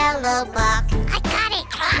the yellow block. I got it!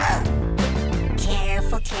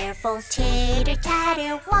 Careful, careful,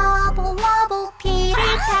 chitter-chatter, wobble, wobble,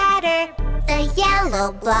 pitter-patter. The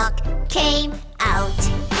yellow block came out.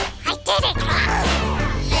 I did it!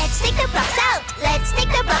 Let's take the blocks out. Let's take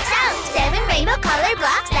the blocks out. 7 rainbow color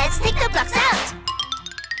blocks. Let's take the blocks out.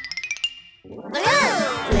 Blue!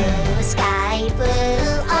 Blue sky,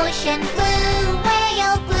 blue ocean, blue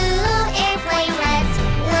whale, blue airplane. Let's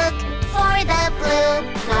look for the blue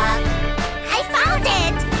block. I found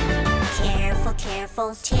it! Careful,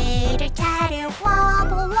 careful, chitter-chatter,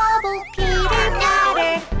 wobble, wobble,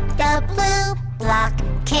 pitter-patter. The blue block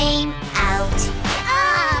came out.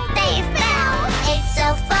 Ah, they fell! It's so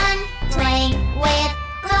fun playing with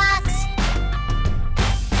blocks.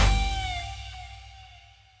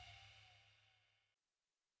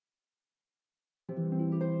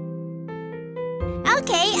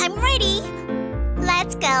 Okay, I'm ready.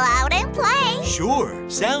 Let's go out and play. Sure,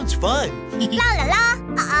 sounds fun. La la la.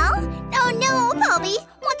 Uh-oh. Oh no, Poppy.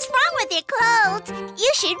 What's wrong with your clothes?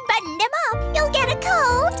 You should button them up. You'll get a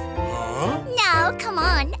cold. Huh? No, come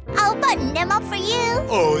on. I'll button them up for you.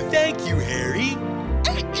 Oh, thank you, Harry.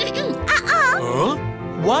 Huh?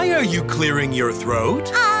 Why are you clearing your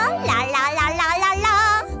throat? Oh, la la la la la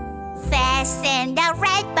la. Fasten the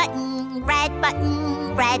red button, red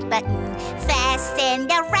button, red button. Fasten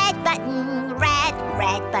the red button, red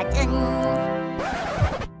button.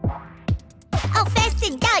 Oh,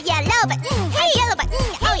 fasten the yellow button. Hey, yellow button.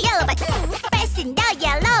 Oh, yellow button. Fasten the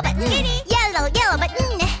yellow button. Yellow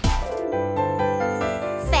button.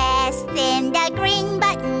 Fasten the green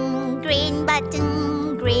button, green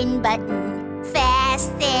button, green button.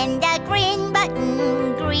 Fasten the green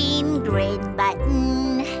button, green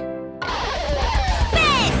button.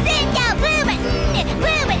 Fasten the blue button,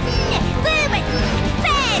 blue button, blue button.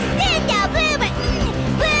 Fasten the blue button,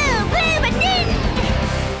 blue button.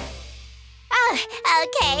 Oh,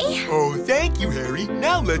 okay. Oh, thank you, Harry.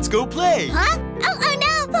 Now let's go play. Huh? Oh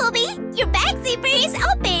no, Poppy. Your back zipper is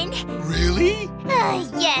open. Really?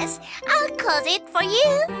 Yes, I'll close it for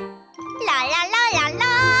you. La la la la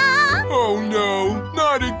la. Oh no,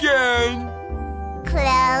 not again.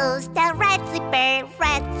 Close the red zipper,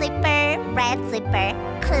 red zipper, red zipper.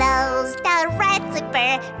 Close the red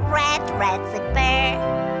zipper, red zipper.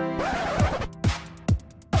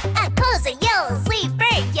 Close the yellow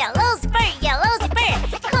zipper, yellow zipper, yellow zipper.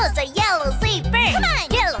 Close the yellow zipper. Come on,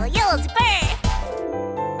 yellow zipper.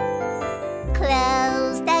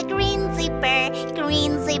 Close the green zipper,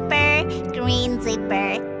 green zipper, green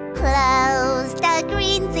zipper. Close the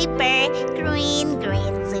green zipper, green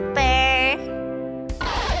zipper.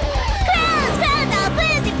 Close the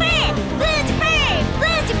blue zipper, blue zipper,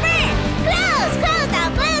 blue zipper. Close the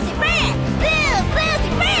blue zipper, blue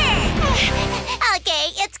zipper. Okay,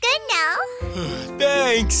 it's good now.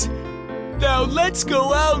 Thanks. Now let's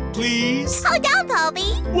go out, please. Hold on,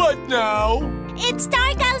 Poppy. What now? It's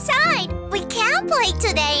dark outside. We can't play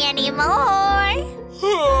today anymore.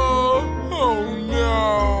 Oh no.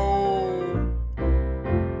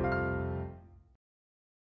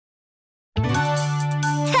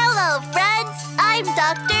 Hello, friends. I'm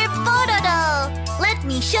Dr. Pororo. Let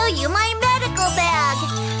me show you my medical bag.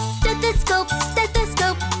 Stethoscope,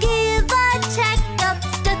 stethoscope, give a checkup.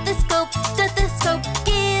 Stethoscope, stethoscope,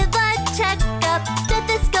 give a checkup.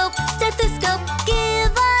 Stethoscope, stethoscope,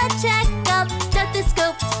 give a checkup.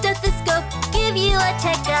 Stethoscope, stethoscope, give you a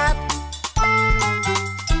checkup.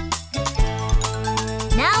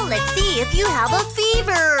 Now let's see if you have a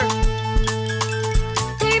fever.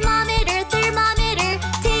 Thermometer, thermometer,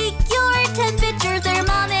 take your temperature.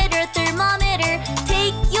 Thermometer, thermometer,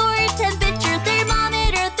 take your temperature.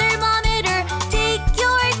 Thermometer, thermometer, take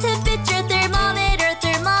your temperature. Thermometer,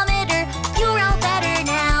 thermometer, you're all better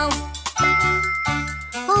now.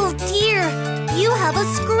 Oh dear, you have a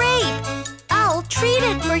scrape. I'll treat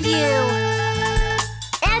it for you.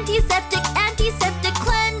 Antiseptic, antiseptic,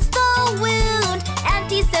 cleanse the wound.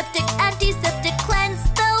 Antiseptic, antiseptic, cleanse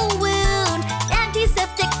the wound.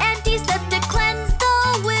 Antiseptic, antiseptic, cleanse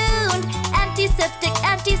the wound. Antiseptic,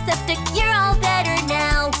 antiseptic, you're all better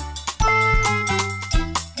now.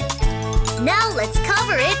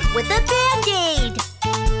 with a Band-Aid.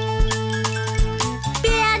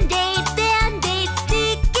 Band-Aid, Band-Aid,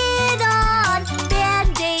 stick it on.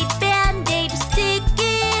 Band-Aid, Band-Aid, stick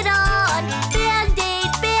it on.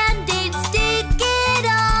 Band-Aid, Band-Aid, stick it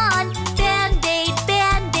on. Band-Aid,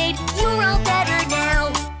 Band-Aid, you're all better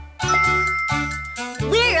now.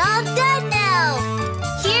 We're all done now.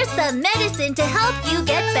 Here's some medicine to help you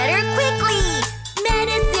get better quickly.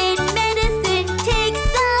 Medicine, medicine, take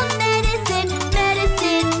some medicine.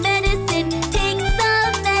 Medicine, medicine, take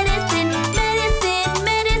some medicine. Medicine,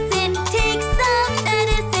 medicine, take some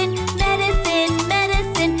medicine. Medicine,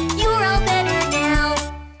 medicine, you're all better now.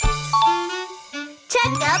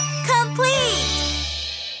 Checkup complete.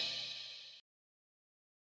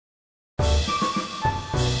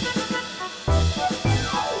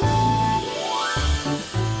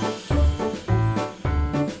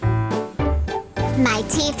 My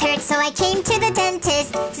teeth hurt, so I came to the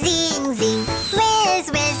dentist. Zing, zing,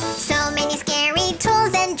 whiz, whiz. So many scary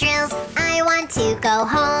tools and drills. I want to go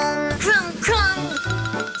home. Crung, crung.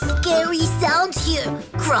 Scary sounds here.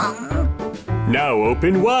 Crung. Now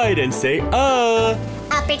open wide and say,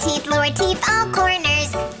 Upper teeth, lower teeth, all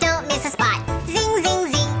corners. Don't miss a spot. Zing,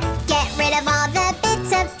 zing, zing. Get rid of all the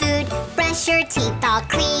bits of food. Brush your teeth all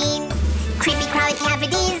clean. Creepy crawly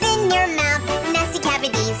cavities in your mouth. Nasty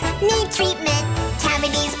cavities need treatment.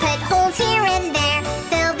 Cavities put holes here and there.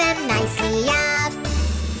 Fill them nicely up.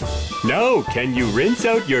 Now, can you rinse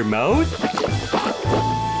out your mouth?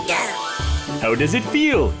 How does it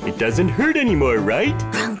feel? It doesn't hurt anymore, right?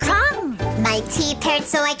 Crung, crung. My teeth hurt,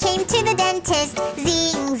 so I came to the dentist.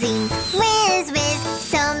 Zing, zing, whiz, whiz.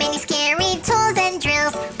 So many scary tools and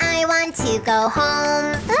drills. I want to go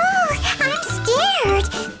home. Oh, I'm scared.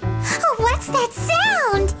 Oh, what's that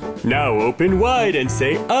sound? Now open wide and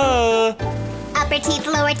say, Upper teeth,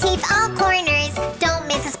 lower teeth, all corners. Don't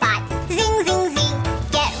miss a spot. Zing, zing, zing.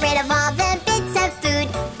 Get rid of all the bits of food.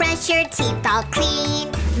 Brush your teeth all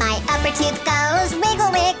clean. My upper tooth goes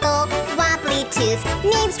wiggle, wiggle. Wobbly tooth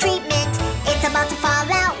needs treatment. It's about to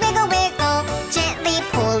fall out. Wiggle, wiggle. Gently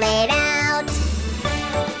pull it out.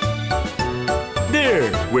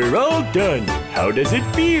 there, we're all done. How does it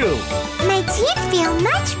feel? My teeth feel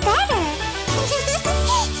much better.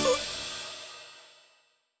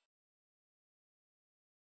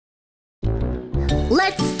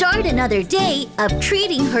 Let's start another day of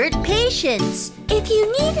treating hurt patients. If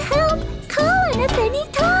you need help, call on us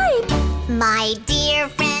anytime. My dear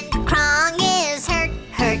friend Krong is hurt,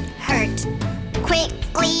 hurt, hurt.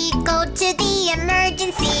 Quickly go to the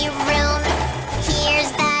emergency room.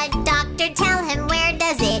 Here's the doctor, tell him where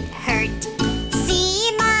does it hurt.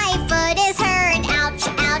 See, my foot is hurt, ouch,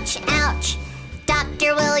 ouch, ouch.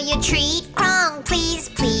 Doctor, will you treat Krong, please,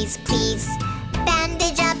 please, please.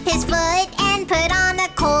 Bandage up his foot and put on a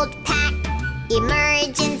cold pack.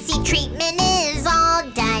 Emergency treatment is all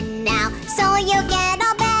done now, so you'll get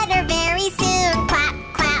all better very soon. Clap,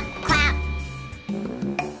 clap, clap.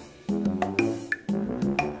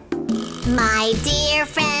 My dear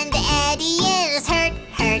friend Eddie is hurt,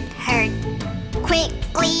 hurt, hurt.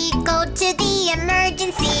 Quickly go to the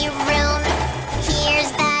emergency room.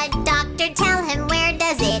 Here's the doctor, tell him where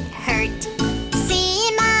does it hurt.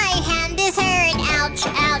 See, my hand is hurt, ouch,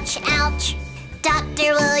 ouch, ouch.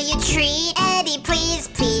 Doctor, will you treat Eddie, please,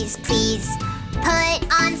 please, please. Put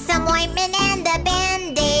on some ointment and a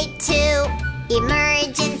Band-Aid too.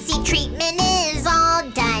 Emergency treatment is all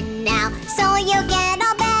done now, so you'll get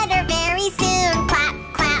all better very soon. Clap,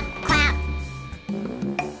 clap, clap.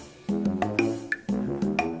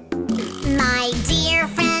 My dear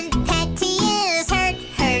friend Petty is hurt,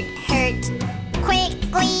 hurt, hurt.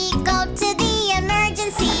 Quickly go to the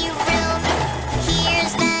emergency room.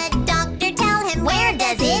 Here's the doctor, tell him where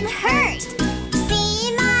does it hurt.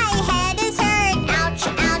 See, my head is hurt, ouch,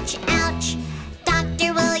 ouch, ouch.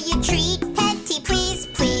 Doctor, will you treat Petty, please,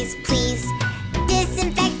 please, please.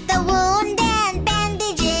 Disinfect the wound and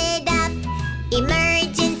bandage it up.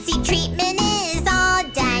 Emergency treatment is all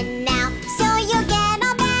done now, so you'll get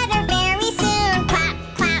all better very soon. Clap,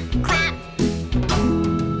 clap, clap.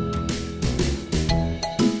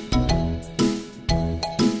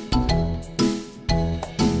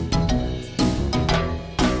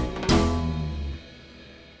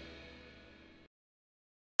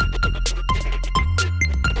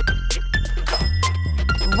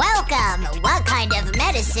 Welcome! What kind of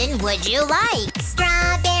medicine would you like?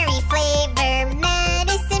 Strawberry flavor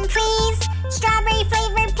medicine, please. Strawberry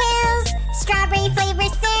flavor pills. Strawberry flavor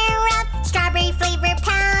syrup. Strawberry flavor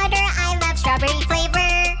powder. I love strawberry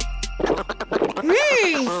flavor.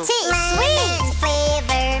 Tastes sweet. Lemon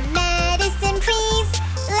flavor medicine, please.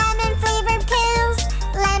 Lemon flavor pills.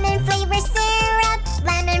 Lemon flavor syrup.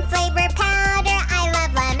 Lemon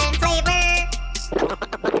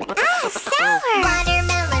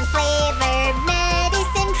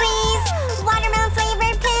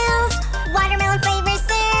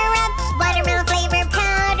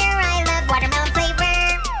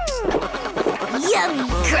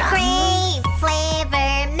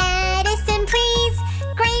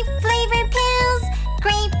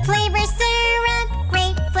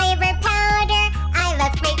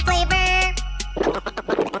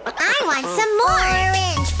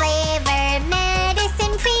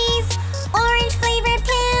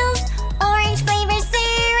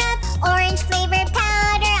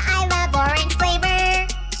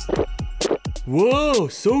Whoa,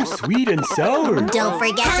 so sweet and sour. Don't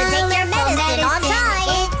forget to take your medicine on time.